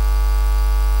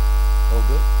 All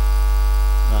good?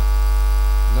 No.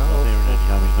 No. Not hearing any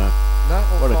humming, no. No,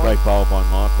 what a great bowl by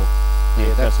Michael.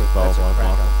 Yeah, that's a cracker.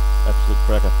 Absolute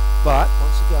cracker. But,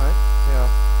 once again, now,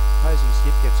 opposing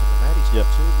skip gets on the mat. He's got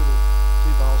two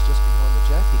bowls just behind the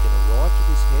jack. He can arrive to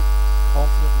this head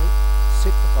confidently,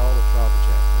 sit the bowl or throw the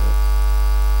jack.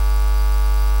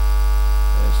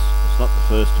 Yes, it's not the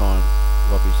first time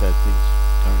Robbie's had things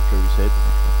going through his head.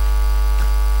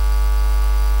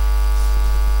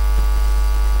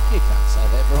 You can't say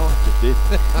that, Brian. Just did.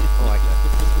 I like that.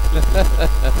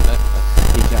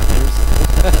 He can't hear us.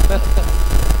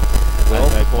 Well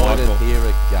pointed here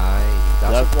again. He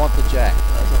doesn't want the jack.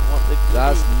 Doesn't want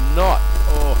Does not.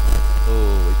 Oh,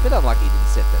 he's a bit unlucky he didn't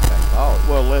set that back bowl.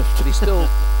 Well left. But he still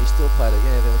played it.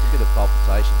 Yeah, there was a bit of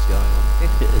palpitations going on.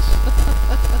 Yes.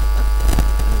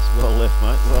 It's well left,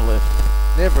 mate. Well left.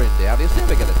 Never in doubt. He's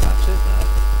never going to touch it. No.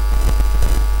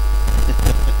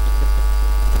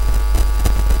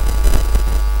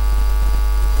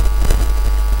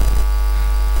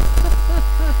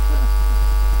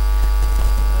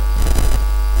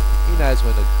 He knows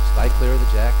when to stay clear of the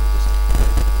jack and just.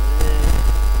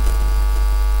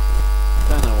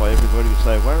 Don't know why everybody was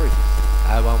so worried.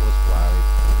 No one was worried.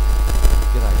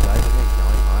 G'day, David. How you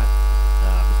going, mate?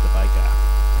 Mr. Baker.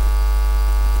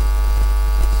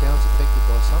 Sounds affected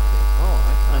by something. Oh,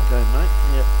 okay. Okay, mate.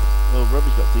 Yep. Well,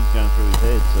 Robbie's got things going through his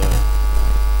head, so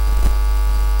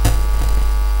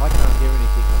I can't hear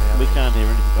anything on our we end. can't hear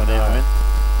anything on our end.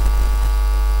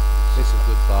 This is a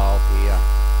good bowl here.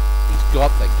 He's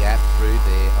got the gap through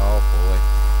there. Oh boy.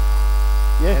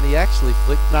 Yeah. And he actually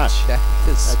flicked the jack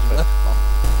as well.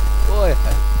 Boy, oh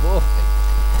boy.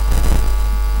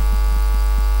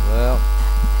 Well.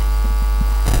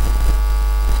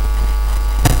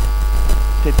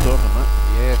 Keep talking, mate.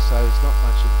 Yeah, so there's not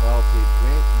much involved here.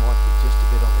 Grant might be just a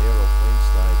bit on the air off wind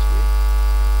stage here.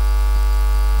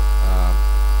 I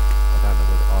don't know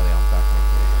whether. Oh, yeah, I'm back on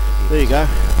here. There you go.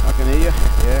 I can hear you.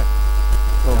 Yeah.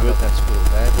 All No, good. that's good or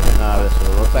bad. No, that's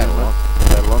all right. Battle on.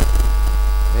 Battle on.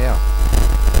 Now,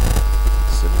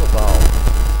 similar bowl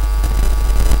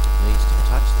needs to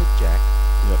touch the jack.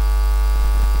 Yep.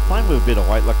 Playing with a bit of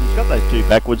weight, like he's got those two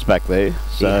backwards back there.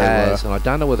 So, he has, and I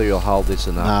don't know whether he'll hold this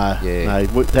enough. No,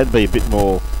 that'd be a bit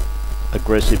more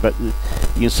aggressive. But you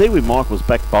can see with Michael's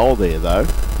back bowl there, though,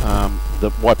 the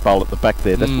white bowl at the back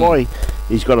there. That's why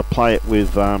he's got to play it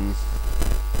with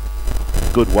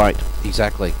good weight.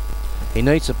 Exactly. He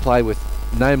needs to play with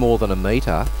no more than a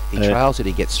metre. He trails it,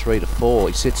 he gets 3 to 4.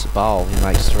 He sets the bowl, he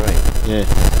makes 3. Yeah.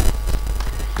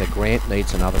 Now Grant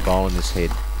needs another bowl in his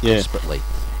head. Yeah.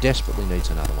 Desperately needs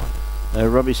another one.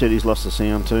 Robbie said he's lost the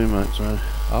sound too, mate. So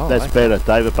that's okay. better.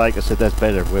 David Baker said that's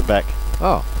better. We're back.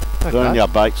 Oh, okay. Good on your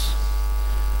Bakes.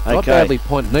 Not badly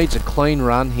point. Needs a clean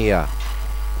run here.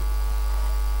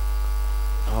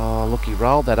 Oh, look, he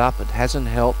rolled that up. It hasn't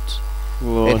helped.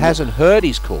 Well, it hasn't hurt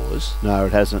his cause. No,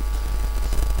 it hasn't.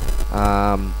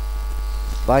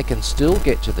 They can still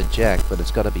get to the jack, but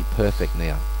it's got to be perfect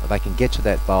now. They can get to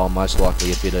that bowl most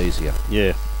likely a bit easier.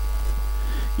 Yeah.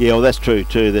 Yeah, well, that's true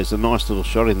too. There's a nice little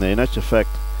shot in there. In actual fact,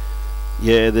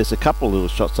 yeah, there's a couple of little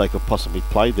shots they could possibly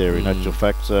play there. In actual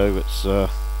fact, so it's. We'll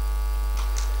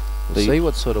see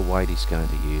what sort of weight he's going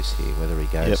to use here. Whether he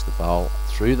goes the bowl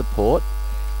through the port,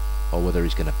 or whether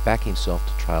he's going to back himself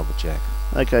to trail the jack.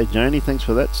 Okay, Janie, thanks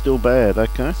for that. Still bad.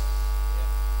 Okay.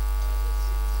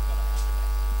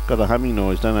 Got a humming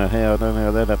noise. Don't know how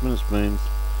that happened. It's been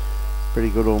pretty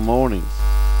good all morning.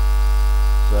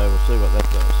 So we'll see what that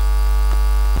does.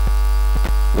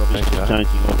 Robbie's just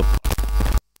changing all the.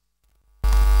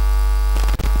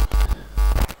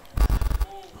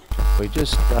 We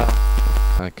just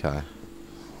okay.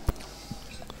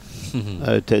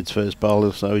 Ted's first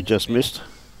bowler, so he just missed.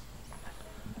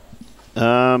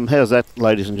 How's that,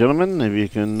 ladies and gentlemen? If you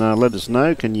can let us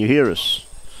know, can you hear us?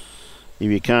 If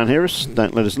you can't hear us,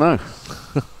 don't let us know.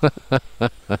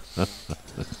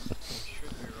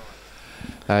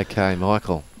 Okay,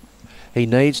 Michael. He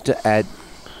needs to add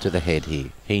to the head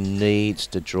here. He needs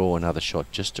to draw another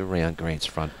shot just around Grant's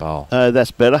front bowl.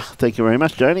 That's better. Thank you very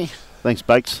much, Janie. Thanks,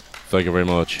 Bakes. Thank you very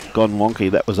much. Gone wonky.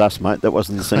 That was us, mate. That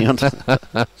wasn't the sound.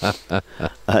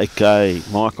 Okay,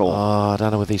 Michael. Oh, I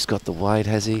don't know whether he's got the weight,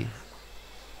 has he?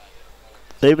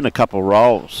 Even a couple of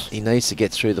rolls. He needs to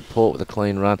get through the port with a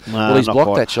clean run. No, well, he's not blocked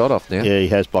quite. that shot off now. Yeah, he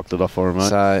has blocked it off for him, mate.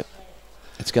 So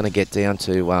it's going to get down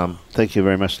to thank you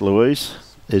very much, Louise.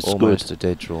 It's almost good. a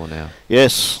dead draw now.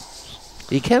 Yes.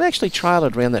 He can actually trail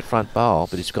it around that front bowl,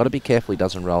 but he's got to be careful he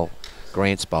doesn't roll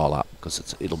Grant's bowl up,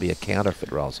 because it'll be a counter if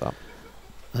it rolls up.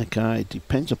 Okay,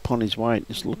 depends upon his weight.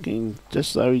 It's looking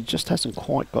just though he just hasn't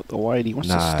quite got the weight. He wants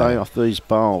to stay off these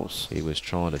bowls. He was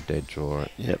trying to dead draw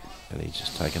it. Yep. And he's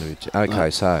just taken a bit. Okay,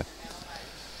 so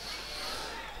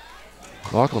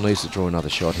Michael needs to draw another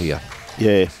shot here.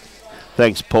 Yeah.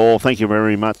 Thanks, Paul. Thank you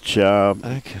very much.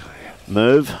 Okay.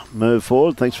 Move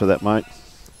forward. Thanks for that, mate.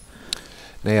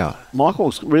 Now,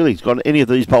 Michael's really got any of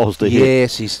these bowls to hit.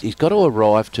 Yes, he's got to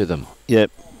arrive to them.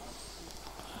 Yep.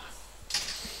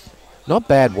 Not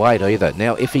bad weight either.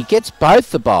 Now, if he gets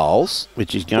both the bowls,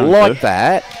 which he's going like to.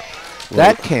 that,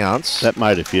 that counts. That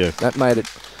made a few. That made it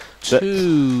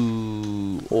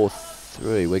 2 or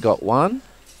 3. We got 1.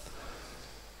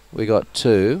 We got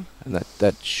 2, and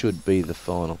that should be the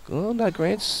final. Oh no,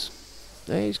 Grant's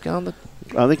Yeah, he's going the...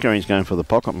 I think Green's going for the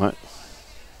pocket, mate.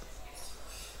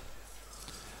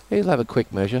 He'll have a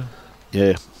quick measure.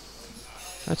 Yeah.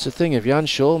 That's the thing. If you're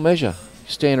unsure, measure.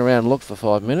 Stand around and look for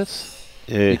 5 minutes.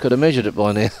 Yeah. You could have measured it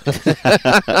by now.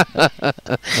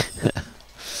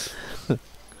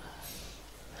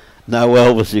 No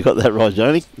Elvis, you got that right,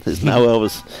 Joni. There's no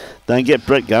Elvis. Don't get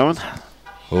Brett going.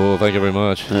 Oh, thank you very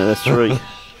much. Yeah, that's 3.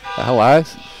 Hello.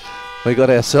 We got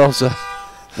ourselves a...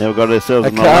 Now we've got ourselves a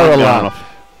an car alarm alarm. going off.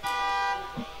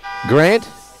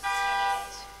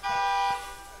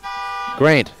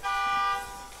 Grant.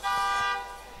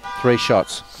 3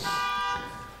 shots.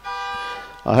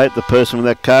 I hope the person with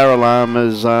that car alarm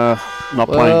is not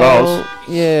playing bowls.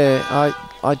 Yeah,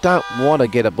 I don't want to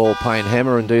get a ball paying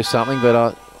hammer and do something,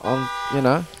 but I'm, you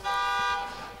know,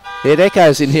 it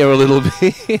echoes in here a little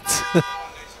bit.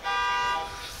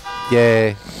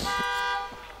 Yeah.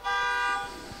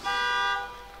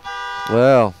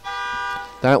 Well,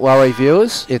 don't worry,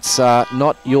 viewers. It's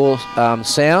not your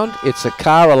sound. It's a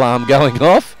car alarm going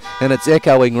off, and it's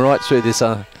echoing right through this.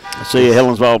 I see a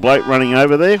Helensvale bloke running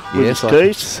over there with his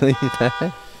keys. See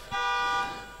that.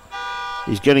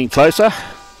 He's getting closer.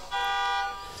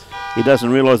 He doesn't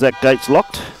realise that gate's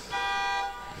locked.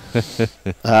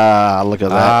 Ah, look at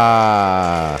that.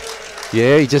 Ah.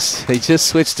 Yeah, he just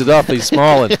switched it off. He's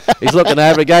smiling. He's looking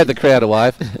over. He gave the crowd a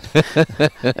wave.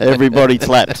 Everybody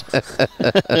clapped.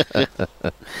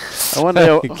 I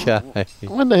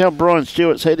wonder how Brian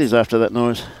Stewart's head is after that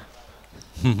noise.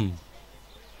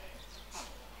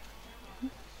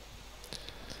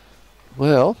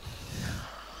 Well,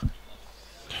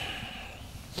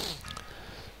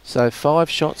 so 5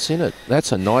 shots in it.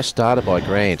 That's a nice starter by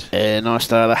Grant. Yeah, nice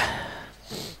starter.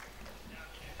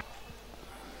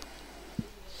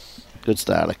 Good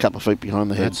start, a couple of feet behind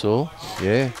the head. That's all,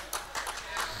 yeah.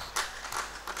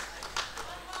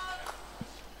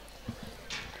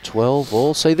 $12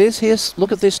 all. See,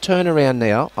 look at this turnaround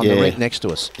now on the rink next to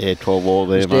us. Yeah, 12 all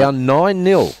there, it's mate. Down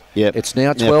 9-0. Yep. It's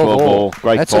now 12 all.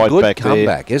 Great That's fight a good back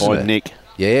comeback, there isn't by it? Nick.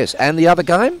 Yes, and the other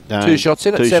game, 2 shots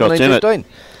in it, 17-15.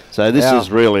 So this is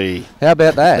really... How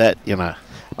about that? You know...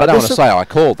 I don't want to say I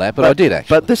called that, but I did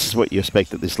actually. But this is what you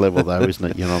expect at this level, though, isn't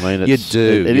it? You know what I mean? You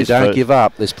do. You don't give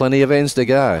up. There's plenty of ends to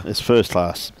go. It's first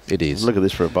class. It is. Look at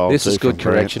this for a bowl. This is good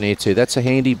correction here too. That's a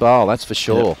handy bowl, that's for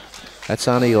sure. Yep. That's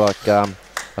only like a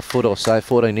foot or so,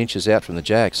 14 inches out from the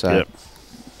jack. So. Yep.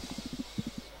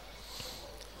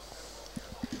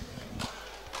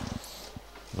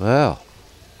 Wow.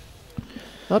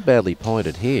 Not badly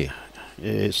pointed here.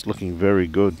 Yeah, it's looking very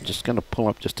good. Just going to pull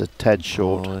up just a tad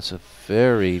short. Oh, that's a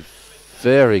very,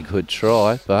 very good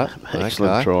try, but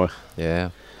excellent try. Yeah.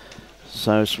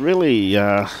 So it's really,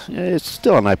 yeah, it's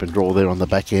still an open draw there on the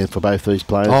back end for both these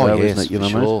players, though, yes, isn't it? You know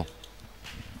what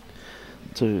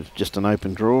I mean? Just an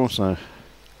open draw, so.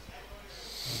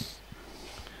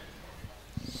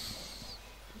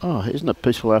 Oh, isn't it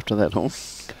peaceful after that horn?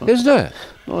 Isn't it?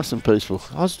 Nice and peaceful.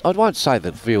 I won't say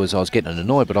that, viewers, I was getting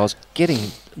annoyed, but I was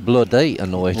getting bloody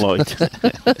annoyed.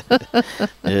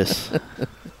 Yes.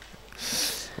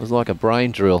 It was like a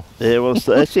brain drill. Yeah, well, it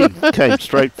actually came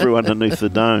straight through underneath the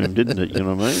dome, didn't it? You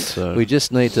know what I mean? So we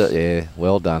just need to, yeah,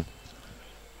 well done.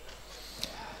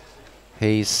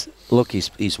 Look,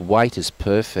 his weight is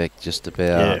perfect, just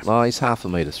about. Oh, he's half a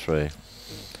metre through.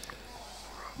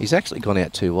 He's actually gone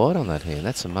out too wide on that hand.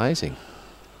 That's amazing.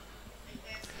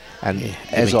 And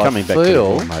as I coming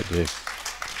feel, back to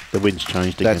the wind's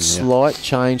changed again. That slight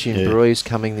change in breeze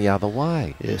coming the other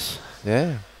way. Yes.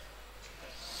 Yeah.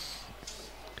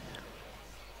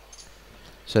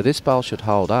 So this bowl should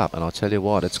hold up, and I'll tell you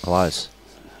what, it's close.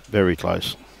 Very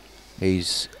close.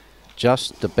 He's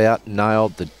just about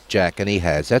nailed the jack, and he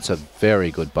has. That's a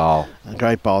very good bowl. A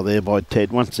great bowl there by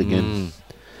Ted once again.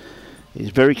 He's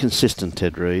very consistent,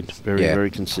 Ted Reid. Very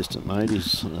consistent, mate.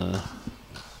 He's been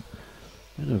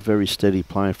a very steady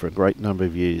player for a great number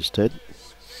of years, Ted.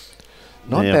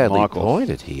 Not badly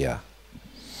pointed here.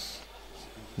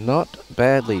 Not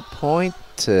badly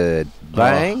pointed.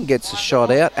 Bang, gets a shot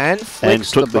out and flicks and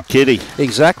took the kitty.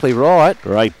 Exactly right.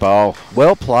 Great bowl.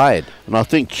 Well played. And I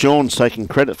think Sean's taking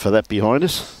credit for that behind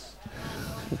us.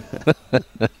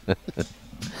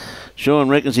 Sean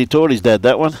reckons he taught his dad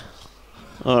that one.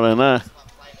 I don't know.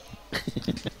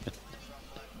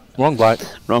 Wrong bloke.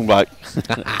 Wrong bloke.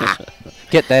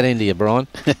 Get that into you, Brian.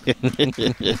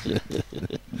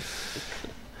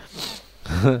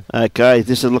 Okay,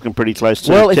 this is looking pretty close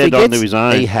to well, Ted onto his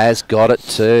own. He has got it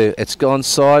too. It's gone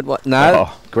side. No,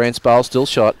 Grant's bowl still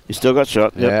shot. He's still got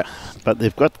shot, yeah. But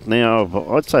they've got now,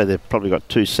 I'd say they've probably got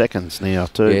 2 seconds now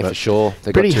too. Yeah, for sure.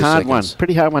 Pretty hard one.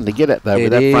 Pretty hard one to get at though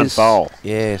with that front bowl.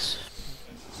 Yes.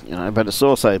 You know, but it's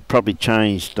also probably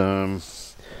changed.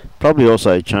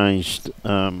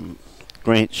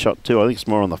 Grant's shot too. I think it's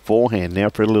more on the forehand now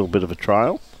for a little bit of a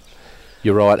trail.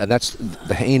 You're right, and that's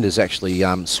the hand is actually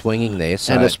swinging there,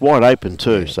 so And it's wide open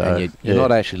too. yeah, So and you're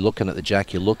not actually looking at the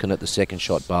jack. You're looking at the second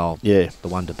shot bowl. Yeah, the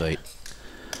one to beat.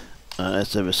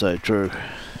 that's ever so true.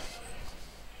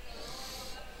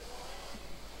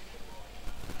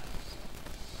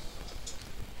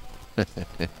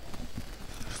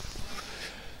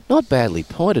 Not badly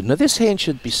pointed. Now this hand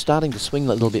should be starting to swing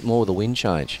a little bit more with the wind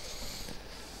change.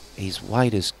 His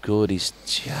weight is good. He's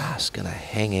just going to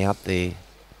hang out there.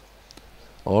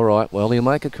 All right, well, he'll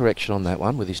make a correction on that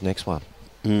one with his next one.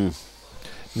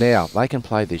 Now, they can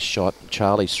play this shot.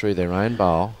 Charlie's through their own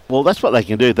bowl. Well, that's what they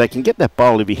can do. They can get that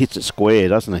bowl if he hits it square,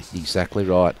 doesn't he? Exactly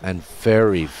right, and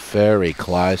very, very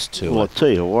close to Well, it. I tell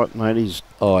you what, mate, he's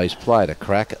played a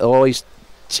crack. Oh, he's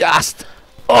just...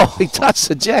 Oh, he touched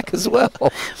the jack as well.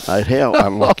 mate, how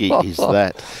unlucky is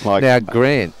that? Like, Now,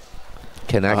 Grant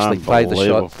can actually play the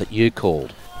Unbelievable. shot that you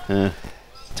called. yeah,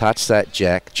 Touch that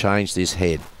jack, change this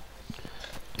head.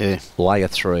 yeah. Lay a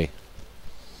 3.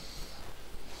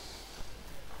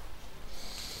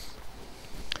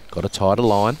 Got a tighter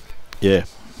line. Yeah.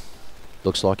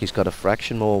 Looks like he's got a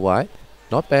fraction more weight.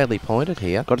 Not badly pointed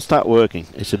here. Got to start working.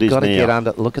 Yes, it is Got to now. get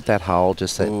under. Look at that hole.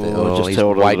 Just that. Just his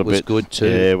held a weight little was bit. good too.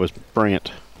 Yeah, it was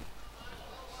brilliant.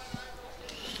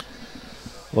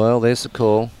 Well, there's the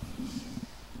call.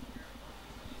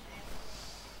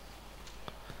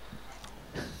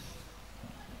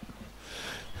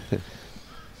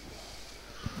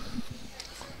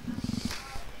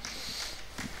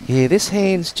 Yeah, this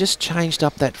hand's just changed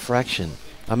up that fraction.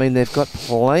 I mean, they've got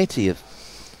plenty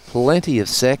of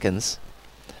seconds,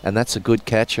 and that's a good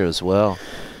catcher as well.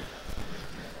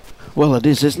 Well, it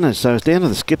is, isn't it? So it's down to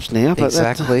the skips now. But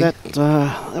Exactly.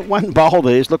 that one bowl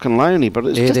there is looking lonely, but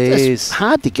it's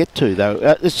hard to get to, though.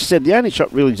 As you said, the only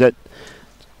shot really is that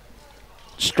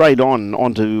straight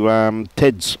onto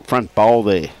Ted's front bowl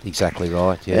there. Exactly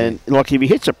right, yeah. And, like, if he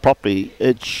hits it properly,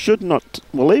 it should not...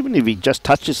 Well, even if he just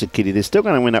touches the kitty, they're still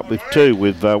going to end up with 2,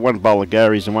 with one bowl of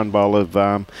Gary's and one bowl of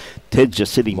Ted's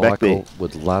just sitting back there. Michael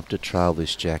would love to trail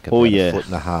this jack about a foot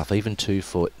and a half, even 2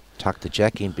 foot. Tuck the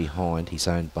jack in behind his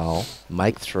own bowl,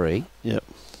 make 3. Yep.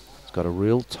 He's got a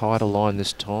real tighter line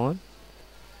this time.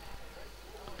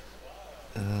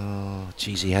 Oh,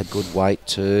 geez, he had good weight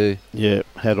too. Yeah,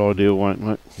 had ideal weight,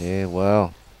 mate. Yeah,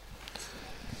 well.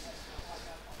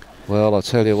 Well, I'll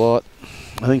tell you what.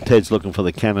 I think Ted's looking for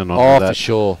the cannon on that. For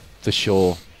sure, for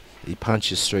sure. He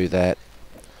punches through that.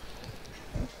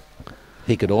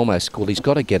 He could almost, well, he's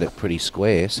got to get it pretty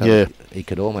square, so he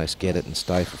could almost get it and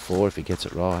stay for 4 if he gets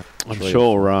it right. I'm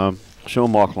sure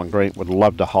Michael and Grant would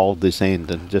love to hold this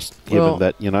end and just give him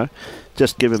that,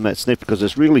 just give him that sniff, because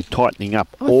it's really tightening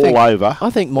up all over. I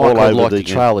think Michael would like to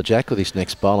trail the jack with this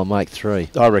next bowl and make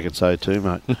 3. I reckon so too,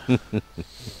 mate.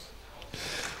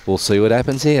 We'll see what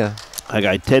happens here.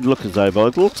 Okay, Ted looking over.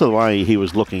 It looks the way he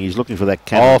was looking. He's looking for that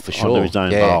cannon for sure. onto his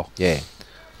own bowl. Yeah.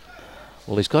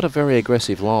 Well, he's got a very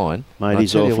aggressive line. Mate,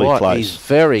 he's awfully close. He's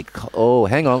very... Oh,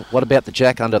 hang on. What about the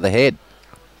jack under the head?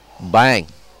 Bang.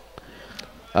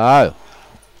 Oh.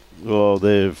 Well,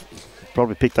 they've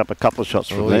probably picked up a couple of shots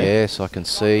from there. Yes, I can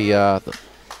see the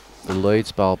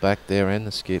leads bowl back there and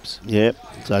the skips. Yep.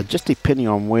 So just depending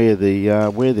on where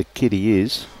the kitty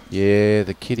is. Yeah,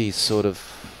 the kitty's sort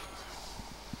of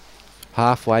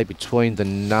halfway between the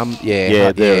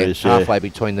halfway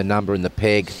between the number and the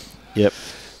peg. Yep.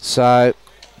 So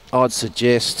I'd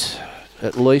suggest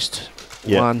at least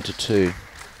 1 to 2,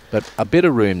 but a bit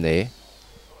of room there,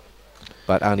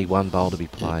 but only 1 bowl to be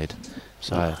played.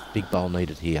 So big bowl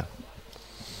needed here.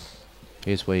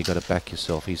 Here's where you got to back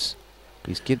yourself. He's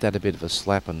give that a bit of a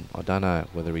slap, and I don't know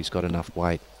whether he's got enough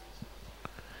weight.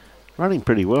 Running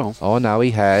pretty well. Oh no,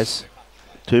 he has.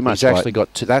 Too much He's actually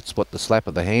got that's what the slap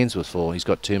of the hands was for. He's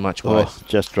got too much weight. Oh,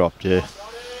 just dropped, yeah.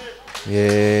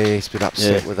 Yeah, he's a bit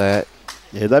upset with that.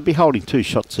 Yeah, they'd be holding 2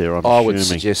 shots there, I'm I assuming. would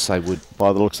suggest they would.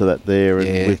 By the looks of that there,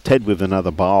 and with Ted with another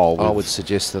bowl. I would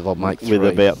suggest that they'll make 3.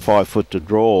 With about 5 foot to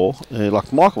draw.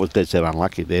 Like, Michael was dead set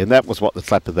unlucky there, and that was what the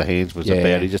slap of the hands was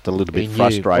about. He's just a little bit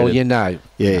frustrated. Well, you know.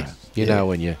 Yeah. You know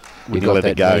when you got let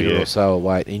that it go, metre or so of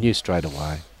weight. He knew straight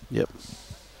away. Yep.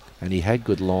 And he had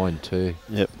good line too.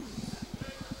 Yep.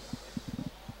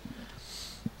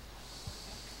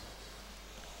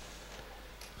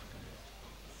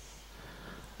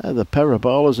 The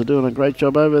parabolers are doing a great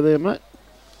job over there, mate.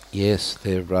 Yes,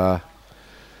 they're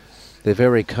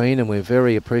very keen, and we're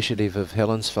very appreciative of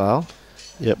Helensvale.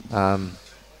 Yep.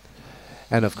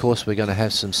 And of course, we're going to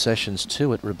have some sessions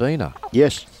too at Robina.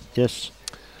 Yes. Yes.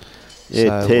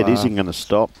 Yeah, So, Ted isn't going to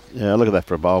stop. Yeah, look at that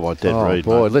for a bowl by Ted Reid.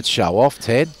 Boy, mate. let's show off,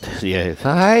 Ted. Yeah.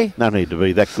 Hey? No need to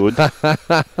be that good.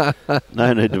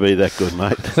 No need to be that good,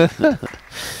 mate.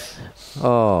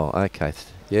 Oh, okay.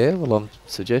 Yeah, well, I'm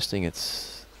suggesting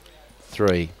it's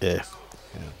 3. Yeah.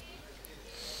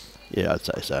 Yeah, I'd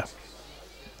say so.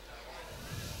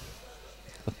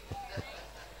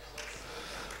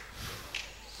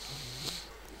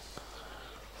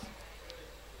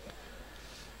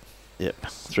 Yep,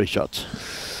 3 shots.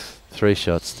 3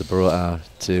 shots to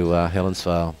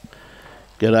Helensvale.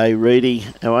 G'day, Reedy.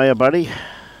 How are you, buddy?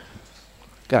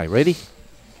 Go, ready?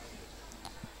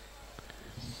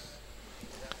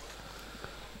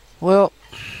 Well,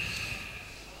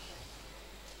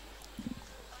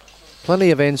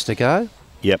 plenty of ends to go.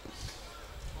 Yep.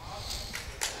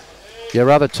 Your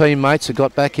other teammates have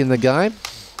got back in the game.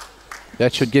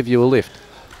 That should give you a lift.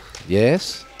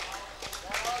 Yes.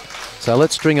 So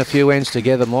let's string a few ends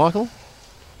together, Michael.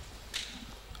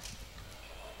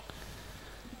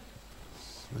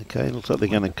 Okay, looks like they're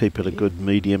going to keep it a good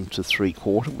medium to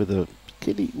 3/4 with a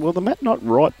kitty. Well, the mat not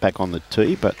right back on the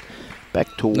tee, but back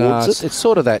towards it. It's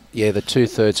sort of that, yeah, the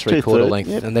 2/3, 3/4 length,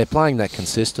 yep. and they're playing that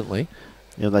consistently.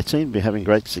 Yeah, they seem to be having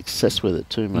great success with it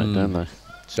too, mate, don't they?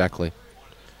 Exactly.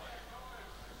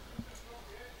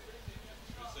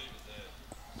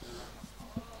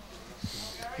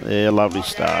 Yeah, lovely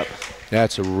start.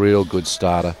 That's a real good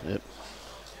starter. Yep.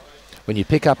 When you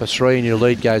pick up a 3 and your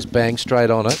lead goes bang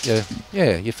straight on it,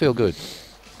 you feel good.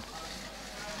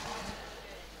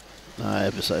 No,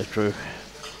 ever so true.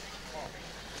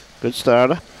 Good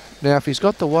starter. Now, if he's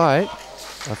got the weight,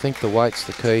 I think the weight's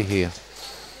the key here.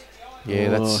 Yeah,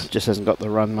 that's... Just hasn't got the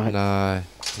run, mate. No,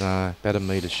 about a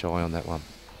metre shy on that one.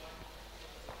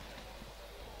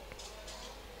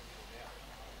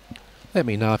 Let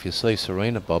me know if you see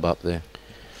Serena Bob up there.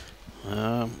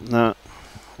 No,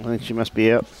 I think she must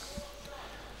be out.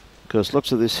 Because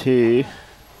looks at this here.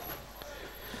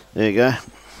 There you go.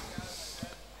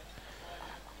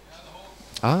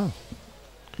 Oh,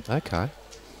 okay.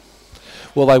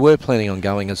 Well, they were planning on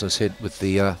going, as I said, with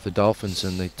the dolphins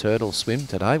and the turtle swim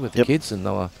today with the kids, and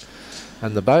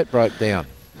the boat broke down.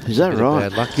 Is that right?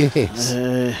 Bad luck, yes.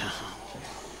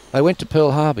 They went to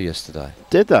Pearl Harbor yesterday.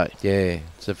 Did they? Yeah,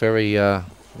 it's a very yeah.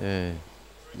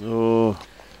 Oh,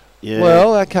 yeah.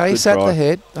 Well, okay, Good sat try. the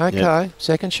head. Okay, Yep.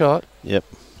 second shot. Yep.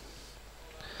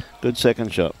 Good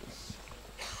second shot.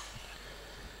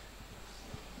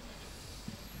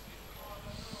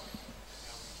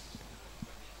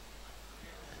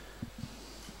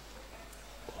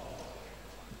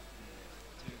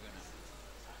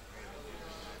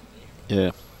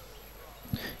 Yeah.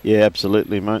 Yeah,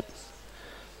 absolutely, mate.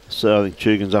 So I think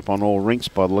Keegan's up on all rinks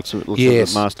by the looks of it. Looks at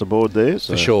the master board there.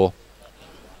 So. For sure.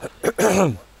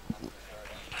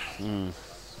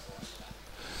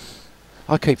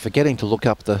 I keep forgetting to look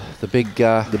up the big...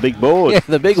 the big board. Yeah,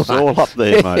 the big it's one. all up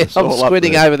there, mate. It's I'm all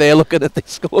squinting up there. over there looking at the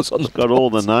scores on the got all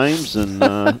the names and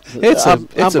it's a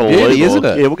beauty, isn't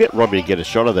it? Yeah, we'll get Robbie to get a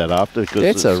shot of that after. Cause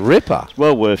it's a ripper. It's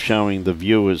well worth showing the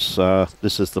viewers.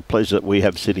 This is the pleasure that we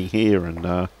have sitting here,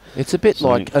 and it's a bit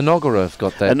like Inogra have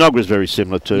got that. Inogra's very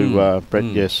similar to Brett.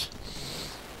 Yes,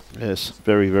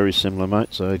 very very similar, mate.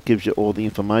 So it gives you all the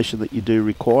information that you do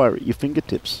require at your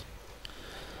fingertips.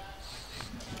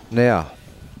 Now,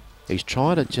 he's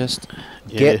trying to just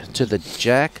get to the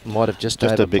jack. Might have just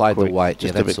overplayed the weight.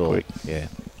 Just that's all. quick. Yeah.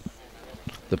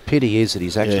 The pity is that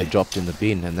he's actually dropped in the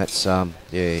bin, and that's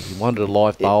he wanted a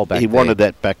live bowl back there. He wanted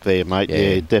that back there, mate.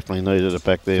 Yeah, he definitely needed it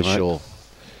back there, for mate. sure.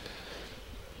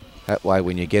 That way,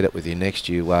 when you get it with your next,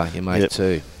 you make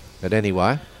 2. But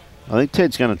anyway, I think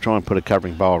Ted's going to try and put a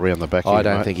covering bowl around the back. I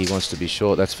don't think he wants to be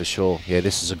short. That's for sure. Yeah,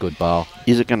 this is a good bowl.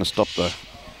 Is it going to stop though?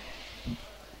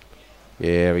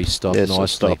 Yeah, he stopped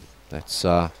nicely.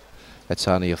 Stop. That's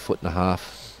only 1.5 foot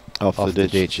off the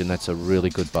ditch, and that's a really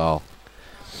good bowl.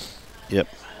 Yep.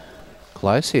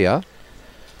 Close here.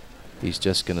 He's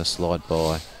just going to slide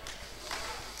by.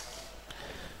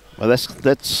 Well,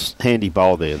 that's handy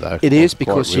bowl there, though. It is,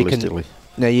 because you can.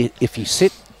 Now, if you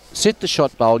sit the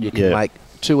shot bowl, you can make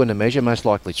 2 in a measure, most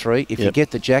likely 3. If you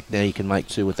get the jack, now you can make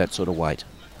 2 with that sort of weight.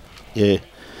 Yeah.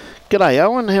 G'day,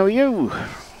 Owen. How are you?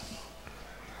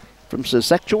 From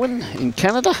Saskatchewan in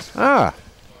Canada. Ah.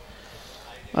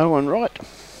 Owen, right.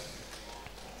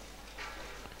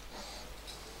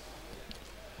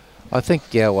 I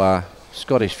think our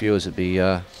Scottish viewers would be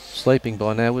sleeping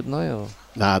by now, wouldn't they? Or?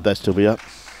 Nah, they'd still be up.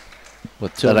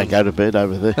 What, they don't go to bed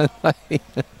over there.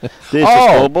 There's the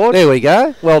scoreboard. There we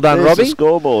go. Well done, There's Robbie. The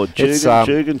scoreboard.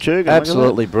 Keegan.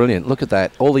 Absolutely brilliant. Look at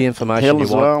that. All the information you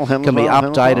want can be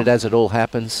updated as it all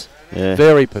happens. Yeah.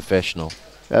 Very professional.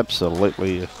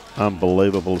 Absolutely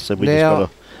unbelievable. So we Now-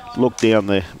 just got to look down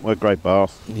there. What a great bowl.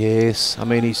 Yes, I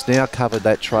mean, he's now covered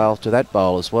that trail to that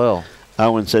bowl as well.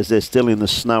 Owen says they're still in the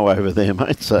snow over there,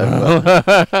 mate.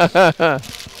 So,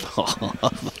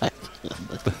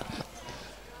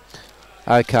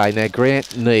 Okay, now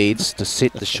Grant needs to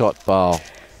sit the shot bowl.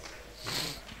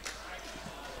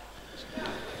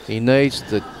 He needs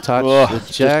to touch the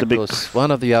just jack a bit or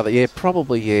one or the other. Yeah,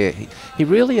 probably, yeah. He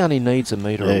really only needs a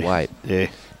metre of weight. Yeah.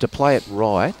 To play it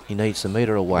right, he needs a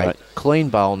metre of weight. Right. Clean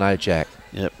bowl, no jack.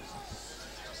 Yep.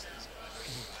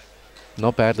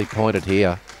 Not badly pointed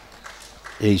here.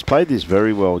 He's played this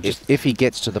very well. Just If he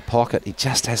gets to the pocket, he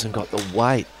just hasn't got the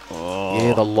weight. oh,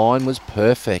 Yeah, the line was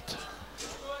perfect.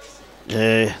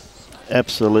 yeah,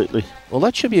 absolutely. Well,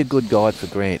 that should be a good guide for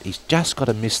Grant. He's just got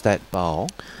to miss that bowl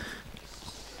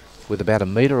with about a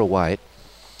metre of weight.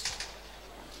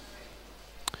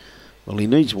 Well, he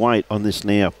needs weight on this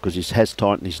now because he has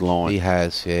tightened his line. He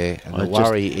has, yeah. And the I just-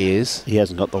 worry is He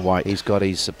hasn't got the weight. he's got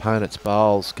his opponent's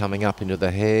bowls coming up into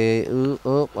the hair.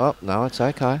 Oh, no, it's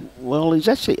okay. Well, he's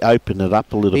actually opened it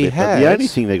up a little He bit. But the only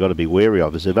has. thing they've got to be wary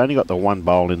of is they've only got the one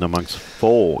bowl in amongst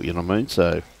four, you know what I mean?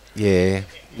 So Yeah.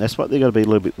 that's what they've got to be a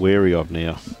little bit wary of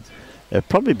now. It'd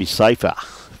probably be safer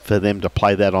for them to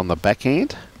play that on the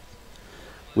backhand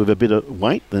with a bit of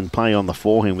weight than play on the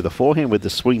forehand. With the forehand, with the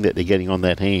swing that they're getting on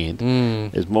that hand,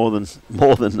 is more than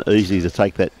easy to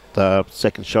take that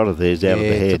second shot of theirs out of the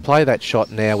To head. play that shot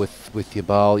now with your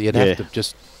bowl, you'd Yeah. have to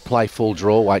just play full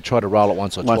draw weight, try to roll it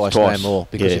once or twice, no more.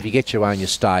 Because yeah. if you get your own, you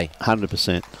stay.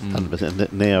 100%.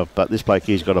 100% now. But this bloke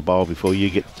here's got a bowl before you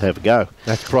get to have a go.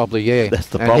 That's probably, yeah. That's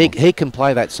the and problem. he can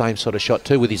play that same sort of shot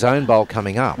too with his own bowl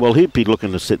coming up. Well, he'd be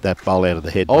looking to sit that bowl out of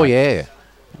the head. Oh, mate. yeah.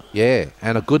 Yeah,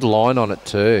 and a good line on it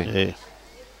too. Yeah.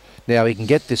 Now, he can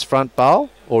get this front bowl,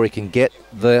 or he can get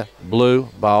the blue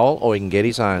bowl, or he can get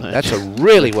his own. That's a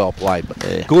really well played.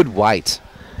 Yeah. Good weight.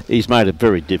 He's made it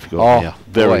very difficult Oh, now.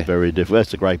 Very, boy. very difficult.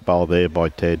 That's a great bowl there by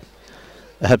Ted.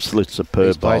 Absolute superb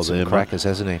He's bowl played some there, mate. crackers,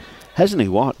 hasn't he? Hasn't he?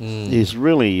 What? He's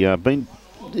really been...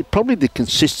 Probably the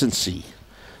consistency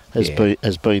has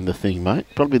been the thing, mate.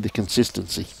 Probably the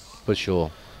consistency. For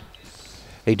sure.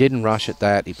 He didn't rush at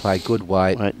that. He played good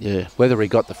weight. Mate, yeah. Whether he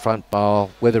got the front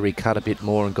bowl, whether he cut a bit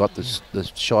more and got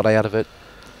the shot out of it,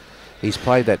 he's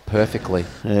played that perfectly.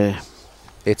 Yeah.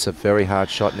 It's a very hard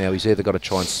shot now. He's either got to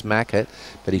try and smack it,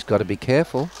 but he's got to be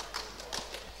careful.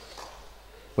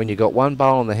 When you got one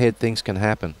bowl on the head, things can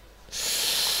happen.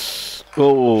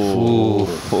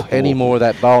 Oh. Any more of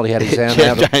that bowl, he had his hand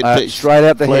Don't out be- straight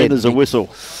out the Clean head. as a whistle.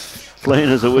 Clean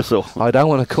as a whistle. I don't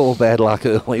want to call bad luck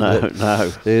early, No, but no.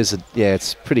 there's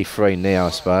it's pretty free now, I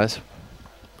suppose.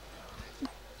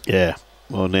 Yeah.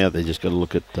 Well, now they just got to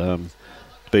look at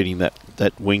beating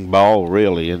that wing bowl,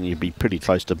 really, and you'd be pretty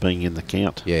close to being in the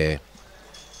count. Yeah.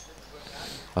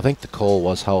 I think the call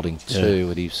was holding two,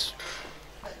 and he's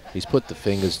put the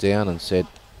fingers down and said,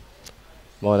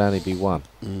 might only be one.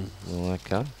 Well,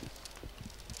 okay.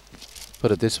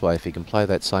 Put it this way, if he can play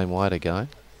that same weight again,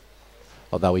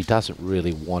 although he doesn't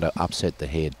really want to upset the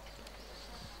head,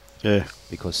 Yeah.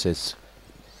 because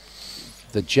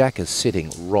the jack is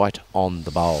sitting right on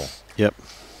the bowl. Yep.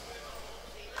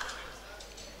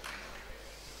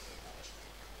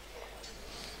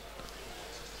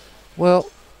 Well,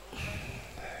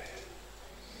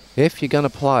 if you're going to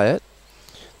play it,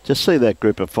 Just see that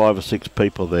group of 5 or 6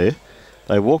 people there.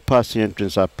 They walk past the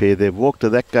entrance up here. They've walked to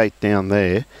that gate down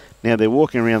there. Now they're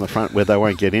walking around the front where they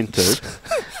won't get into.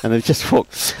 And they've just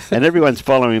walked. And everyone's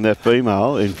following that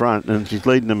female in front, and she's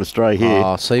leading them astray here.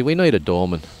 oh, see, we need a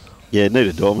doorman Yeah, need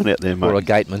a doorman out there, mate. or a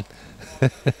gateman.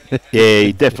 Yeah,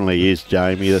 he definitely is,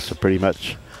 Jamie. That's a pretty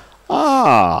much...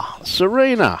 Ah,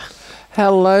 Serena.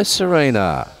 Hello,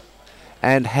 Serena.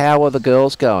 And how are the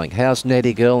girls going? How's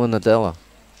Nettie Girl and Adela?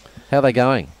 How are they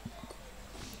going?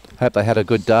 Hope they had a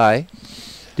good day.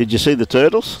 Did you see the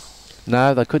turtles?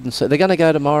 No, they couldn't see. They're going to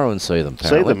go tomorrow and see them,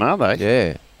 apparently. See them, are they?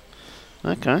 Yeah.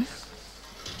 Okay.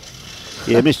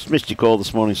 Yeah, missed your call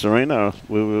this morning, Serena.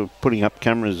 We were putting up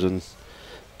cameras and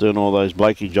doing all those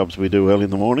Blakey jobs we do early in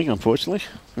the morning, unfortunately.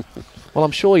 Well,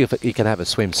 I'm sure you can have a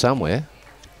swim somewhere.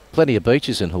 Plenty of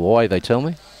beaches in Hawaii, they tell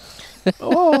me.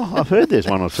 Oh, I've heard there's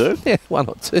one or two. Yeah, one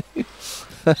or two.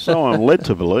 So I'm led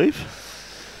to believe.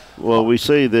 Well, we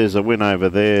see there's a win over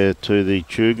there to the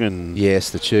Chugan. Yes,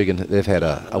 the Keegan, they've had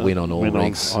a win on all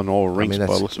rinks. On all rinks, by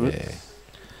the looks of it. Yeah.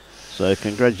 So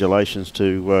congratulations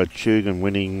to Chugan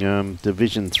winning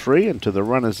Division 3 and to the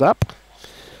runners-up,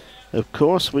 of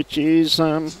course, which is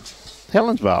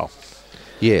Helensvale.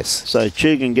 Yes. So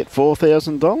Chugan get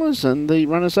 $4,000 and the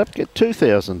runners-up get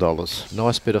 $2,000.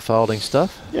 Nice bit of folding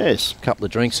stuff. Yes. Couple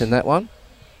of drinks in that one.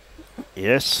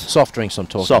 Yes. Soft drinks I'm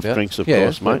talking Soft about. drinks, of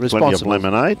course, mate. Plenty of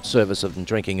lemonade. Service of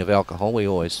drinking of alcohol, we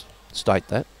always state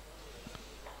that.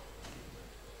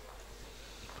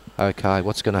 Okay,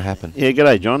 what's going to happen? Yeah,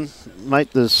 g'day, John.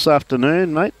 Mate, this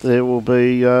afternoon, mate, there will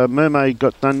be Mermaid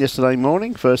got done yesterday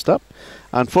morning, first up.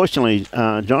 Unfortunately,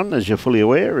 John, as you're fully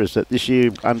aware, is that this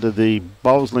year under the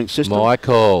bowls link system...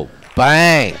 Michael,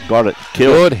 bang! Got it,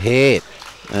 killed. Good hit.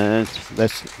 And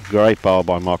that's great bowl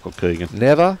by Michael Keegan.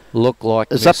 Never look like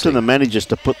It's missing. up to the managers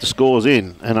to put the scores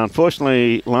in. And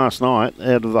unfortunately, last night,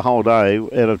 out of the whole day,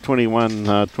 out of 21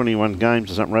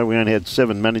 games or something, right, we only had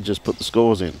 7 managers put the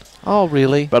scores in. Oh,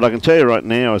 really? But I can tell you right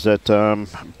now is that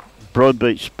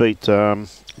BROADBEACH beat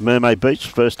Mermaid Beach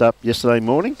first up yesterday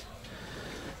morning.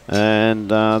 And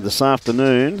this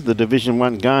afternoon, the Division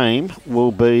 1 game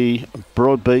will be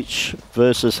BROADBEACH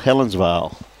versus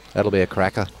Helensvale. That'll be a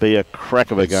cracker. Be a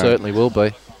crack of a game. Certainly will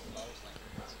be.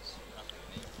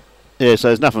 Yeah, so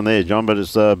there's nothing there, John, but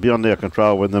it's beyond our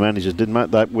control when the managers didn't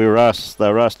make that. They were asked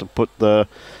to put their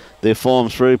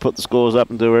forms through, put the scores up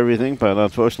and do everything, but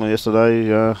unfortunately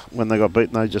yesterday when they got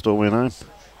beaten, they just all went home.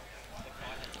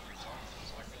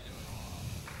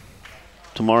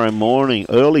 Tomorrow morning,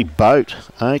 early boat.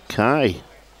 Okay.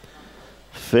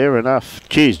 Fair enough.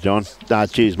 Cheers, John.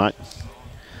 Cheers, mate.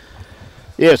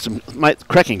 Yeah, mate,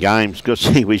 cracking games. Good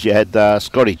to see wish you had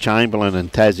Scotty Chamberlain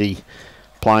and Tassie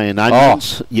playing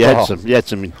onions. You had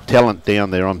some talent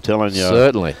down there, I'm telling you.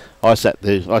 Certainly. I sat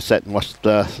and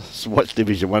watched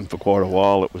Division 1 for quite a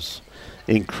while. It was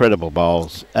incredible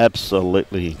bowls.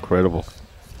 Absolutely incredible.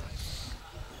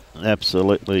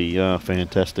 Absolutely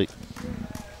fantastic.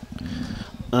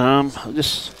 And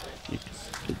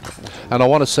I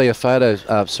want to see a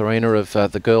photo, Serena, of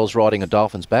the girls riding a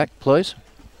dolphin's back, please.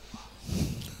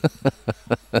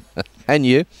 And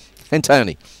you. And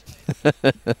Tony.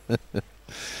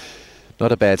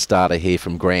 Not a bad starter here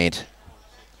from Grant.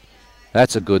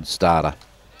 That's a good starter.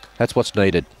 That's what's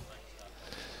needed.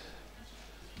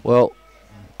 Well,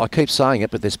 I keep saying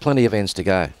it, but there's plenty of ends to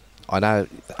go. I know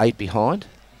 8 behind,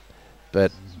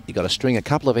 but you've got to string a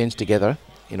couple of ends together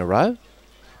in a row,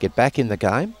 get back in the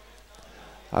game.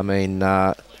 I mean,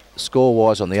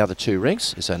 score-wise on the other 2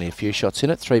 rinks, there's only a few shots in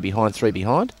it. 3 behind, 3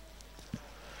 behind.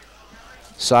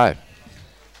 So,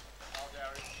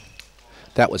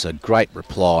 that was a great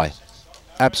reply.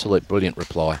 Absolute brilliant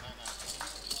reply.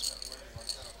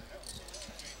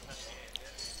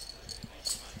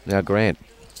 Now Grant.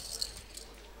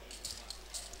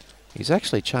 He's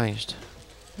actually changed.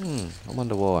 I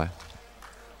wonder why.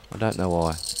 I don't know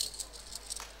why.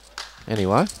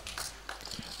 Anyway,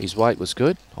 his weight was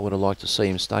good. I would have liked to see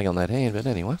him stay on that hand, but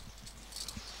anyway.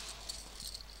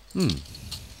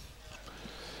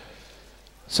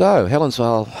 So,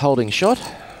 Helensvale holding shot.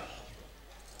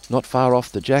 Not far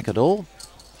off the jack at all.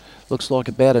 Looks like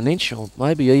about an inch or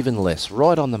maybe even less.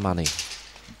 Right on the money.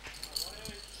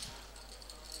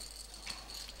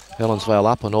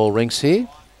 Helensvale up on all rinks here.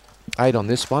 8 on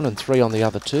this one and 3 on the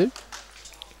other 2.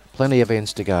 Plenty of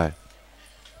ends to go.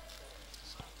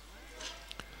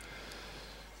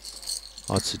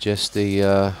 I'd suggest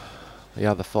the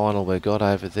other final we've got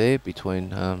over there between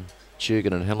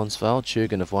Keegan and Helensvale.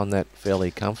 Keegan have won that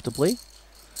fairly comfortably.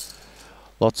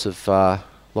 Lots of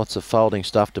folding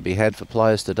stuff to be had for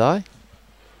players today.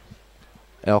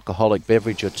 Alcoholic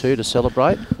beverage or 2 to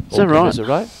celebrate. Is that right?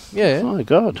 Right? Yeah. Oh my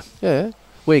God. Yeah.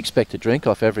 We expect a drink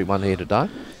off everyone here today.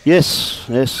 Yes,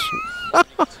 yes.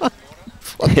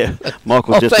 Yeah,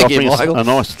 Michael just offering us a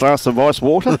nice glass of ice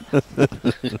water.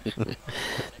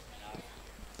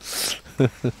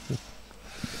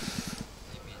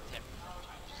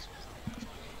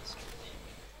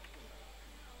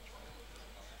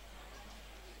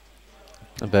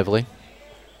 And Beverly,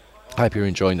 hope you're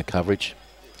enjoying the coverage.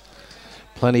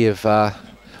 Plenty of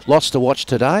lots to watch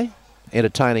today.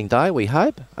 Entertaining day, we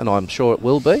hope, and I'm sure it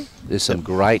will be. There's some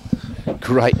great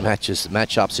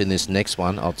matchups in this next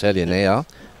one, I'll tell you now.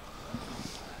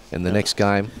 In the next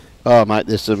game. Oh, mate,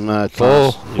 there's some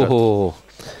class. Oh.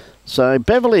 So,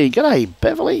 Beverly, g'day,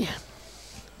 Beverly.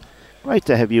 Great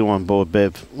to have you on board,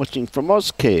 Bev. Watching from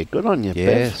Ozcare. Good on you,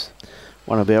 yes. Bev.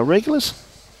 One of our regulars.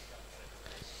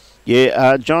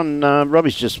 Yeah, John,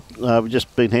 Robbie's just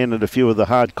been handed a few of the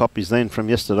hard copies then from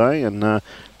yesterday, and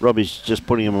Robbie's just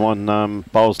putting them on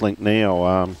Bowls Link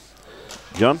now,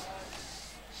 John.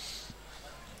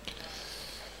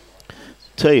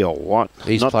 Tell you what,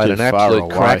 he's played an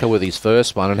absolute cracker with his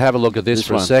first one, and have a look at this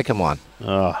for a second one.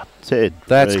 Oh, Ted.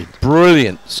 That's Reed.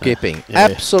 Brilliant skipping. Yeah.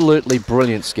 Absolutely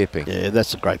brilliant skipping. Yeah,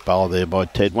 that's a great bowl there by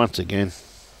Ted once again.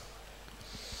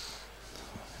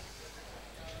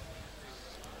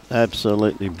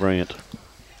 Absolutely brilliant.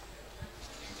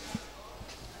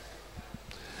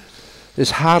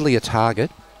 There's hardly a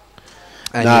target.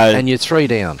 And, No. and you're 3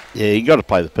 down. Yeah, you got to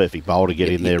play the perfect bowl to get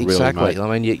in there, exactly. really, mate.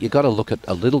 I mean, you got to look at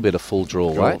a little bit of full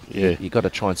draw, right? Yeah. You got to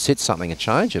try and sit something and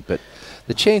change it. But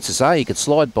the chances are you could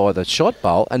slide by the shot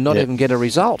bowl and not even get a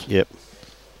result. Yep.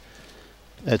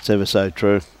 That's ever so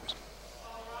true.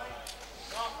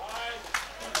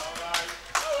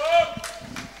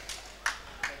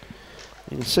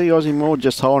 You can see Aussie Moore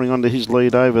just holding on to his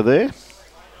lead over there.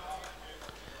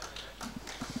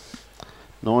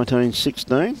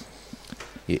 19-16.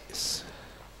 Yes.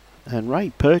 And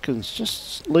Ray Perkins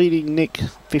just leading Nick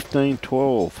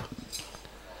 15-12.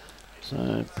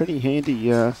 So pretty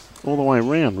handy all the way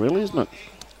around, really, isn't it?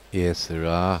 Yes, there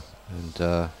are.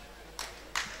 And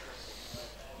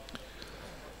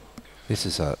this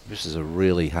is a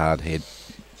really hard head.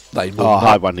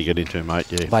 Hard one to get into,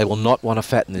 mate, yeah. They will not want to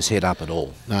fatten this head up at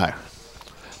all. No.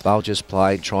 They'll just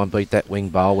play, try and beat that wing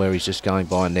bowl where he's just going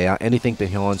by now. Anything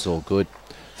behind's all good.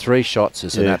 3 shots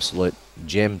is an absolute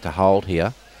gem to hold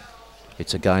here.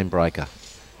 It's a game breaker.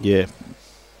 Yeah.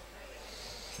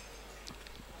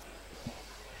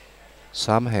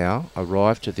 Somehow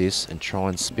arrive to this and try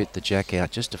and spit the jack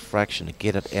out just a fraction to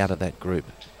get it out of that group.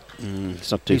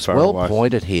 It's not too He's far well away.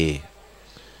 pointed here.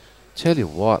 Tell you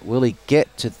what, will he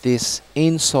get to this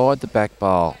inside the back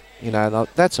bowl? You know,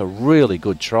 that's a really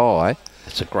good try.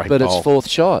 It's a great but bowl. It's 4th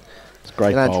shot. It's a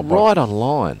great bowl. It's right on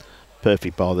line.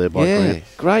 Perfect bowl there by Grant.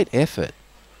 Great effort.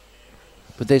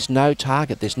 But there's no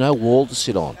target. There's no wall to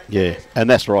sit on. Yeah, and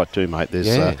that's right too, mate. There's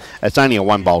it's only a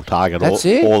 1-bowl target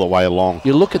all the way along.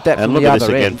 You look at that and from look the at other this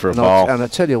again end, for a bowl. and I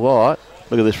tell you what,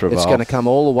 Look at this for a bowl. it's going to come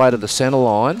all the way to the centre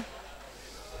line.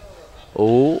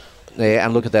 Oh, yeah,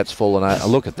 and look at that's fallen over.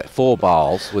 Look at that, 4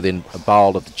 bowls within a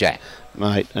bowl of the jack.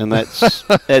 Mate, and that's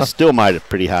still made it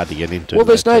pretty hard to get into. Well,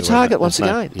 there's no too, target once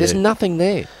again. There's nothing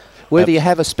there. Whether you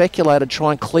have a speculator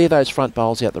try and clear those front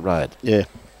bowls out the road. Yeah.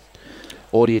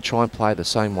 Or do you try and play the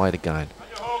same weight again?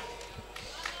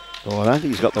 Oh, I don't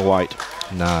think he's got the weight.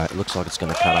 No, it looks like it's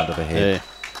going to cut under the head. Yeah.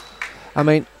 I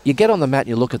mean, you get on the mat and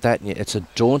you look at that and it's a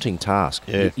daunting task.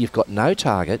 Yeah. You've got no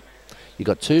target. You've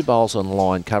got 2 bowls on the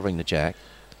line covering the jack.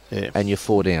 Yeah. And you're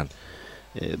 4 down.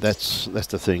 Yeah, that's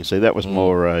the thing. See, that was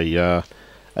more a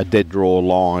dead draw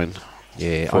line.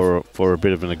 Yeah, for a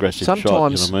bit of an aggressive shot.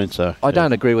 Sometimes You know what I mean? So I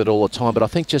don't agree with it all the time, but I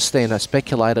think just then a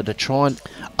speculator to try and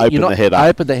open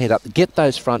the head up, get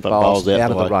those front bowls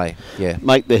out of the way. Yeah,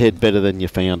 make the head better than you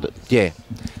found it. Yeah,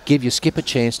 give your skip a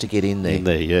chance to get in there.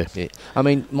 Yeah. I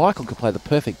mean, Michael could play the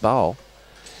perfect bowl,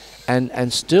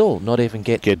 and still not even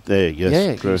get there.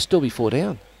 Yes, yeah, still be 4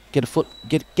 down.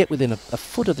 Get within a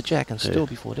foot of the jack and still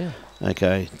be 4 down.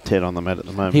 Okay, 10 on the mat at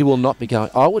the moment. He will not be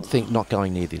going. I would think not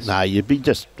going near this. No, you'd be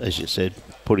just, as you said,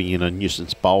 putting in a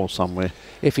nuisance bowl somewhere.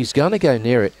 If he's going to go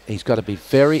near it, he's got to be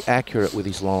very accurate with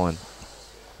his line.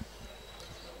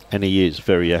 And he is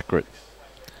very accurate.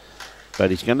 But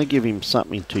he's going to give him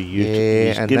something to use.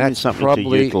 Yeah, and that's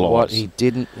probably what he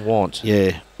didn't want.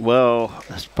 Yeah, well,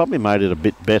 it's probably made it a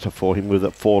bit better for him with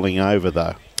it falling over,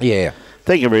 though. Yeah.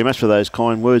 Thank you very much for those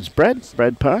kind words,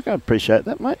 Brad Parker. I appreciate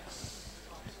that, mate.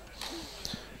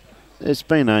 It's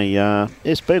been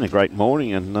a great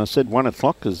morning, and I said 1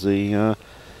 o'clock is the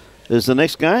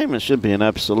next game. It should be an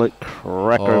absolute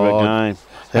cracker of a game.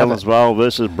 Helensvale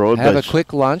versus BROADBEACH. Have a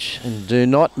quick lunch and do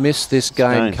not miss this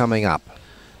game coming up.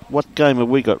 What game have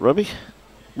we got, Robbie?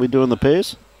 We doing the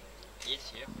pairs?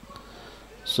 Yes, yep.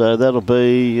 So that'll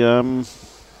be.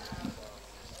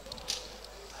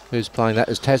 Who's playing that?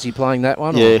 Is Tassie playing that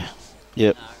one? Yeah.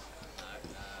 Yep.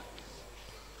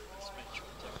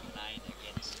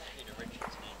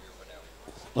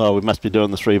 Oh, we must be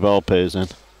doing the 3 bowl pairs then.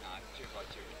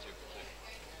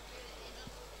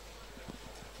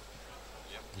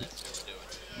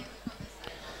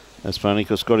 That's funny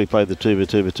because Scotty played the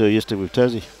 2x2x2 yesterday with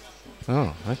Tassie.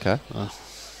 Oh, okay.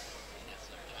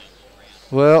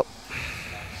 Well,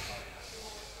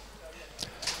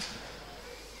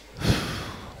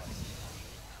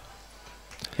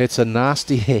 it's a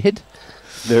nasty head.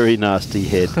 Very nasty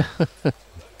head.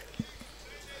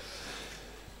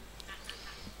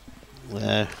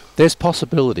 There's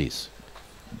possibilities.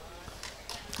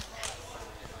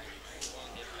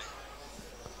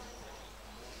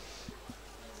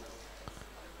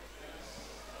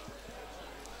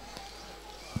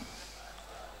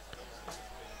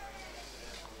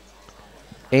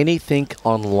 Anything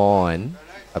online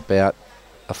about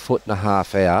a 1.5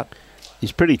 foot out.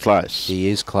 He's pretty close. He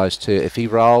is close to. If he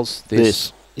rolls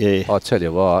this, yeah. I tell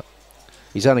you what,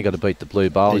 he's only got to beat the blue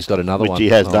bowl. He's got another one. Which he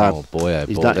has done. Oh boy, oh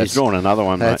he's boy. He's drawn another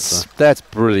one, mate. So. That's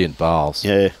brilliant bowls.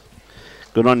 Yeah.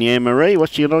 Good on you, Anne-Marie.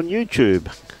 Watching it on YouTube.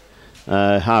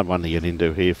 Hard one to get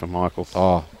into here for Michael.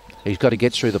 Oh, He's got to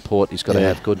get through the port. He's got to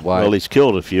have good weight. Well, he's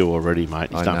killed a few already,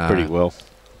 mate. He's done pretty well.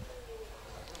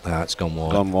 It's gone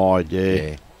wide. Gone wide,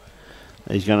 yeah.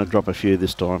 He's going to drop a few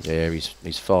this time. Yeah,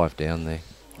 he's 5 down there.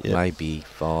 Yep. Maybe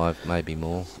 5, maybe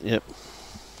more. Yep.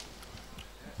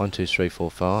 1, 2, 3,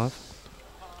 4, 5.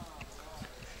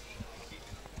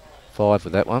 5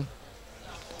 with that one.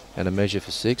 And a measure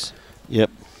for 6.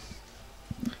 Yep.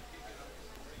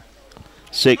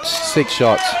 6. 6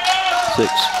 shots.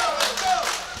 6.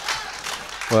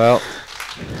 Well,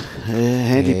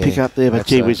 handy pick up there, but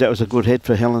gee whiz, that was a good head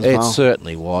for Helensvale. It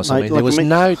certainly was. Mate, I mean, there was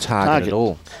no target at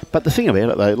all. But the thing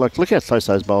about it, though, like, look how close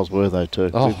those bowls were, though, too.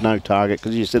 Oh. With no target,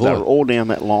 because you said they were all down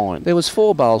that line. There was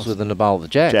 4 bowls within the bowl of the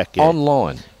jack yeah. on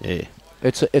line. Yeah.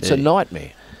 It's a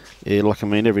nightmare. Yeah, like, I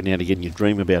mean, every now and again you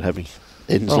dream about having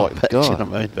ends like that, God. you know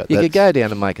what I mean? But you could go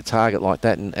down and make a target like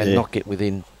that and Yeah. not get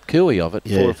within cooey of it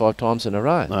 4 or 5 times in a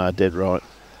row. No, dead right.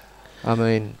 I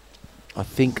mean, I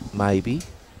think maybe.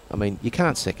 I mean, you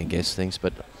can't second guess things,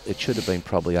 but it should have been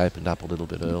probably opened up a little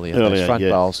bit earlier. Those front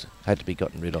bowls had to be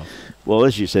gotten rid of. Well,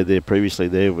 as you said there previously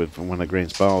there with one of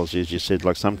Grant's bowls, as you said,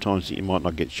 like sometimes you might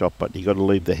not get shot, but you got to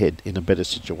leave the head in a better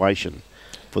situation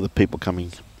for the people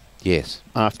coming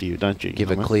after you, don't you?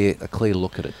 Give a clear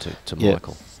look at it to Yep.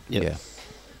 Michael. Yep. Yeah.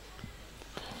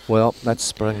 Well, that's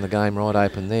sprung the game right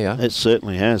open there. It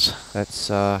certainly has. That's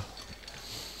have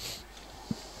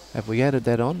we added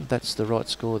that on? That's the right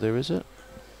score there, is it?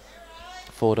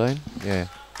 14? Yeah.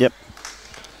 Yep.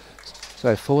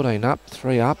 So 14 up,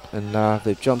 3 up, and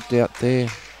they've jumped out there.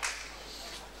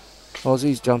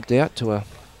 Aussies jumped out to a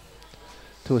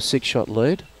 6-shot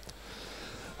lead.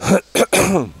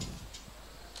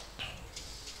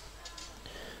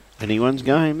 Anyone's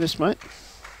game, this, mate.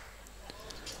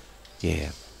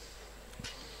 Yeah.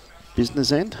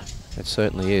 Business end. It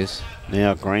certainly is.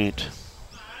 Now Grant.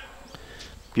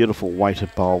 Beautiful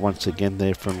weighted bowl once again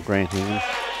there from Grant Ingham.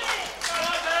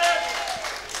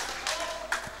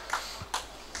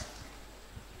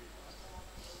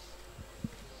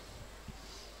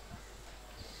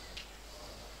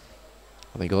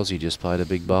 I think Aussie just played a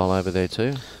big bowl over there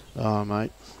too. Oh,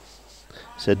 mate.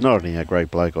 Said not only a great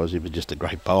bloke, Aussie, but just a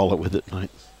great bowler with it, mate.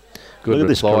 Good look at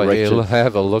this reply correction. here.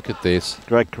 Have a look at this.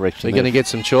 Great correction. We're going to get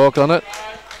some chalk on it.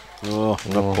 Oh,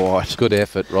 not quite. Good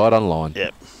effort, right on line.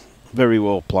 Yep. Very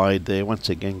well played there. Once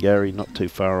again, Gary, not too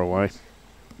far away.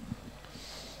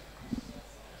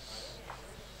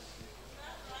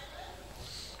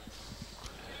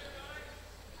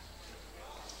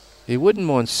 He wouldn't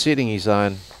mind sitting his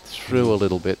own through a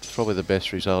little bit. It's probably the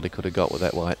best result he could have got with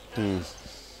that weight.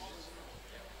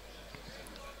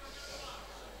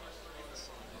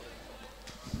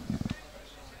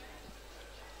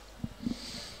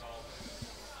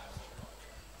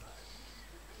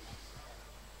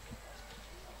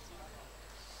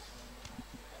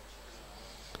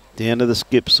 Down to the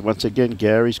skips. Once again,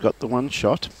 Gary's got the one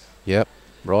shot. Yep,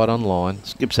 right on line.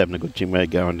 Skips having a good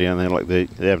chinwag going down there. Like they're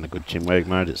having a good chinwag,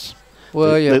 mate. It's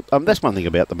well, that's one thing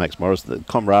about the Max Morris. The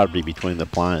camaraderie between the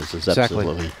players is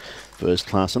absolutely first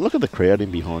class. And look at the crowd in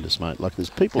behind us, mate. Like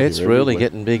there's people. It's here really everywhere.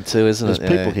 getting big too, isn't it?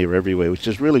 There's people here everywhere, which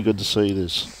is really good to see.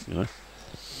 There's, you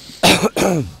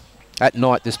know. At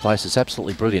night, this place is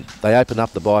absolutely brilliant. They open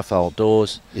up the bifold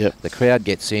doors. Yep. The crowd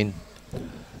gets in.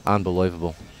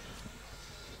 Unbelievable.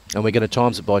 And we're going to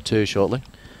times it by 2 shortly.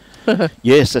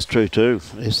 Yes, that's true too.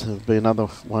 Yes, there'll be another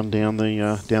one down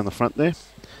the front there.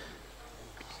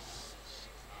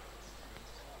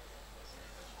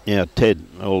 Yeah, Ted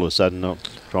all of a sudden not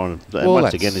trying to, and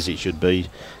once again as he should be,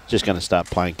 just going to start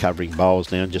playing covering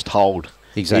bowls now and just hold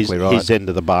his end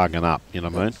of the bargain up. You know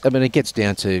what I mean? I mean, it gets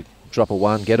down to drop a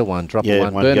 1, get a 1, drop a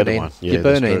 1, burn it in. Yeah, you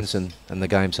burn ends and the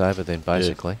game's over then,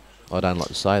 basically. Yeah. I don't like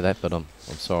to say that, but I'm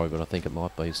sorry, but I think it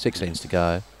might be. 16's to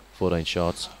go, 14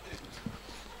 shots.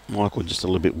 Michael just a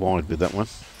little bit wide with that one.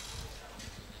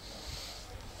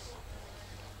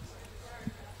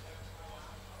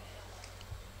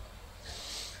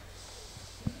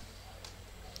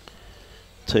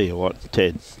 Tell you what,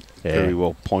 Ted, very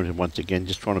well pointed once again,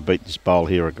 just trying to beat this bowl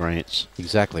here at Grant's.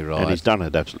 Exactly right. And he's done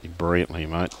it absolutely brilliantly,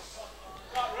 mate.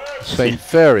 It's been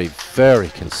very, very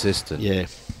consistent. Yeah.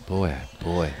 Boy, oh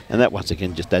boy. And that once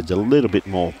again just adds a little bit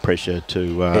more pressure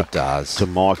to it does. To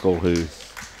Michael, who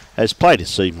has played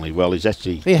exceedingly well. He's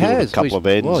actually killed a couple of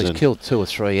ends. Well, he's killed 2 or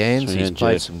 3 ends. He's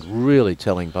played some really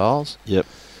telling bowls. Yep.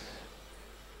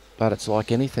 But it's like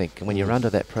anything. When you're under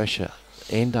that pressure,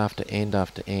 end after end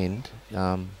after end,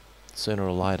 sooner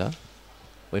or later,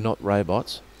 we're not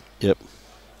robots. Yep.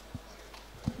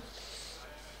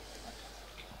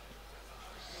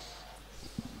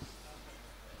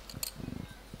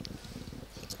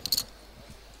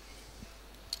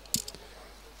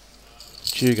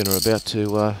 Keegan are about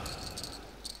to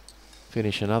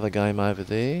finish another game over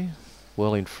there,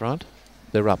 well in front.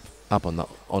 They're up on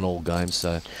all games,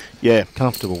 so yeah,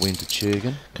 comfortable win to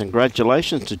Keegan.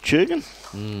 Congratulations to Keegan.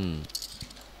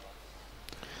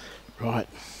 Right.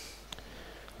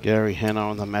 Gary, Hanna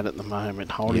on the mat at the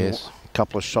moment, holding a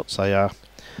couple of shots they are.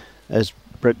 As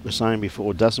Brett was saying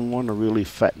before, doesn't want to really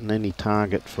fatten any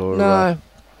target for... No,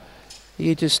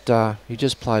 you just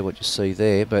play what you see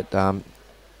there, but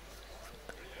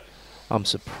I'm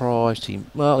surprised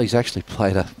he's actually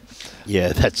played a...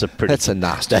 Yeah, that's a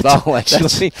nasty bowl,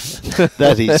 actually.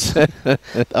 That is...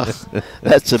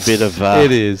 that's a bit of...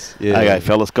 it is, yeah. Okay,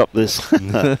 fellas, got this.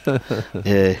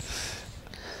 Yeah.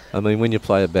 I mean, when you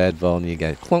play a bad bowl and you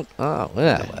go, clunk, oh,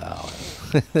 well.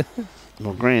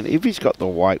 Well, Grant, if he's got the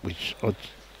weight, which...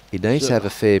 He needs to have a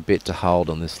fair bit to hold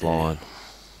on this line.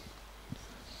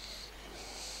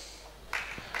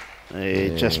 Yeah,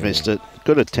 just missed it.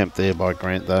 Good attempt there by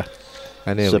Grant, though.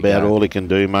 And there it's about all he can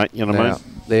do, mate. You know what I mean?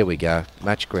 There we go.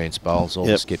 Match Grant's bowls, all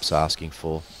the skip's asking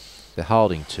for. They're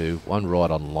holding two, one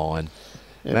right on line.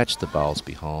 Yep. Match the bowls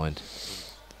behind.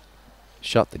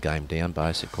 Shut the game down,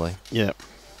 basically. Yep.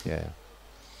 Yeah.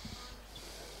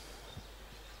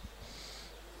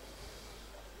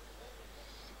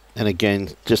 And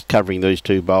again, just covering these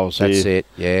two bowls here. That's it,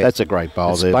 yeah. That's a great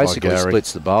bowl there by Gary. Basically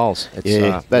splits the bowls.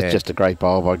 It's, that's just a great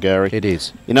bowl by Gary. It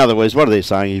is. In other words, what are they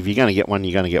saying? If you're going to get one,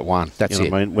 you're going to get one. That's you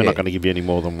know what I mean? We're not going to give you any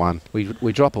more than one.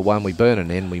 We drop a one, we burn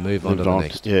an end, we move on to the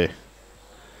next. Yeah.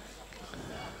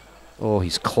 Oh,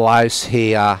 he's close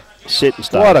here. Sit and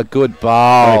stay. What a good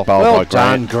bowl. Great bowl well by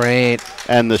done, Grant.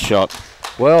 And the shot.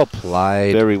 Well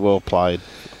played. Very well played.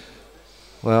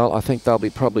 Well, I think they'll be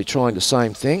probably trying the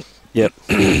same thing. Yep.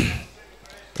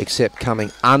 Except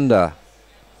coming under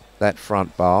that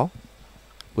front bowl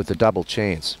with a double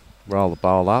chance. Roll the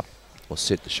bowl up or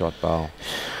sit the shot bowl.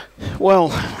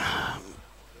 Well,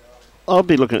 I'd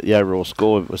be looking at the overall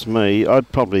score if it was me.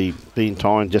 I'd probably be in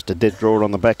time just a dead draw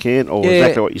on the backhand, or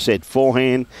exactly what you said,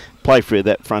 forehand, play through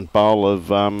that front bowl of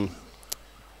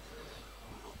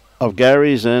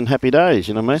Gary's and happy days,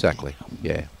 you know what I mean? Exactly,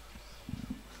 yeah.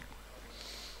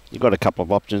 You've got a couple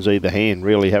of options either hand,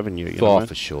 really, haven't you? You know what I mean?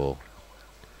 For sure.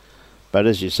 But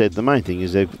as you said, the main thing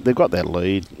is they've got that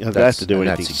lead. You know, they don't have to do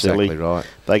anything silly. That's exactly right.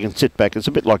 They can sit back. It's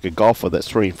a bit like a golfer that's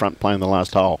three in front playing the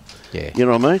last hole. Yeah. You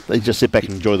know what I mean? They just sit back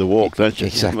and enjoy the walk, don't you?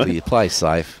 Exactly. You know what I mean? You play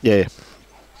safe. Yeah.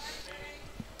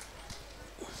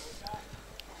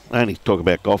 I only talk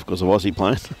about golf because of Aussie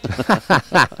playing.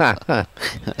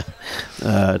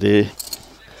 Oh, dear.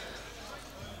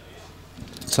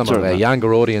 Some of our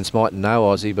younger audience mightn't know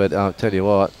Aussie, but I'll tell you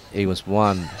what, he was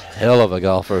one hell of a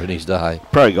golfer in his day.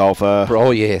 Pro golfer.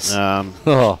 Oh, yes.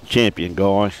 Champion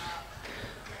guy.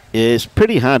 Yeah, it's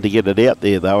pretty hard to get it out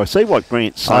there, though. I see what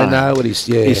Grant's saying. I know what he's,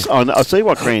 yeah. I see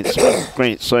what Grant's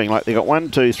saying. Like, they've got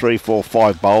 1, 2, 3, 4,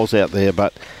 5 bowls out there,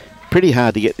 but pretty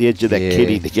hard to get the edge of that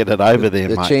kitty to get it over there,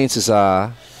 mate. The chances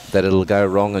are that it'll go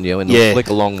wrong on you and it'll flick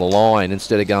along the line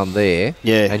instead of going there.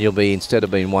 Yeah. And you'll be, instead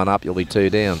of being one up, you'll be two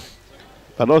down.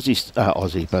 But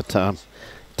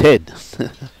Ted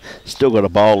still got a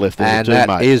bowl left there too, mate. And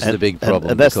that is the big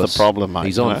problem. And that's the problem, mate.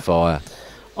 He's on fire.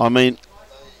 I mean,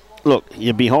 look,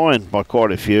 you're behind by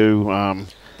quite a few.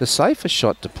 The safest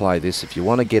shot to play this, if you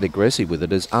want to get aggressive with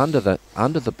it, is under the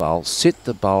bowl, sit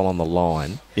the bowl on the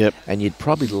line, and you'd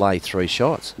probably lay 3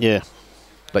 shots. Yeah.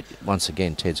 But once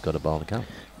again, Ted's got a bowl to come.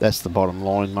 That's the bottom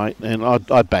line, mate. And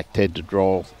I'd back Ted to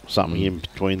draw something in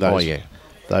between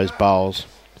those bowls.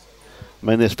 I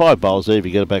mean, there's 5 bowls there if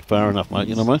you get it back far enough, mate.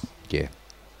 You know what I mean? Yeah.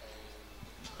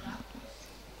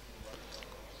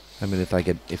 I mean, if they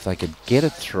could get a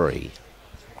 3,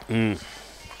 there's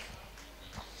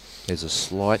a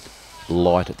slight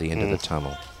light at the end of the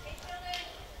tunnel.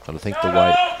 And I think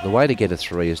the way to get a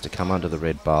 3 is to come under the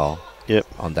red bowl. Yep.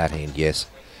 On that end, yes.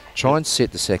 Try and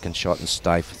set the second shot and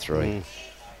stay for 3. And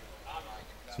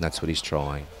that's what he's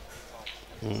trying.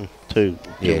 Too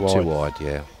wide. Too wide,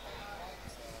 yeah.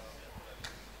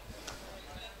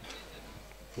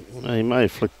 He may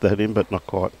have flicked that in, but not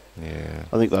quite. Yeah.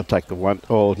 I think they'll take the one.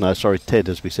 Oh, no, sorry, Ted,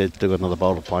 as we said, still got another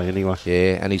bowl to play anyway.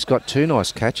 Yeah, and he's got 2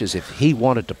 nice catches. If he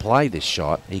wanted to play this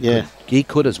shot, he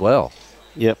could as well.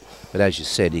 Yep. But as you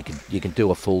said, you can do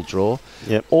a full draw.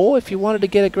 Yep. Or if you wanted to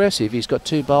get aggressive, he's got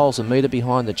 2 bowls a metre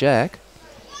behind the jack,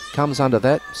 comes under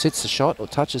that, sits the shot or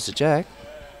touches the jack.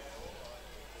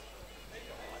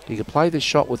 You could play this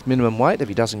shot with minimum weight. If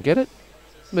he doesn't get it,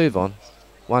 move on.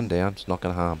 1 down, it's not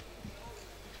going to harm.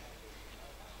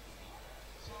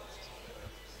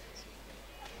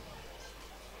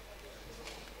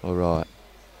 All right.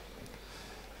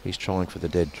 He's trying for the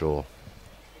dead draw.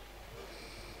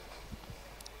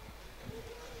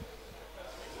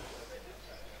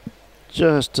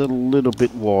 just a little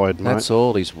bit wide, mate. That's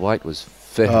all. His weight was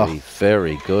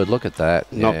very good. Look at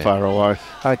that. Not Yeah. far away.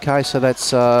 Okay, so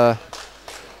that's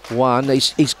one.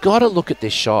 He's got to look at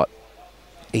this shot.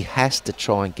 He has to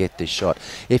try and get this shot.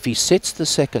 If he sets the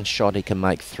second shot, he can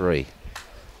make 3.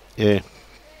 Yeah.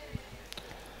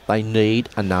 They need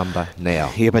a number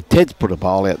now. Yeah, but Ted's put a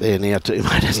bowl out there now too,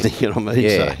 mate, hasn't he? You know what I mean?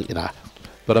 Yeah. So, you know.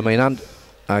 But I mean,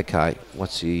 okay,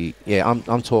 what's he? Yeah,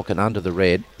 I'm talking under the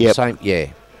red. Yep. Same,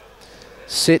 yeah.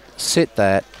 Sit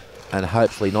that, and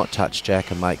hopefully not touch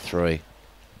Jack and make 3.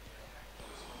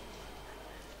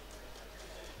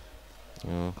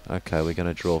 Oh, okay, we're going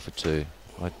to draw for 2.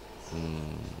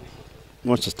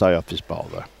 Wants to stay off this bowl,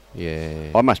 though.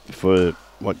 Yeah. I much prefer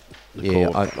what the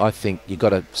Yeah, call. I think you got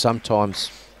to sometimes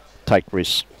Take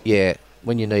risks. Yeah,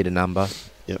 when you need a number.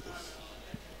 Yep.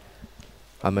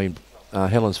 I mean,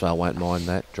 Helensvale won't mind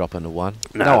that, dropping to 1.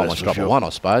 No, one that's wants for drop sure. a 1, I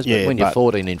suppose. Yeah, but when you're but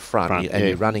 14 in front, and yeah.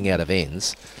 you're running out of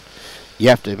ends. You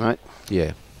have to, mate.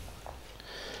 Yeah.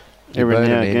 Every burn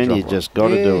now an and end, again, drop you one. just got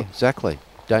to Yeah, do it. exactly.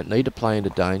 Don't need to play into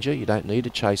danger. You don't need to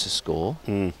chase a score.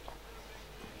 Mm.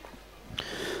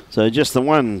 So just the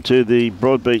 1 to the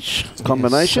Broadbeach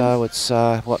combination. Yeah, so it's,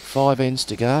 what, 5 ends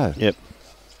to go? Yep.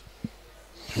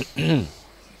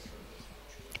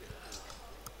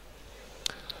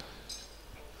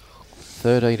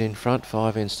 13 in front,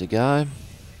 5 ends to go.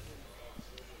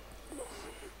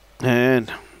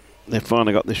 And they've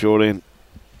finally got the short end.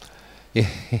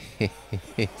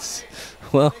 Yes.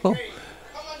 Well,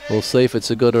 we'll see if it's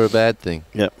a good or a bad thing.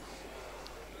 Yep.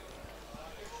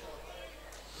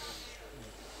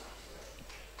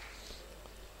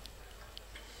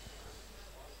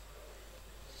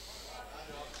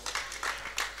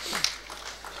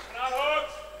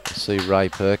 See Ray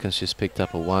Perkins just picked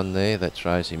up a 1 there. That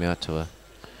throws him out to a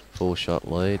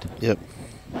 4-shot lead. Yep.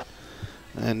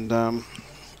 And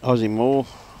Aussie Moore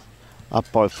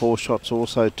up by 4 shots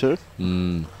also too.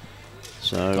 Mm.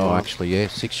 So Actually, yeah,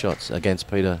 6 shots against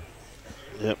Peter.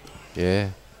 Yep. Yeah.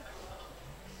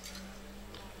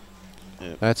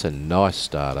 Yep. That's a nice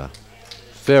starter.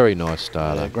 Very nice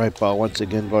starter. Yeah, great bowl once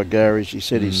again by Gary. He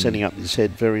said he's setting up his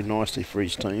head very nicely for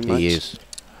his team. He is.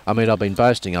 I mean, I've been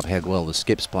boasting up how well the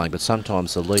skip's playing, but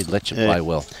sometimes the lead lets you play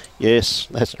well. Yes,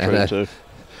 that's true too.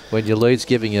 When your lead's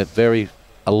giving you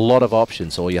a lot of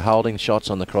options, or you're holding shots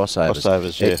on the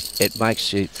crossovers, it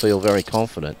makes you feel very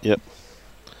confident. Yep,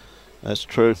 that's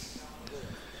true.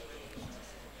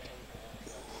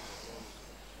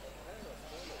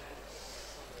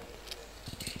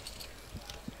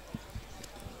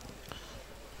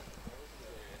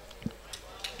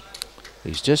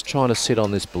 He's just trying to sit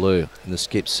on this blue, and the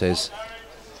skip says,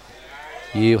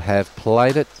 "You have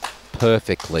played it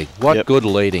perfectly." What good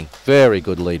leading. Very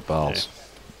good lead bowls.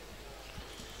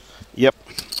 Yeah. Yep,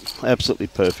 absolutely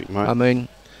perfect, mate. I mean,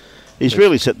 he's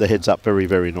really set the heads up very,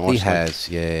 very nicely. He has,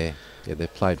 yeah. Yeah,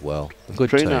 they've played well. Good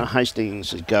Trina team. Hastings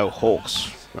says go Hawks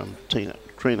from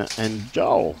Trina and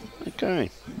Joel.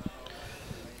 Okay.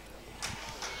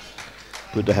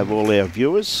 Good to have all our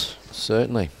viewers.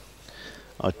 Certainly.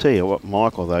 I tell you what,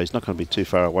 Michael, though, he's not going to be too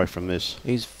far away from this.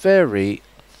 He's very,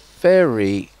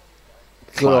 very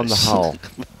good on the hole.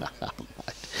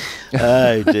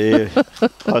 Oh, dear. I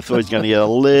thought he was going to get a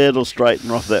little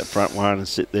straighter off that front one and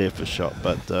sit there for shot.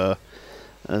 But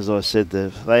as I said,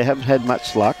 they haven't had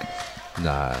much luck.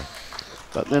 No.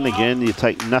 But then again, you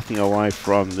take nothing away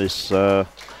from this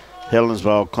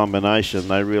Helensvale combination.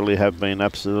 They really have been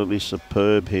absolutely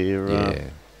superb here. Yeah.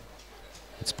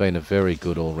 It's been a very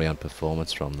good all-round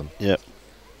performance from them. Yep.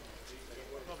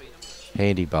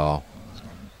 Handy bowl.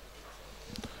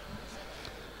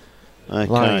 Okay.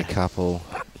 Playing a couple.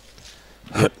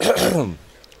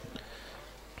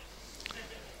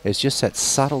 There's just that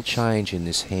subtle change in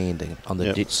this handing on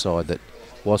the ditch side that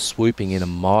was swooping in a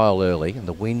mile early, and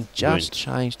the wind just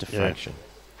changed a fraction.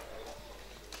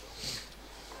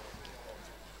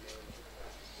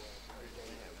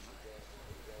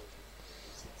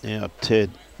 Now,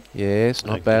 Ted. Yes,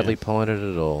 not badly pointed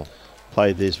at all.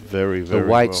 Played this very, very well.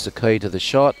 The weight's the key to the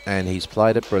shot, and he's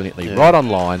played it brilliantly. Right on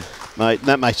line. Mate,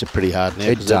 that makes it pretty hard now.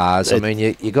 It does. I mean,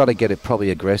 you got to get it probably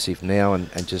aggressive now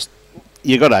and just...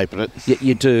 You got to open it.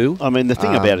 You do. I mean, the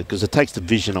thing about it, because it takes the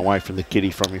vision away from the kitty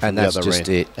from you from the other end. And that's just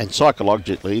it. And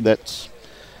psychologically, that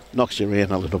knocks you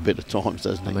around a little bit at times,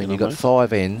 doesn't it? I mean, you've got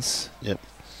 5 ends. Yep.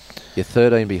 You're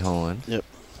 13 behind. Yep.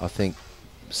 I think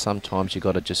sometimes you've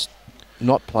got to just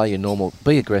not play your normal...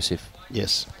 Be aggressive.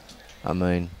 Yes. I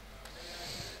mean...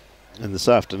 And this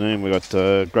afternoon we got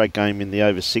a great game in the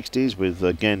over 60s with,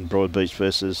 again, Broadbeach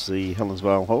versus the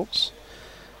Helensvale Hawks.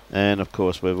 And, of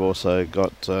course, we've also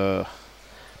got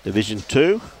Division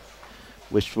 2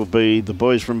 which will be the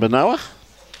boys from Benoa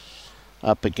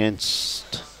up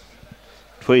against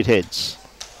Tweed Heads.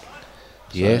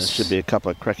 So Yes. it should be a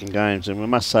couple of cracking games. And we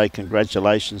must say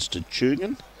congratulations to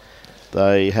Keegan.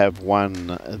 They have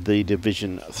won the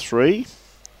Division 3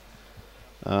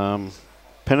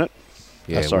 pennant.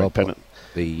 Yeah, sorry, well pennant.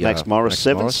 The Max Morris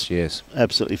Sevens. Morris, yes.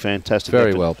 Absolutely fantastic.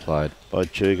 Very effort well played. by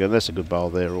Keegan. That's a good bowl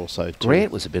there also too.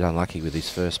 Grant was a bit unlucky with his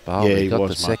first bowl. Yeah, he he got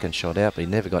was, the mate. second shot out, but he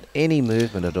never got any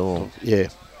movement at all. Yeah.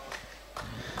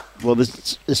 Well,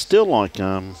 there's still like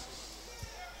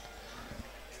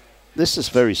this is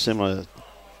very similar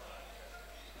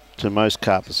to most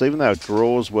carpets. Even though it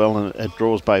draws well and it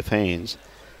draws both hands,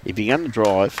 if you're going to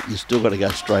drive, you still got to go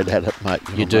straight at it, mate.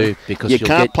 You do, because you you'll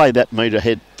can't get play that metre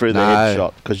head through the head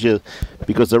shot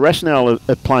because the rationale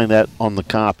of playing that on the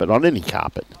carpet, on any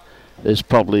carpet, is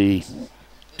probably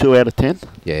 2 out of 10.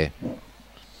 Yeah.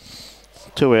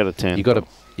 2 out of 10. You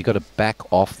got to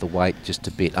back off the weight just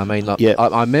a bit. I mean, like, Yep.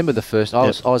 I remember the first. I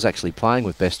Yep. was actually playing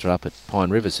with Bester up at Pine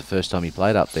Rivers the first time he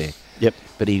played up there. Yep.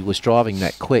 But he was driving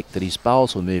that quick that his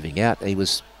bowls were moving out. He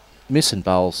was missing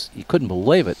bowls. You couldn't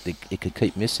believe it. He could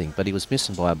keep missing, but he was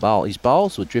missing by a bowl. His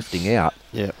bowls were drifting out.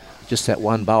 Yeah. Just that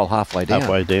one bowl halfway down.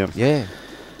 Halfway down. Yeah.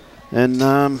 And,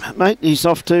 mate, he's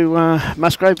off to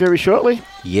Musgrave very shortly.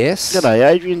 Yes. G'day,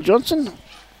 Adrian Johnson.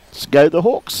 Let's go the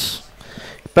Hawks.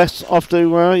 Bass off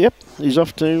to, he's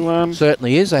off to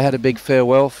Certainly is. They had a big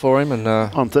farewell for him, and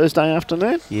on Thursday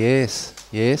afternoon. yes,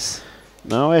 yes.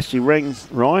 No, I actually rang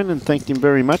Ryan and thanked him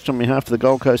very much on behalf of the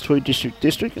Gold Coast Tweed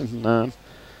District and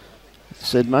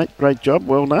said, mate, great job,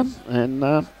 well done,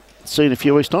 and see you in a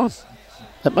few weeks' time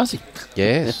at Muzzy.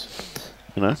 Yes.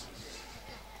 You know.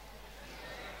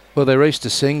 Well, their Easter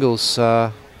singles.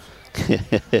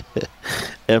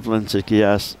 Evelyn said, he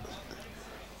asked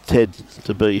Ted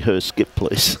to be her skip,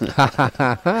 please.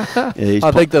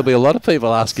 I think there'll be a lot of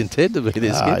people asking Ted to be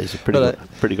this skip. He's a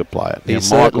pretty good player. He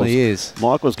certainly is.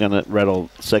 Michael's going to rattle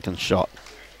second shot.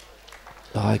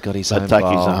 Oh, he got his own Take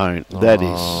bowl. his own.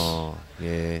 Oh,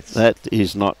 yes. That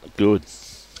is not good.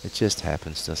 It just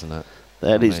happens, doesn't it?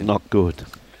 That is not good.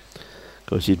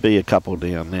 Because you'd be a couple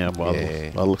down now by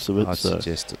the looks of it. I'd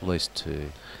suggest at least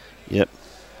 2. Yep.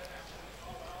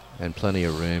 And plenty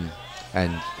of room.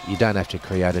 And you don't have to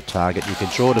create a target. You can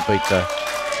draw to beat the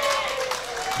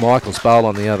Michael's bowl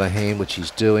on the other hand, which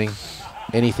he's doing.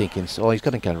 Anything can... Oh, he's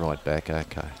going to go right back.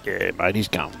 Okay. Yeah, mate, he's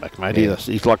going back, mate. Yeah.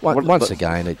 He's like... Once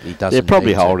again, he doesn't... They're probably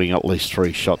need to. holding at least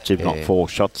 3 shots, if not 4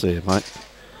 shots there, mate.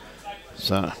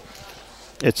 So,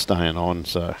 it's staying on,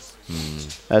 so...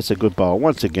 That's a good bowl.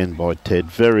 Once again by Ted.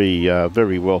 Very,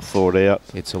 very well thought out.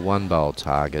 It's a 1-bowl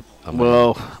target. I mean,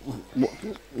 Well,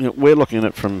 we're looking at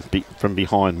it from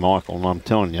behind Michael, and I'm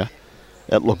telling you,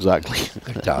 it looks ugly.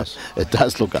 It does. It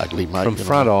does look ugly, mate. From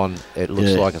front on, it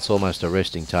looks like it's almost a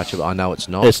resting touch. I know it's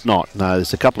not. It's not. No,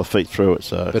 there's a couple of feet through it,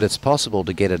 so... But it's possible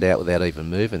to get it out without even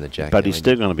moving the jacket. But he's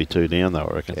still going to be 2 down, though,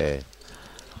 I reckon. Yeah.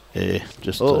 Yeah,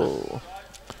 just...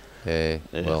 Yeah,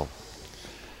 well...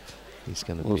 He's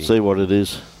going to We'll see what it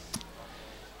is.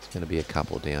 It's going to be a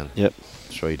couple down. Yep.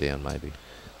 3 down, maybe.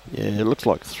 Yeah, it looks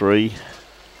like 3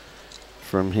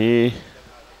 from here.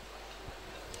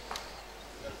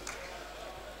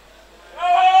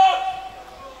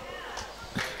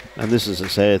 And this is a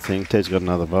sad thing. Ted's got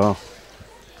another bowl.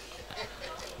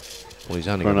 Well, he's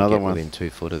only For going to another get one. within 2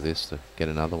 foot of this to get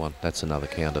another one. That's another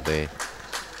counter there.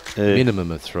 Yeah. Minimum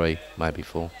of 3, maybe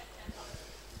 4.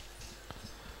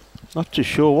 Not too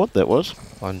sure what that was.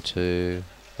 1, 2.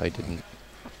 They didn't.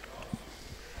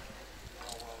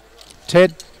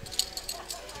 Ted,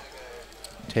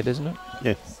 isn't it?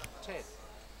 Yeah. Ted.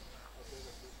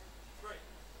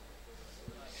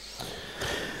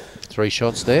 3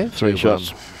 shots there. 3 shots.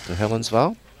 To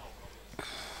Helensvale.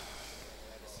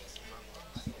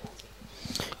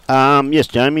 Yes,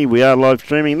 Jamie, we are live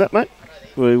streaming that, mate.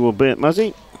 We will be at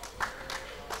Muzzy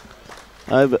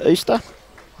over Easter.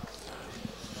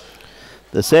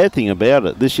 The sad thing about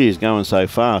it, this year's going so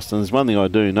fast, and there's one thing I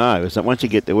do know, is that once you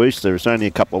get to Easter, it's only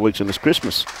a couple of weeks and it's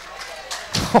Christmas.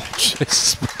 Oh,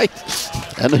 Jesus, mate.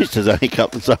 And Easter's only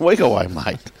it's a week away,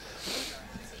 mate.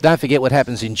 Don't forget what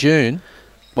happens in June.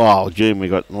 Well, June we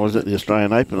got, was it the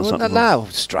Australian Open or something? No,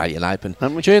 Australian Open.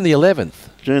 Haven't we? June the 11th.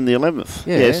 June the 11th.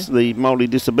 Yeah. Yes, the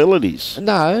multi-disabilities.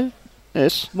 No,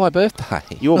 Yes. my birthday.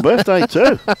 Your birthday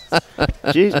too.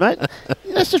 Jeez, mate.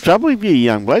 That's the trouble with you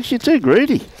young blokes. You're too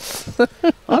greedy.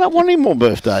 I don't want any more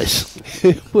birthdays.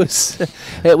 It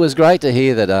was great to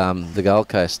hear that the Gold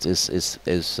Coast is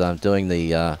doing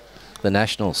the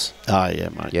Nationals. Oh, yeah,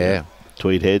 mate. Yeah.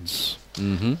 Tweed Heads.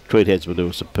 Mm-hmm. Tweed Heads will do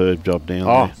a superb job down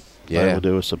there. Yeah. They will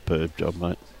do a superb job,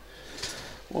 mate.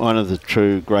 One of the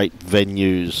true great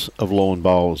venues of lawn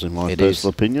bowls, in my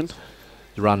personal opinion.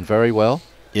 Run very well.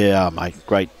 Yeah, mate.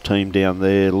 Great team down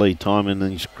there. Lee Timon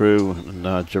and his crew,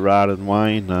 and Gerard and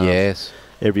Wayne. Yes.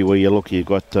 Everywhere you look, you've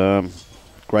got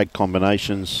great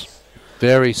combinations.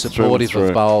 Very supportive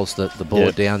of bowls, the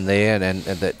board down there, and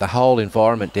the whole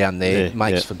environment down there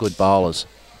makes for good bowlers.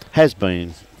 Has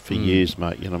been for years,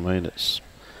 mate. You know what I mean?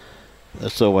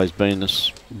 It's always been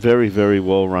this very, very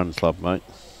well-run club, mate.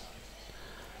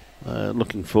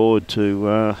 Looking forward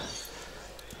to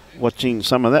watching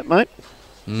some of that, mate.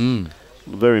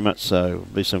 Very much so. There'll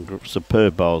be some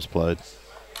superb bowls played.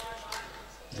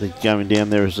 They're going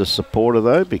down there as a supporter,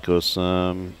 though, because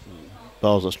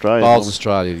Bowls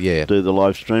Australia, do the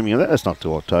live streaming of that. That's not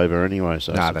till October anyway,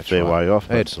 so it's a fair way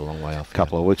off. It's a long way off. A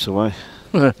couple of weeks away.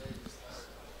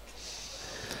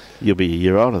 You'll be a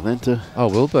year older then, too. I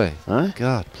will be. Huh?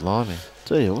 God, blimey.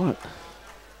 Tell you what.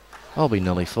 I'll be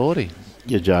nearly 40.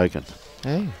 You're joking.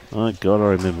 Hey. Oh, God, I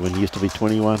remember when you used to be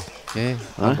 21. Yeah,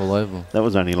 unbelievable. That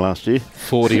was only last year.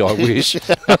 40, I wish.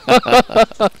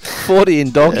 40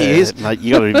 in dog years. Mate,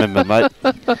 you got to remember, mate,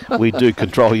 we do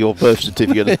control your birth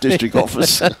certificate at district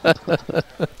office.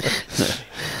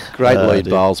 Great lead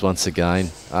bowls once again.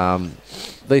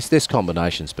 This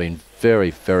combination's been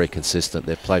very, very consistent.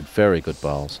 They've played very good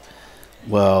bowls.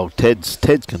 Well, Ted's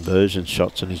conversion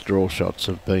shots and his draw shots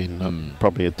have been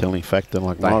probably a telling factor.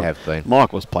 Like they have been.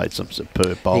 Michael's played some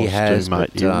superb bowls too,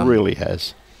 mate. He really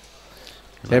has.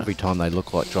 Every time they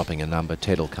look like dropping a number,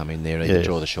 Ted will come in there, either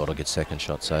draw the shot or get second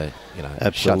shot. So, you know,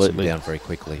 shuts them down very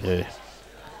quickly. Yeah.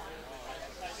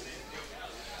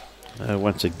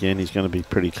 Once again, he's going to be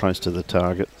pretty close to the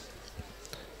target.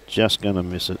 Just going to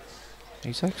miss it.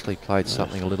 He's actually played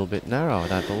something a little bit narrow, I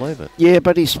don't believe it. Yeah,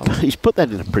 but he's put that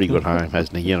in a pretty good home,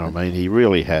 hasn't he? You know what I mean? He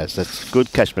really has. That's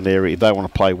good catchment area. If they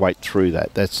want to play weight through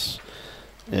that, that's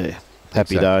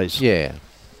happy days. Yeah.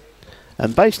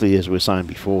 And basically, as we were saying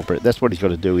before, Brett, that's what he's got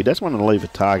to do. He doesn't want to leave a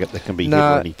target that can be hit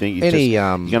or anything. You're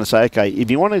going to say, okay, if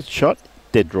you want a shot,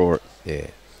 dead draw it. Yeah.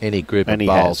 Any group of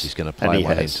bowls, he's going to play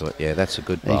one into it. Yeah, that's a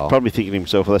good bowl. He's probably thinking to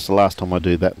himself, well, that's the last time I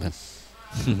do that then.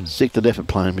 Sick to death of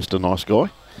playing Mr. Nice Guy.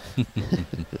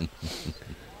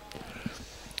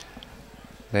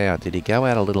 Now, did he go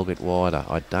out a little bit wider?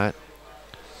 I don't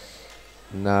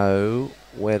know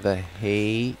whether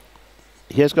he...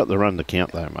 He has got the run to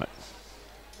count though, mate.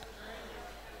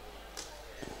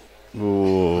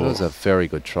 Ooh. That was a very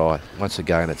good try. Once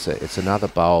again, it's another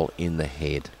bowl in the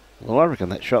head. Well, I reckon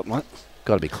that shot, mate.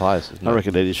 Got to be close, isn't it? I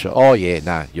reckon it is shot. Oh, yeah,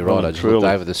 no, you're right. I just looked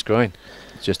over the screen.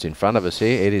 It's just in front of us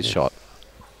here. It is shot.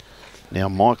 Now,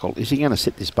 Michael, is he going to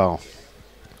sit this bowl?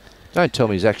 Don't tell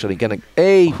me he's actually going to...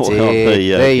 He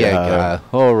did. There you go.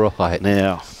 All right.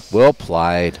 Now. Well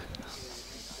played.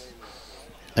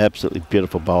 Absolutely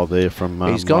beautiful bowl there from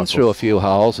He's gone through a few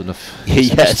holes and he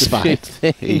has, mate.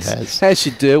 He has. As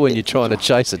you do when you're trying to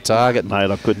chase a target. Mate,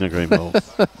 I couldn't agree more.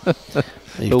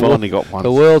 He finally got one.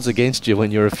 The world's against you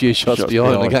when you're a few shots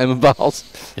behind in a game of bowls.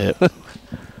 Yep.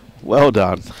 Well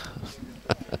done.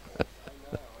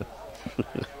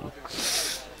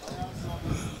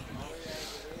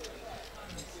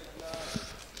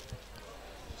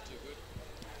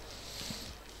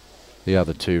 The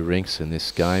other two rinks in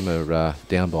this game are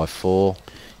down by 4.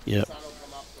 Yep.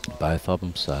 Both of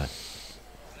them, so.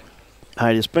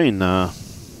 Hey, it's been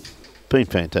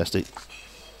fantastic.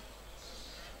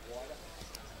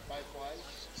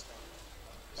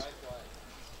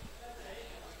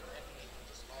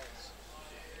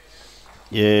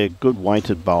 Yeah, good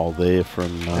weighted bowl there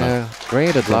from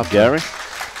Grant would love Gary.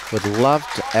 Would love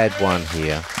to add one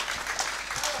here.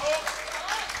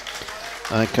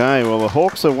 Okay, well, the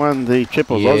Hawks have won the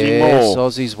triples. Yes, Aussie Moore.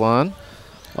 Aussie's won.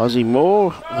 Aussie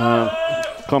Moore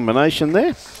combination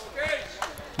there.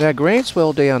 Now, Grant's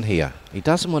well down here. He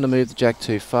doesn't want to move the jack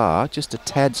too far. Just a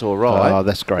tad's all right. Oh,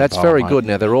 that's great. That's very good.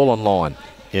 Now, they're all on line.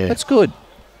 Yeah. That's good.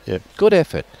 Yep. Good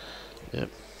effort. Yep.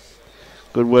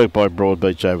 Good work by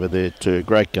Broadbeach over there too.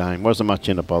 Great game. Wasn't much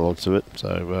in it by the looks of it.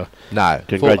 So, no.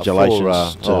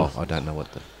 Congratulations to I don't know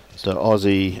what to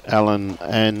Aussie, Alan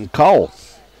and Cole.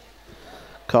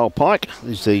 Cole Pike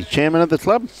is the chairman of the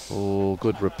club. Oh,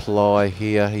 good reply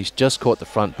here. He's just caught the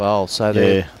front bowl. So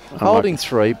they're holding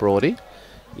 3, Broady.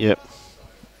 Yep.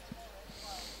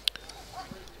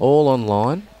 All on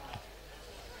line.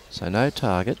 So no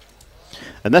target.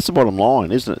 And that's the bottom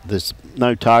line, isn't it? There's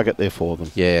no target there for them.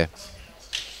 Yeah.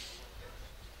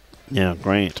 Now,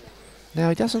 Grant. Now,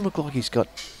 he doesn't look like he's got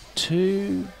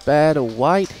too bad a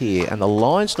weight here. And the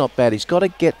line's not bad. He's got to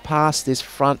get past this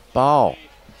front bowl.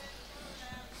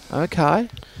 Okay.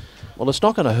 Well, it's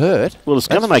not going to hurt. Well, it's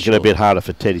going to make it a bit harder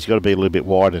for Ted. He's got to be a little bit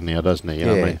wider now, doesn't he? You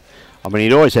know what I mean? I mean,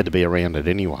 he'd always had to be around it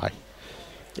anyway.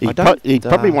 He I don't, he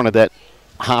probably wanted that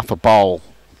half a bowl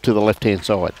to the left-hand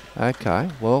side. Okay,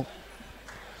 well,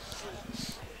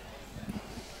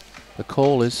 the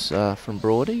call is from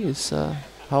Broady is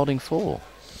holding 4.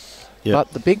 Yep.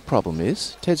 But the big problem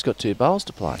is Ted's got 2 bowls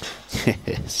to play.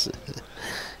 Yes.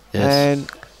 Yes. And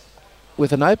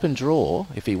with an open draw,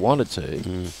 if he wanted to,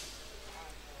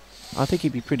 I think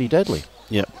he'd be pretty deadly.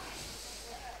 Yep.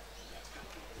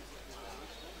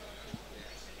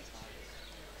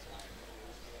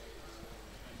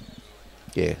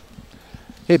 Yeah.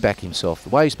 He'd back himself. The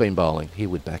way he's been bowling, he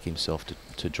would back himself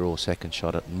to draw second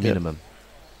shot at minimum.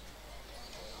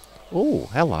 Oh,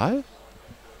 hello.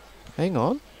 Hang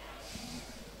on.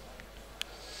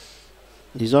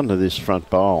 He's onto this front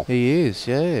bowl. He is,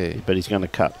 yeah. But he's going to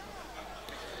cut.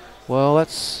 Well,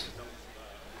 that's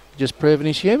just proving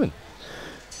he's human.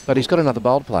 But he's got another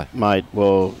bowl to play. Mate,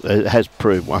 well, it has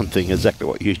proved one thing, exactly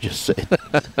what you just said.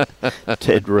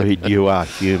 Ted Reid, you are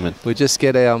human. We just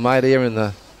get our mate here in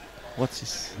the... What's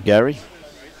this? Gary?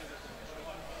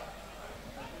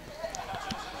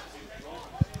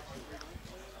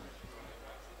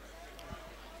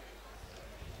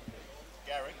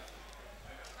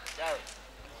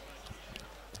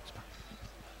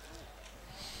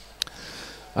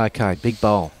 Okay, big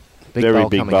bowl. Very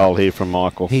big bowl here from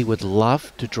Michael. He would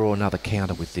love to draw another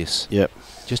counter with this. Yep.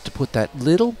 Just to put that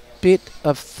little bit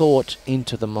of thought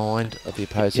into the mind of the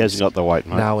opposing. He hasn't got the weight,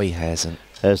 mate. No, he hasn't.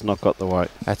 Has not got the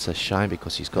weight. That's a shame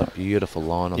because he's got a beautiful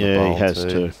line on the bowl. Yeah, he has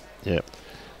too. Yep.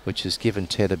 Which has given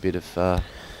Ted a bit of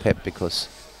pep because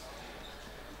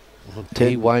Ted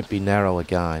he won't be narrow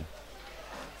again.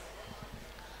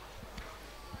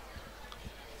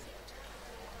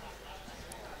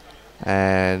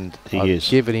 And I've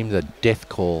given him the death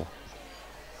call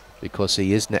because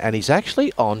he is, and he's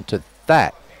actually on to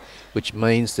that, which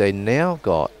means they now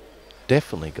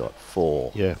definitely got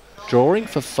 4. Yeah. Drawing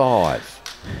for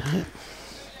 5.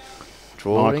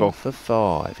 Drawing Michael. for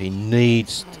 5. He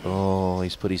needs,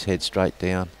 he's put his head straight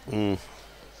down.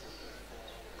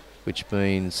 Which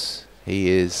means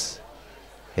he is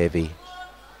heavy.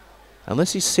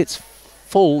 Unless he sits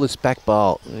full this back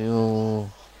bowl.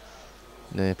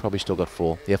 No, probably still got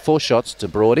 4. Yeah, 4 shots to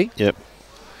Broady. Yep.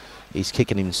 He's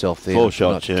kicking himself there. 4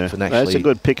 shots, yeah. That's a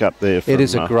good pickup there from, it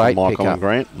is a great Michael pickup. And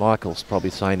Grant. Michael's probably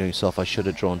saying to himself, I should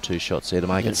have drawn 2 shots there to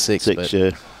make it 6. 6, but,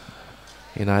 yeah.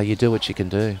 you know, you do what you can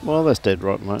do. Well, that's dead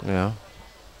right, mate. Yeah.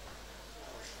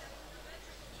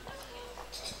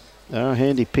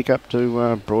 Handy pickup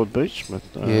to BROADBEACH.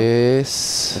 But,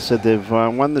 yes. I said they've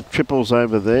won the triples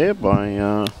over there by...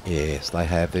 yes, they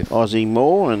have. Aussie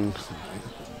Moore and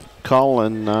Cole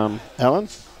and Allen.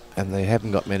 And they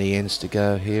haven't got many ends to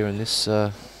go here in this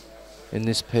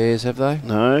pairs, have they?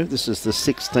 No, this is the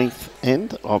 16th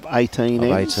end of 18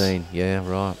 ends. 18, yeah,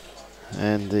 right.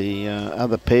 And the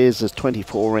other pairs is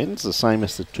 24 ends, the same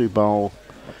as the 2-bowl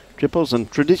triples.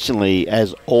 And traditionally,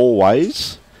 as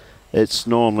always, it's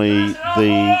normally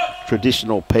the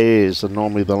traditional pairs are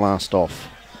normally the last off,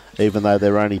 even though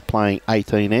they're only playing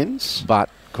 18 ends. But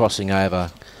crossing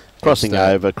over. Crossing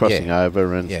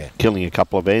over and killing a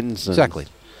couple of ends. And exactly.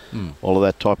 All of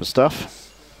that type of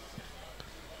stuff.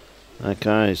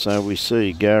 Okay, so we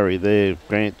see Gary there.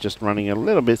 Grant just running a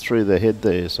little bit through the head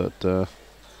there. So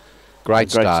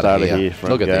great starter here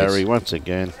from Gary once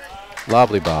again.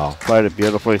 Lovely bowl. Played it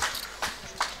beautifully.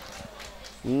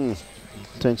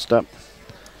 Tensed up.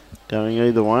 Going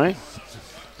either way.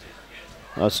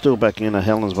 Still back in a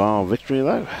Helensvale victory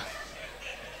though.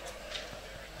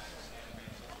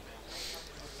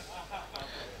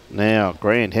 Now,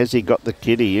 Grant, has he got the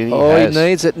kitty? He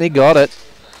needs it and he got it.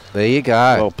 There you go.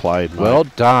 Well played, mate. Well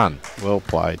done. Well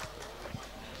played.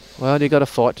 Well, you got to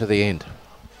fight to the end.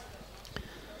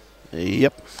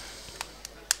 Yep.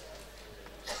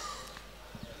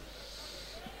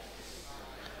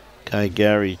 Okay,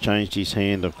 Gary changed his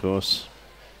hand, of course.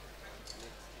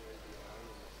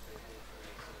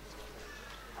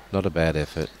 Not a bad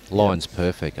effort. Line's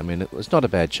perfect. I mean, it was not a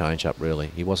bad change-up, really.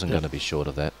 He wasn't going to be short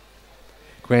of that.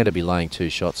 Grant would be laying 2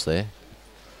 shots there.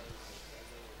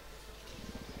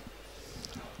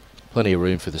 Plenty of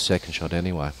room for the second shot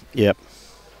anyway. Yep.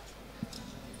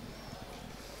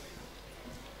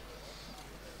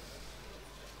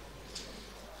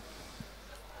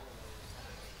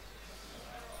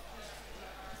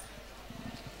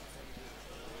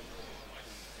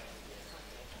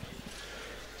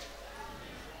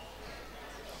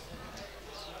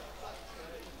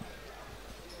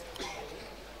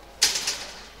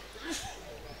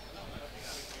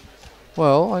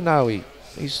 Well, I know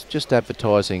he's just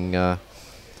advertising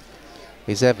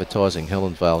He's advertising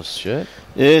Helensvale's shirt.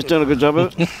 Yeah, he's done a good job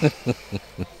of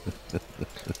it.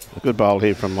 Good bowl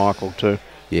here from Michael too.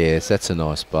 Yes, that's a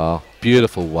nice bowl.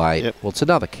 Beautiful weight. Yep. Well, it's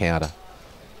another counter.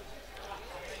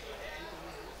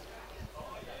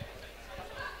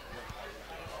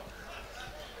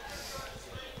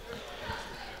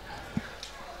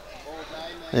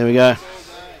 There we go.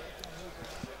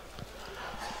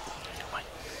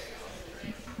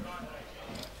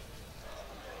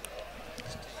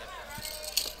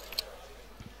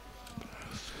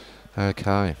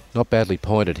 Okay, not badly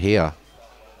pointed here.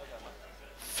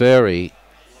 Very,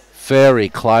 very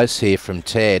close here from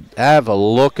Ted. Have a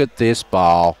look at this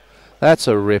bowl. That's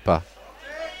a ripper.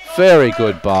 Very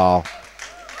good bowl.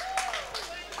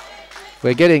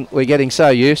 We're getting so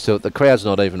used to it, the crowd's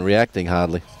not even reacting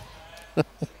hardly.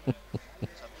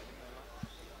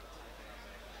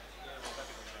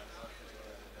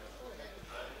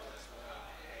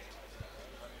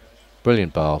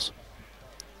 Brilliant bowls.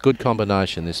 Good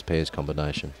combination, this pair's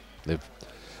combination.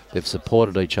 They've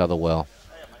supported each other well.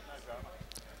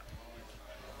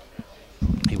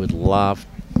 He would love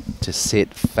to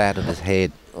sit fat at his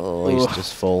head. Oh, he's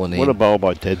just fallen in. What a bowl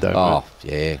by Ted, though. Oh,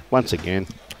 mate. yeah. Once again.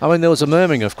 I mean, there was a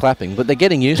murmuring of clapping, but they're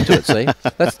getting used to it, see?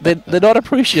 They're not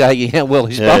appreciating how well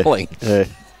he's bowling. Yeah.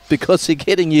 Because they're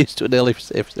getting used to it early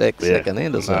second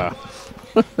end or so.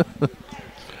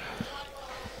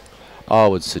 I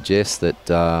would suggest that,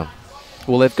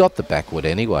 well, they've got the backwood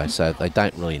anyway, so they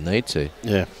don't really need to.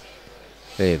 Yeah.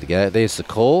 There we go. There's the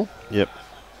call. Yep.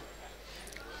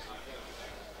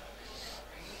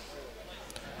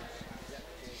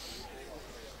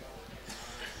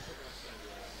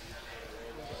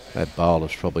 That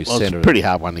bowler's probably Well, it's centred. a pretty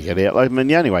hard one to get out. I mean,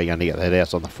 the only way you're going to get that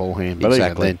out's on the forehand. But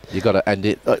Exactly. even then, You got to, and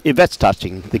it, if that's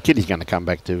touching, the kid is going to come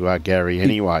back to Gary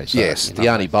anyway. So, yes, you the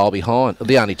know, only bowl behind,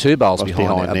 the only two bowls behind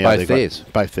are now, both they've got theirs.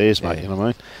 Both theirs, mate. Yeah. You know what I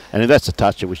mean? And if that's a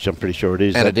toucher, which I'm pretty sure it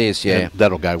is, And it is, yeah.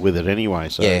 that'll go with it anyway.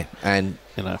 So, Yeah, and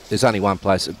you know, there's only one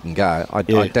place it can go. I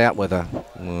Yeah. doubt whether.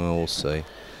 Well, we'll see.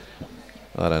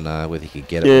 I don't know whether he could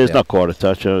get it. yeah, it's without- not quite a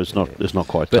toucher. It's not. It's not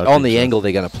quite. But touching, on the so, angle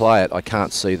they're going to play it, I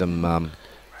can't see them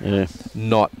yeah.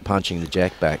 not punching the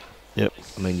jack back. Yep.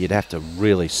 I mean, you'd have to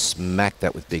really smack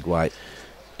that with big weight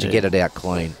to Yeah. get it out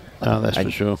clean. Oh, that's and,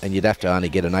 for sure. And you'd have to only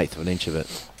get 1/8 of an inch of it.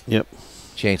 Yep.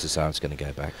 Chances are it's going to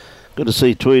go back. Good to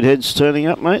see Tweed heads turning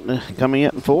up, mate. They're coming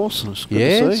out in force. It's good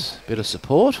to see. Yes, bit of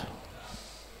support.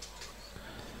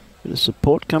 Bit of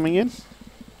support coming in.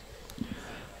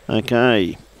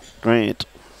 Okay, Grant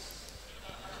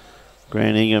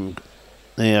Ingham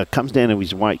now comes down to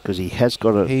his weight because he has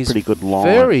got a He's pretty good line.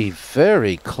 very,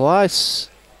 very close.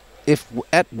 If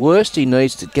at worst he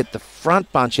needs to get the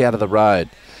front bunch out of the road,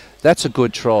 that's a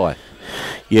good try.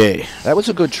 Yeah. That was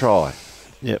a good try.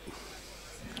 Yep.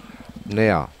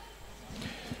 Now,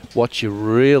 what you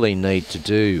really need to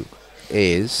do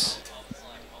is...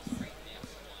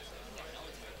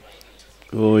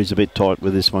 Oh, he's a bit tight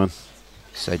with this one.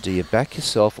 So do you back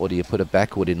yourself or do you put a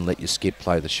backward in and let your skip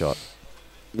play the shot?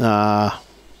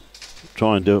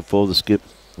 Try and do it for the skip.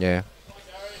 Yeah.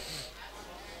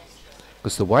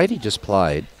 Because the weight he just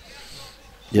played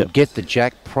Yep. would get the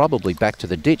jack probably back to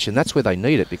the ditch, and that's where they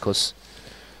need it because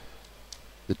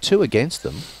the two against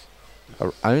them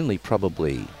are only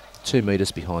probably 2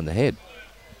 metres behind the head.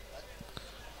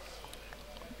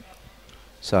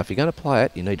 So if you're going to play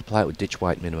it, you need to play it with ditch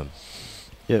weight minimum.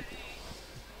 Yep.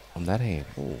 On that hand.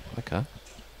 Oh, okay.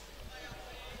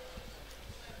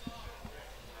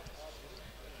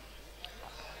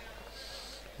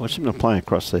 Watch him play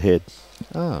across the head.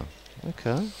 Oh,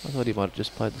 okay. I thought he might have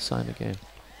just played the same again.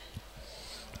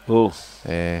 Oh,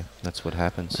 Yeah, that's what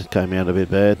happens. it came out a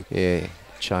bit bad. Yeah,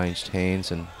 changed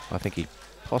hands, and I think he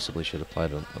possibly should have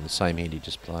played on the same hand he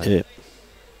just played. Yeah.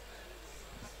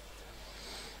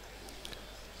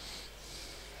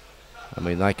 I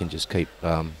mean, they can just keep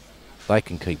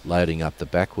loading up the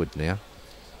backward now.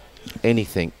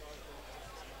 Anything.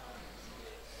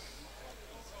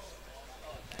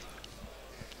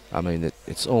 I mean,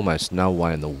 it's almost no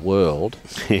way in the world.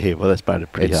 Yeah, well, that's made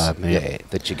it pretty hard now. Yeah,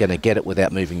 that you're going to get it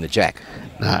without moving the jack.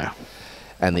 No.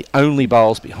 And the only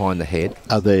bowls behind the head.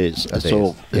 Oh, theirs. It's theirs.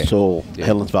 all, it's Yeah. all Yeah.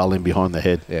 Helensvale in behind the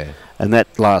head. Yeah. And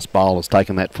that last bowl has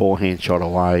taken that forehand shot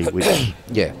away, which...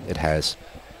 Yeah, it has.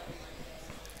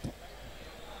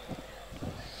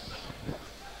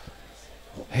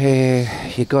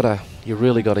 Yeah, you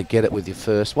really got to get it with your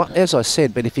first one. As I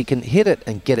said, but if you can hit it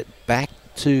and get it back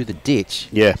to the ditch,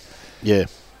 Yeah, yeah.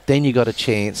 then you got a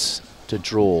chance to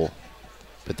draw.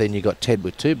 But then you got Ted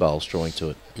with 2 bowls drawing to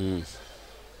it. Mm.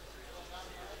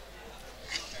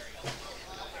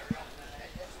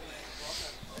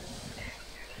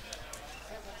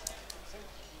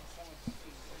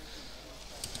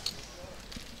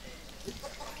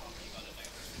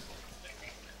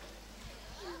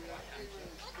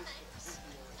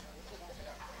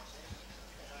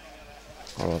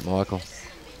 All right, Michael.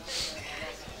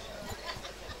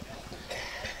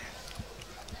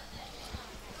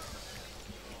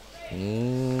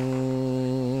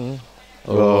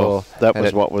 Well, that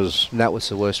was what was... That was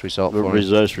the worst result for him.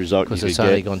 The worst result because it's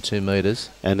only gone 2 metres.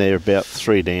 And they're about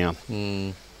 3 down.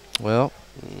 Well,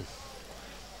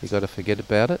 you got to forget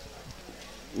about it.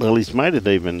 Well, he's made it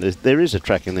even. There is a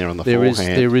track in there on the forehand.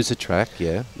 There is a track,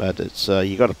 yeah. But it's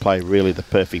you got to play really the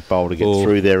perfect bowl to get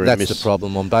through there and that's miss. That's the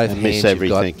problem. On both hands, miss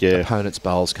everything, you've got opponents'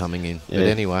 bowls coming in. Yeah. But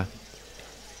anyway.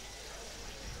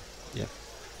 Yeah.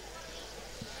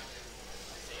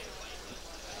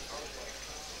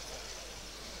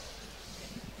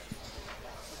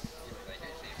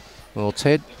 Well,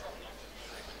 Ted,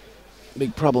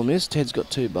 big problem is Ted's got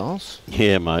 2 bowls.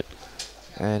 Yeah, mate.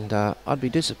 And I'd be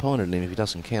disappointed in him if he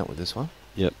doesn't count with this one.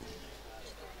 Yep.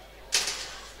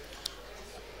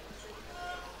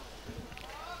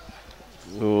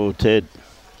 Oh, Ted,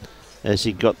 has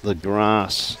he got the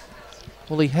grass?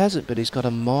 Well, he hasn't, but he's got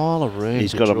a mile of room.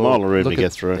 He's got a mile of room to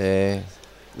get through. Yeah.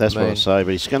 That's what I say,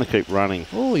 but he's going to keep running.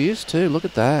 Oh, he is too. Look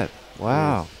at that.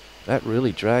 Wow. That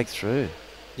really dragged through.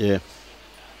 Yeah.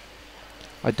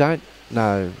 I don't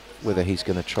know whether he's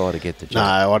going to try to get the jack.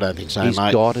 No, I don't think so, He's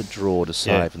mate. got a draw to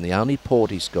save, and the only port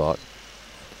he's got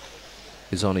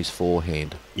is on his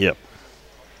forehand. Yep.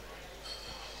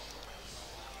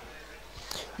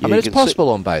 I mean, it's possible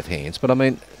on both hands, but I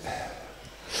mean,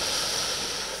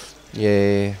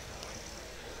 yeah.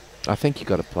 I think you've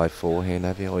got to play forehand,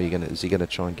 have you? Or is he going to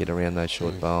try and get around those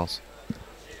short bowls?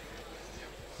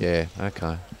 Yeah,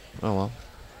 okay. Oh, well.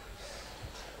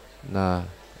 No,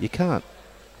 you can't.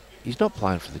 He's not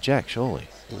playing for the jack, surely.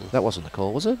 That wasn't the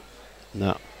call, was it?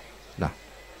 No. No.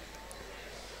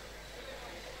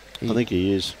 I think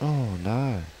he is. Oh,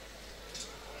 no.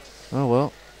 Oh,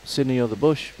 well, Sydney or the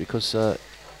bush, because...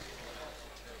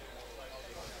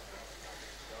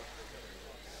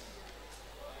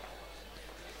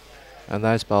 and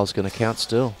those bowls going to count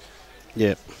still.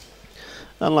 Yep.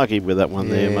 Unlucky with that one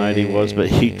there, mate, he was, but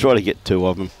he tried to get 2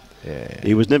 of them. Yeah.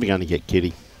 He was never going to get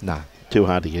Kitty. No. Too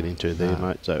hard to get into there,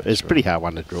 mate. So it's a pretty hard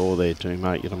one to draw there too,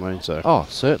 mate, you know what I mean? So oh,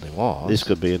 certainly was. This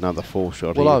could be another 4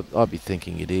 shot here. Well, I'd be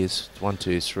thinking it is. 1,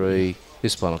 2, 3.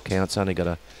 This one will count. It's only got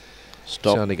to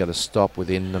stop. It's only got to stop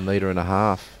within 1.5 metres.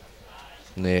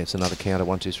 And there, it's another counter.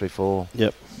 1, 2, 3, 4.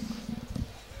 Yep.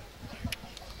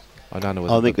 I don't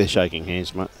know. I think they're shaking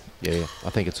hands, mate. Yeah, I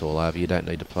think it's all over. You don't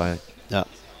need to play it. No.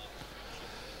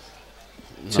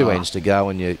 2 ends to go,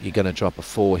 and you're going to drop a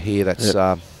 4 here. That's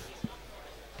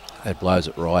that blows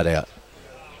it right out.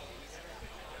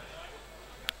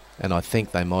 And I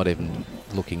think they might even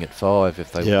looking at 5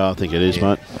 if they. Yeah, I think it is,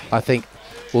 mate. I think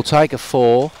we'll take a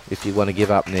 4 if you want to give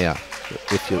up now.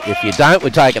 If you don't, we're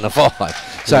taking a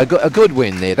 5. So a good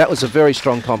win there. That was a very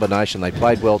strong combination. They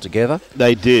played well together.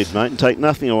 They did, mate. And take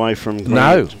nothing away from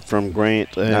Grant. From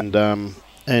Grant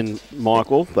and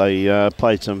Michael. They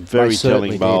played some very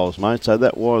telling bowls, mate. So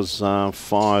that was 5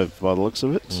 by the looks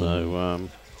of it. So.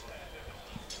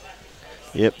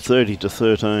 Yep, 30 to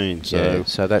 13. So yeah,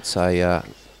 so that's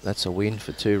a win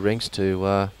for 2 rinks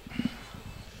to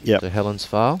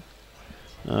Helensvale.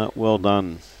 Well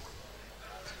done.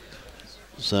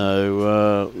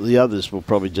 So the others will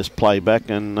probably just play back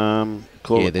and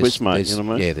call it quits, mate. You know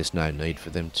what I mean? Yeah, there's no need for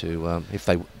them to if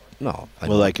they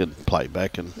they could play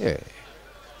back and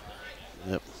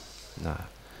Yep. No.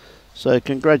 So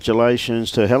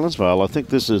congratulations to Helensvale. I think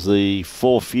this is the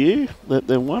 4th year that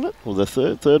they won it, or the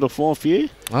third or 4th year.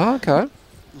 Oh, okay.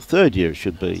 The 3rd year it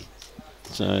should be.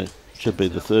 So it should be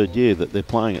the 3rd year that they're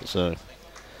playing it. So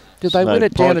did they win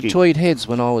it down at Tweed Heads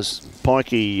when I was?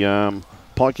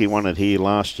 Pikey won it here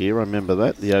last year. I remember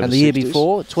that. And the year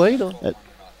before, Tweed? Or?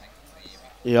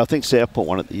 Yeah, I think Southport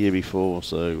won it the year before.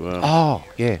 So. Oh,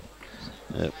 yeah.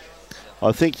 Yep.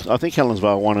 I think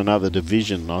Helensvale won another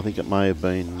division. I think it may have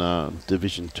been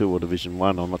Division 2 or Division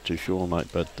 1. I'm not too sure, mate.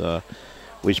 But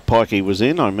which Pikey was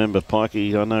in. I remember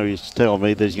Pikey. I know he's telling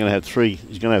me that he's going to have 3.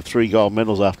 He's going to have 3 gold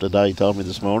medals after day. He told me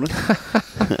this morning.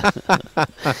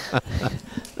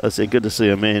 I said, good to see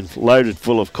a man loaded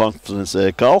full of confidence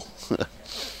there, Cole.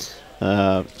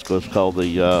 It's Cole,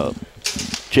 the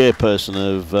chairperson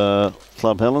of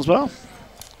Club Helensvale.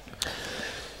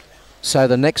 So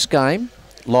the next game.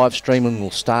 Live streaming will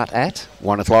start at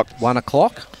 1 o'clock. 1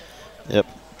 o'clock. Yep.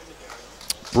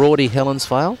 Broady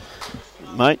Helensvale.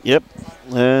 Mate, yep.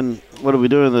 And what are we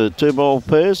doing? The 2-bowl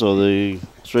pairs or the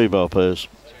 3-bowl pairs?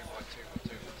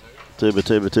 2 by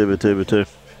 2 by 2 by 2 by 2.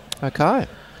 Okay.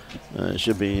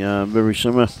 Should be very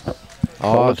similar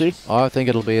quality. I think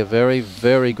it'll be a very,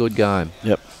 very good game.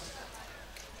 Yep.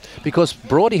 Because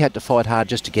Broady had to fight hard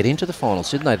just to get into the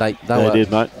finals, didn't they? They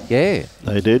did, mate. Yeah.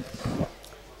 They did.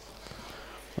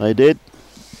 They did.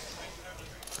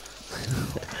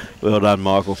 Well done,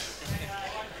 Michael.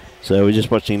 So we're just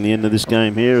watching the end of this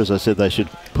game here. As I said, they should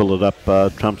pull it up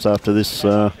trumps after this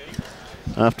end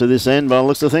by the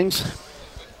looks of things.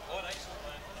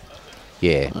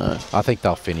 Yeah, I think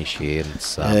they'll finish here. And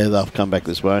it's, yeah, they'll come back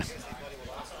this way.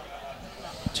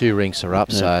 2 rinks are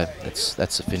up, so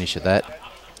that's the finish of that.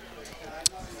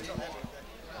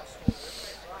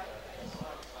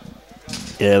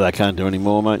 Yeah, they can't do any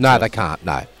more, mate. No, they can't,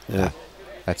 no. Yeah. No.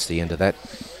 That's the end of that.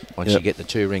 Once you get the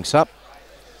 2 rinks up.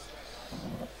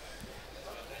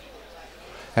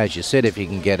 As you said, if you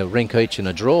can get a rink each and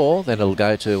a draw, then it'll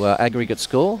go to aggregate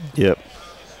score. Yep.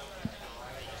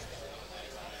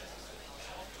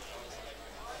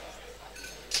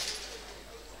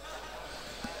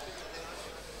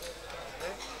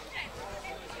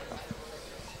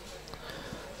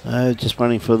 Just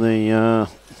waiting for the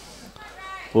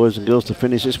boys and girls to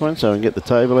finish this one so we can get the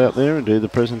table out there and do the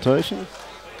presentation.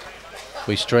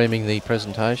 We streaming the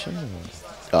presentation?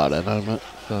 I don't know, mate.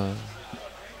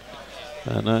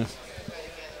 I don't know.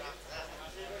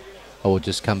 Or we'll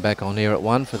just come back on here at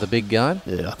 1 for the big game?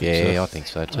 Yeah, I think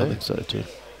so. I think so too. I think so too.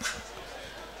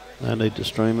 No need to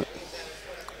stream it.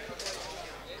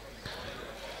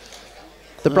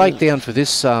 The breakdown for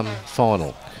this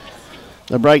final.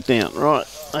 The breakdown, right.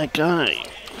 Okay.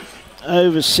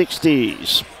 Over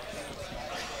 60s.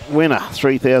 Winner,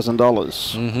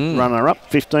 $3,000.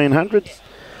 Runner-up, $1,500.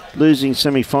 Losing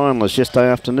semi-finalist yesterday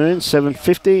afternoon,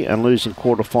 $750, and losing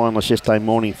quarter-finalist yesterday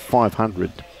morning,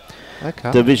 $500.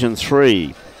 Okay. Division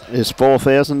 3 is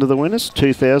 $4,000 to the winners,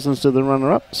 $2,000 to the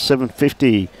runner-up,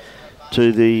 $750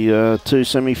 to the 2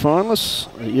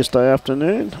 semi-finalists yesterday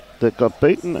afternoon that got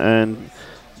beaten, and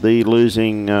the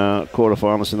losing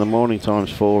quarter-finalist in the morning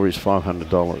times 4 is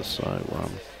 $500. So.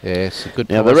 Yes, a good.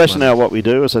 Now the rationale, what we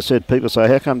do, as I said, people say,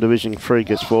 how come Division 3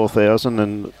 gets 4,000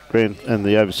 and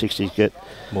the over 60s get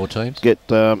more teams? Get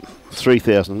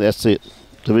 3,000. That's it.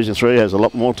 Division 3 has a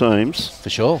lot more teams for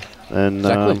sure. And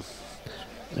exactly.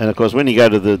 And of course, when you go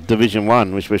to the Division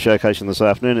 1, which we're showcasing this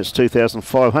afternoon, it's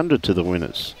 2,500 to the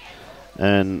winners,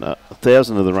 and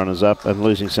 1,000 of the runners up, and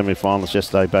losing semi-finalists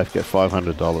yesterday both get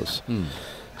 $500.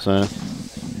 So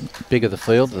bigger the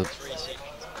field.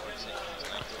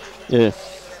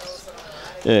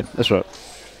 Yeah, that's right.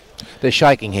 They're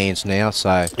shaking hands now,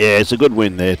 so... Yeah, it's a good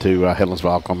win there to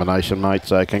Helensvale combination, mate.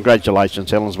 So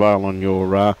congratulations, Helensvale,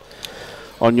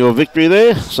 on your victory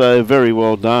there. So very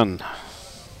well done.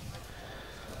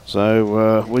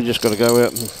 So we just got to go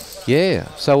out and... Yeah,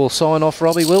 so we'll sign off,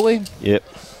 Robbie, will we? Yep.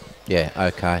 Yeah,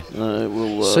 okay.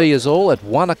 We'll see us all at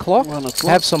 1 o'clock. 1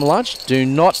 o'clock. Have some lunch. Do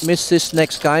not miss this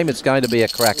next game. It's going to be a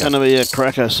cracker. It's going to be a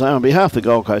cracker. So on behalf of the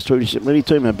Gold Coast Tourism Committee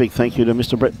team, a big thank you to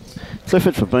Mr. Brett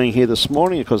Clifford for being here this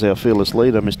morning. Of course, our fearless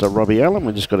leader, Mr. Robbie Allen.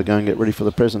 We've just got to go and get ready for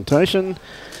the presentation.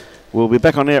 We'll be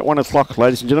back on air at 1 o'clock.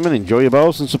 Ladies and gentlemen, enjoy your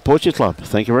bowls and support your club.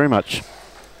 Thank you very much.